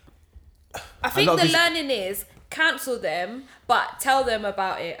I think the learning is cancel them, but tell them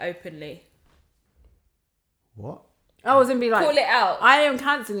about it openly. What? I was gonna be like, Call it out. I am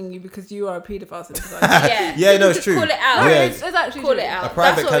cancelling you because you are a paedophile sympathizer. Yeah. Yeah, no, it's true. Call it out. No, Yeah. it's actually Call true. it out. A That's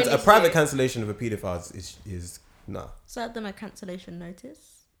what we private need to a private do. cancellation of a paedophile is no. Serve them a cancellation notice.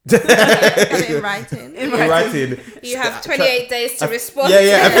 Put it in writing. In writing. You have 28 days to respond.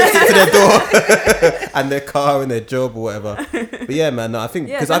 Yeah, affix it to their door and their car and their job or whatever. But yeah, man, no, I think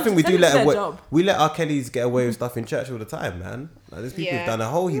Yeah, because I think we send do it to their let job. we let R. Kelly's get away with stuff in church all the time, man. Like, there's people who've Yeah. done a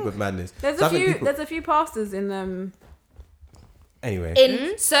whole heap of madness. There's So a I think few. people- There's a few pastors in anyway.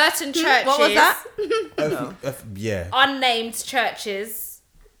 In certain churches, What was that? Yeah. unnamed churches,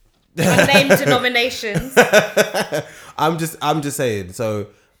 unnamed denominations. I'm just saying. So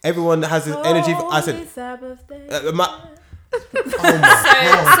everyone has this energy. I said, Sabbath day.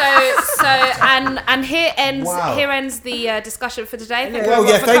 And here ends Wow. the discussion for today. Thank well, you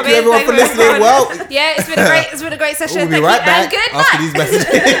yeah, for thank you coming. everyone for Thank you listening. Well, yeah, it's been a great session. we'll be Thank right you back and good after night. these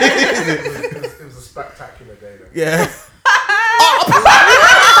messages. It was a spectacular day. Though. Yeah.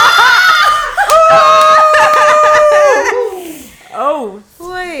 Oh,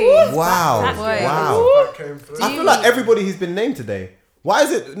 Wait. Wow. Wait. Wow. That came through. I feel like everybody who's been named today. Why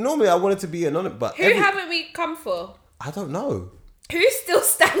is it normally I want it to be anonymous, but Who haven't we come for? I don't know. Who's still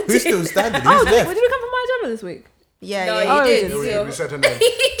standing? Who's still standing? oh, Who's did left? we come from my agenda this week? Yeah, No, yeah. you did. did. Yeah, still. we said her name.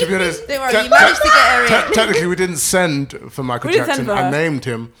 To be honest, Don't worry, you managed to get her in. technically we didn't send for Michael We didn't send Jackson. for her. I named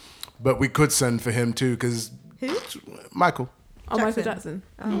him, but we could send for him too because Michael. Oh, Michael Jackson.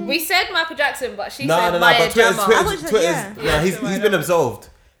 We said Michael Jackson, but she No, said no, no. Maya But Twitter's, Jama. Twitter's, yeah. yeah, he's been absolved.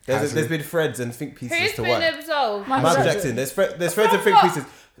 Has There's he? been threads and think pieces Who's to been what. absolved? Michael Jackson. There's threads and think what? pieces.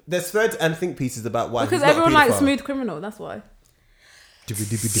 There's threads and think pieces about why Because he's not everyone a likes paedophile. Smooth Criminal. That's why.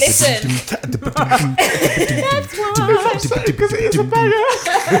 Listen,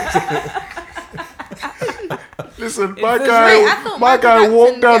 Listen, It's my a Wait, I guy, thought my Michael guy Jackson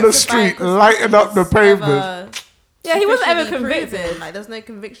walked down the gets a street, bite 'cause lighting up the was pavement. never Yeah, he wasn't ever officially convicted. proven. Like, there's no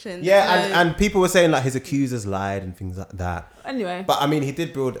conviction. Yeah, no. and people were saying like his accusers lied and things like that. Anyway, But I mean, he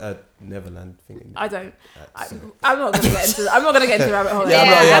did build a Neverland thing. I don't. I'm not gonna get into. I'm not gonna get into rabbit hole. Yeah,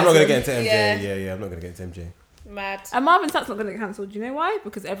 Yeah, I'm not gonna get into MJ. yeah. Yeah, I'm not gonna get into MJ. mad. And Marvin Sapp's not gonna get cancelled. Do you know why?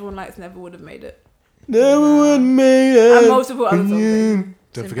 Because everyone likes Never Would Have Made It. Never would made And it. multiple other songs.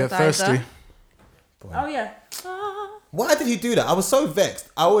 Don't forget Sympathizer. Thirsty. Oh yeah. Why did he do that? I was so vexed.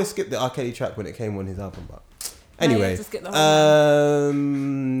 I always skip the R. Kelly track when it came on his album, but No, you anyway. have to skip the whole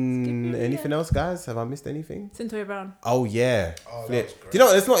Anything else, guys? Have I missed anything? Syntoia Brown. Oh yeah. Oh, Flip. that's great. Do you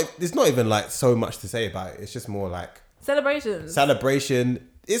know? It's not even like so much to say about it. It's just more like Celebrations. celebration.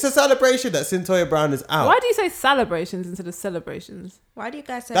 It's a celebration that Syntoia Brown is out. Why do you say celebrations instead of celebrations? Why do you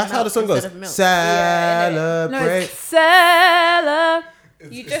guys say That's how the milk song goes. instead of milk? No, Celebrate. it's cele.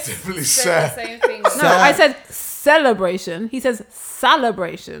 You It's just definitely said sad. the same thing. No, I said celebration. He says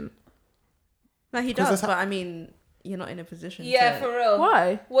celebration. No, he 'Cause does, that's but I mean, you're not in a position Yeah, to... for real.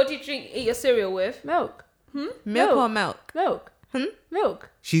 Why? What do you eat your cereal with? Milk. Milk Milk. or milk? Milk. Milk.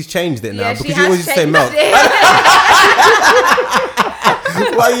 She's changed it now Yeah, she because you has always used to say changed milk. it.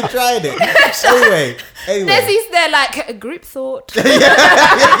 Why are you trying it? Anyway. Desi's there like a group thought. Okay,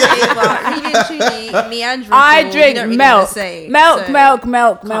 but really and truly, meandering. I pool, drink you don't really milk. wanna say, Milk, so milk,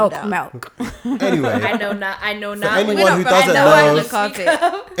 milk, calm milk, down. milk. Anyway. I know now. For anyone who We're not doesn't going down know, the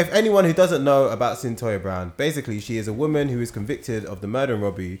carpet. if anyone who doesn't know about Cyntoia Brown, basically she is a woman who is convicted of the murder and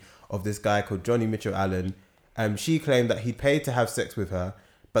robbery of this guy called Johnny Mitchell Allen. She claimed that he paid to have sex with her,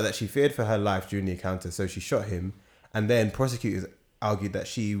 but that she feared for her life during the encounter, so she shot him. And then prosecutors argued that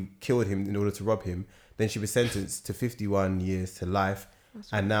she killed him in order to rob him. Then she was sentenced to 51 years to life,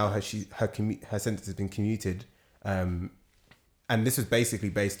 and now her sentence has been commuted. And this was basically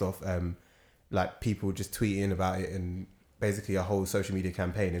based off like people just tweeting about it and basically a whole social media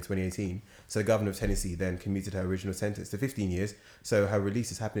campaign in 2018. So the governor of Tennessee then commuted her original sentence to 15 years. So her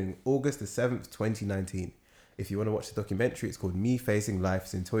release is happening August the 7th, 2019. If you want to watch the documentary, it's called Me Facing Life,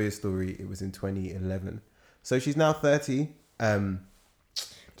 Cyntoia's Story. It was in 2011. So she's now 30. Do you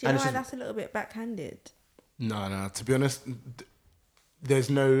know why that's a little bit backhanded? No. To be honest, there's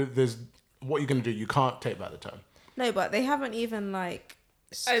what you're going to do. You can't take back the term. No, but they haven't even overturned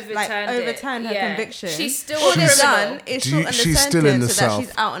her conviction. She's still all they've criminal. done is shorten the she's sentence still in the so that South.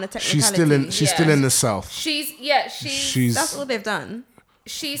 she's out on a technicality. She's still in the South. She's That's all they've done.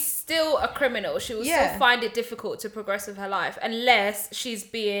 She's still a criminal. She will Yeah. still find it difficult to progress with her life unless she's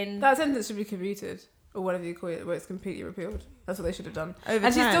being. That sentence should be commuted, or whatever you call it, where it's completely repealed. That's what they should have done. Overturned.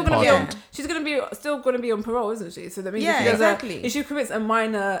 And she's still going to be Pardon. on. She's going to be still going to be on parole, isn't she? So that means Yeah, if she does exactly. if she commits a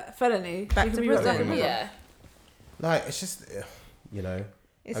minor felony, Back she to can be prison. back in Yeah. Like, it's just, you know.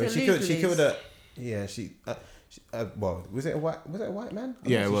 It's I mean, a she killed lose-lose. a. Yeah, well, was it a white man?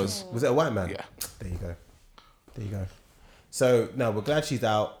 I'm Yeah, not it too was. sure. Was it a white man? Yeah. There you go. So no, we're glad she's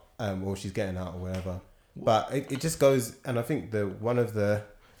out, or she's getting out, or whatever. But it just goes, and I think at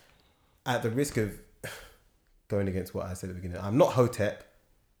the risk of going against what I said at the beginning, I'm not Hotep,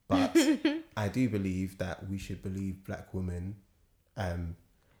 but I do believe that we should believe black women,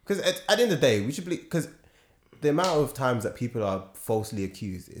 because at the end of the day, we should believe, because the amount of times that people are falsely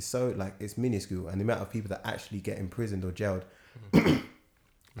accused is so, like, it's minuscule, and the amount of people that actually get imprisoned or jailed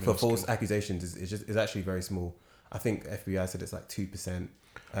for false accusations is actually very small. I think FBI said it's like 2%.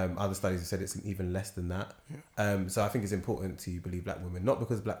 Other studies have said it's even less than that. Yeah. So I think it's important to believe black women, not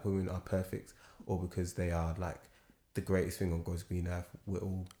because black women are perfect or because they are like the greatest thing on God's green earth. We're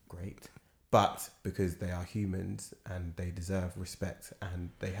all great, but because they are humans and they deserve respect and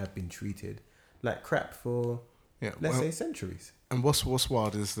they have been treated like crap for, let's say, centuries. And what's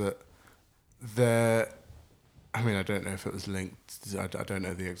wild is that I mean, I don't know if it was linked. I don't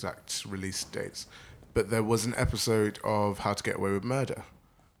know the exact release dates, but there was an episode of How to Get Away with Murder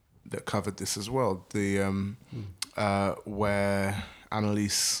that covered this as well. Where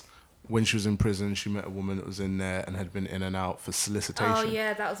Annalise, when she was in prison, she met a woman that was in there and had been in and out for solicitation. Oh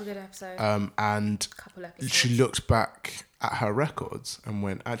yeah, that was a good episode. And Couple episodes. she looked back at her records and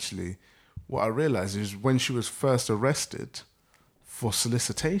went, actually, what I realised is when she was first arrested for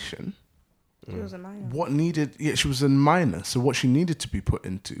solicitation, She was a minor. she was a minor. So what she needed to be put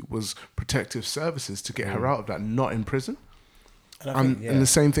into was protective services to get her out of that, not in prison. And the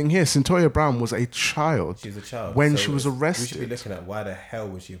same thing here. Cyntoia Brown was a child. She was a child when so she was arrested. We should be looking at why the hell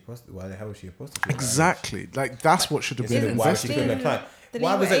was she a prostitute? Exactly. Like that's what should have been Isn't Why she couldn't investigated. have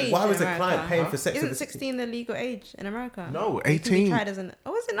client? Why was a client paying for sex? Isn't with 16 the legal age in America? No, You can be 18. tried as is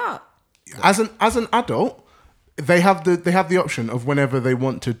it not? As an adult, they have the option of whenever they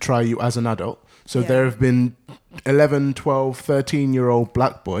want to try you as an adult. So Yeah. there have been 11, 12, 13-year-old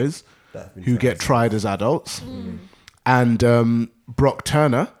black boys who get tried as adults. And Brock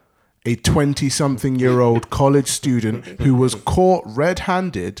Turner, a 20-something-year-old college student who was caught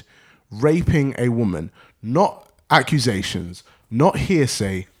red-handed raping a woman. Not accusations, not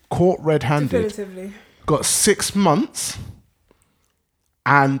hearsay, caught red-handed. Definitively. Got 6 months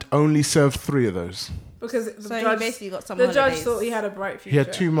and only served 3 of those. Because the So he judge basically got some The judge holidays. thought he had a bright future. He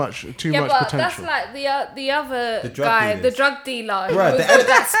had too much but potential. that's like the other drug guy, dealers. the drug dealer, who Right, was the good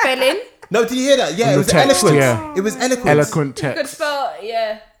at spelling. No, did you hear that? Yeah, On it the was text, eloquent. yeah. It was eloquent. Eloquent Good text. spell,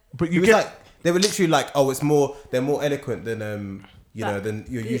 yeah. But It you was get... like they were literally like, oh, they're more eloquent than than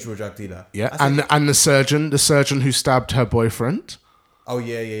your usual drug dealer. Yeah, and the surgeon who stabbed her boyfriend. Oh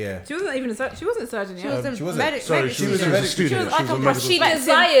yeah. She wasn't even a surgeon. She wasn't a surgeon yet. She was a she wasn't. medic. Sorry, medic she was a student. medic student. She was like a medical She She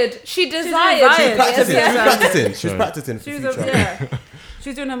desired. She desired. desired. Practicing. Yes, She was yes. practicing. She was Sorry. practicing for She was future. she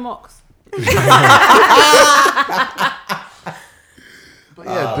was doing her mocks. But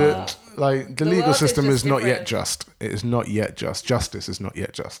yeah, the The legal world is system just is not yet different. just. It is not yet just. Justice is not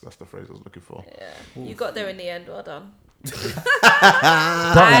yet just. That's the phrase I was looking for. Yeah. You got there in the end. Well done. Buttons,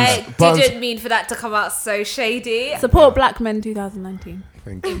 I buttons. didn't mean for that to come out so shady. Support Black Men 2019.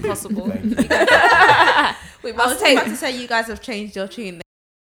 Thank you. Impossible. Thank you. We I was must about to take. say you guys have changed your tune.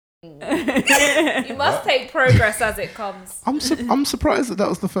 You must take progress as it comes. I'm surprised that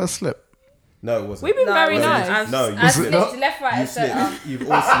was the first slip. No, it wasn't. We've been very it nice. wasn't. No, you I slipped. slipped left, right, You and centre. slipped. You've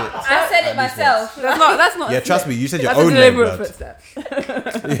all slipped. I said it At least myself. That's not. Yeah, a trust slip. me. You said your That's a own name, deliberate blood. footstep.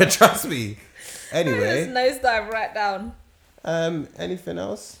 Yeah, trust me. Just Anyway, nosedive right down. anything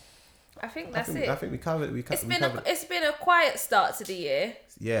else? I think that's it. I think we covered. It's been a quiet start to the year.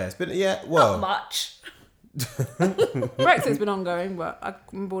 Yeah, it's been. Yeah, Not well. much. Brexit's been ongoing, but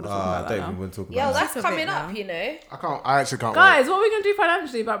I'm bored of talking I about don't that even now. want to talk Yo, about that's That's a coming bit up, now. you know. I actually can't. Guys, what are we gonna do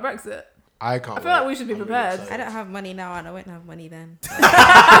financially about Brexit? I can't. I feel like we should be prepared. I don't have money now, and I won't have money then.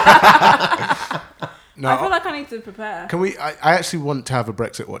 No, I feel like I need to prepare. can we? I actually want to have a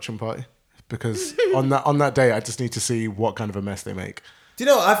Brexit watching party because on that day, I just need to see what kind of a mess they make. Do you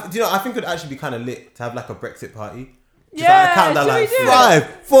know? I think it'd actually be kind of lit to have like a Brexit party. Just Yeah, like a countdown, should we like do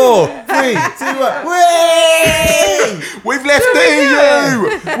it? 5, 4, 3, 2, 1. Whee! We've left the EU.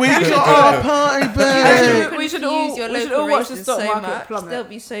 We got our party back. We should Confuse all your we should local all watch the races stock so market much, plummet. they'll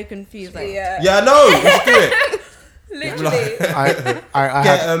be so confused. Like, Yeah. Yeah, I know. Let's do it. Literally. I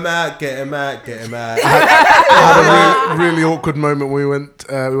Get had, him out. Get him out. Get him out. I had a really awkward moment. We went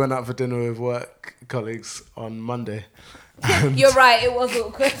out for dinner with work colleagues on Monday. You're right. It was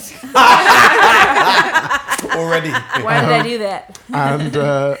awkward. Already. Why did I do that? And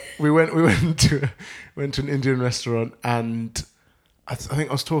we went to an Indian restaurant, and I think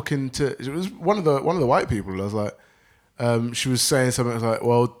I was talking to, it was one of the white people. I was like, she was saying something. I was like,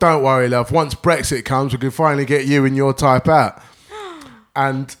 well, don't worry, love. Once Brexit comes, we can finally get you and your type out.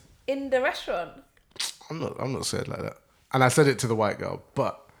 And In the restaurant. I'm not saying it like that. And I said it to the white girl,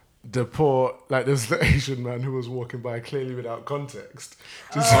 but the poor, like, there's the Asian man who was walking by clearly without context.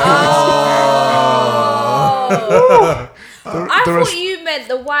 Just I thought you meant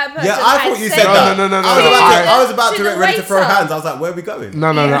the white person. Yeah, I had thought you said said that. No, I was about To to the get ready to throw waiter. hands. I was like, where are we going? No,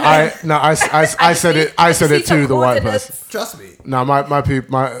 I said it. I said it to the white person. Trust me. No,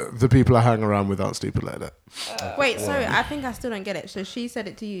 the people I hang around with aren't stupid like that. wait, sorry, I think I still don't get it. So she said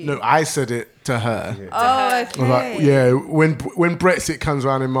it to you. No, I said it to her. Oh, I was like, okay. yeah, when Brexit comes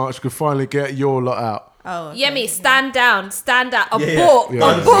around in March, we can finally get your lot out. Oh, okay. Yemi, stand down. Stand up. Yeah, Abort.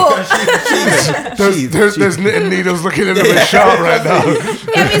 yeah. Abort. There's knitting needles looking a little bit sharp right now.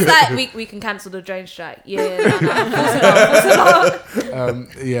 Yemi's like, we can cancel the train strike. Yeah, no. Force it on.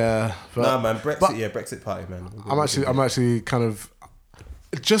 Yeah, but Nah, man. Brexit party, man. I'm actually kind of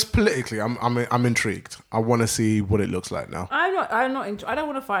just politically. I'm intrigued. I want to see what it looks like now. I don't want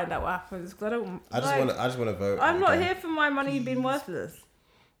to find out what happens because I just want to vote. I'm not here for my money being worthless.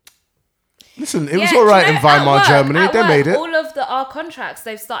 Listen, it was Yeah, all right do you in know, at Weimar, work- Germany. at They work, made it. All of our contracts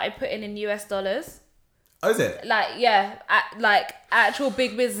they've started putting in US dollars. Oh, is it? Like, yeah, like actual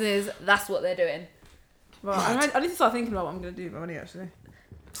big business. That's what they're doing. Well, I need to start thinking about what I'm going to do with my money actually.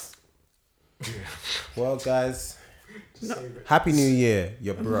 Well, guys, Happy New Year.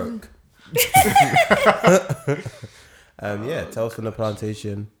 You're broke. Tales from the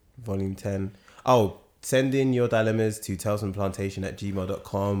Plantation, Volume 10. Oh, send in your dilemmas to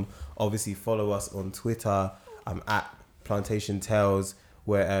talesfromplantation@gmail.com. Obviously, follow us on Twitter. I'm at Plantation Tales.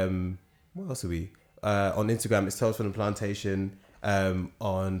 Where what else are we? On Instagram, it's Tales from the Plantation. On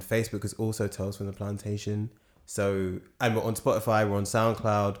Facebook, it's also Tales from the Plantation. So, and we're on Spotify, we're on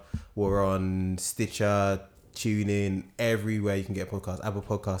SoundCloud, we're on Stitcher, TuneIn, everywhere you can get podcasts, Apple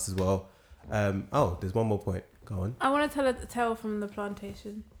Podcasts as well. There's one more point. Go on. I want to tell a tale from the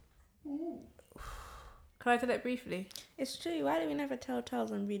plantation. Can I tell it briefly? It's true. Why do we never tell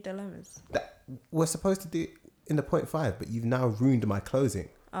tales and read dilemmas? We're supposed to do it in the point 5, but you've now ruined my closing.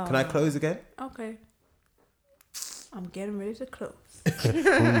 Can I close again? Okay. I'm getting ready to close.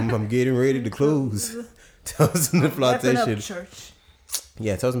 I'm getting ready to close. Tales from the Plantation. Church.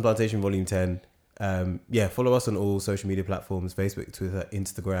 Yeah, Tales from the Plantation, Volume 10. Follow us on all social media platforms, Facebook, Twitter,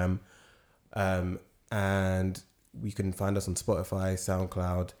 Instagram. And you can find us on Spotify,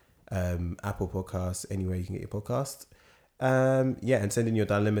 SoundCloud, Apple Podcasts, anywhere you can get your podcast. And send in your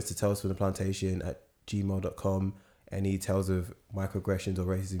dilemmas to talesfromtheplantation@gmail.com. Any tales of microaggressions or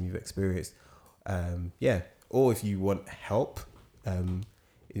racism you've experienced. Or if you want help in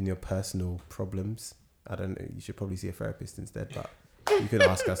your personal problems, I don't know, you should probably see a therapist instead, but you can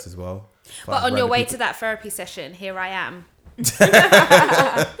ask us as well. But on your way to that therapy session, here I am.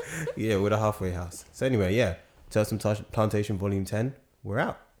 Yeah, we're the halfway house. So anyway, Tales from Plantation Volume 10, we're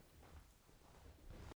out.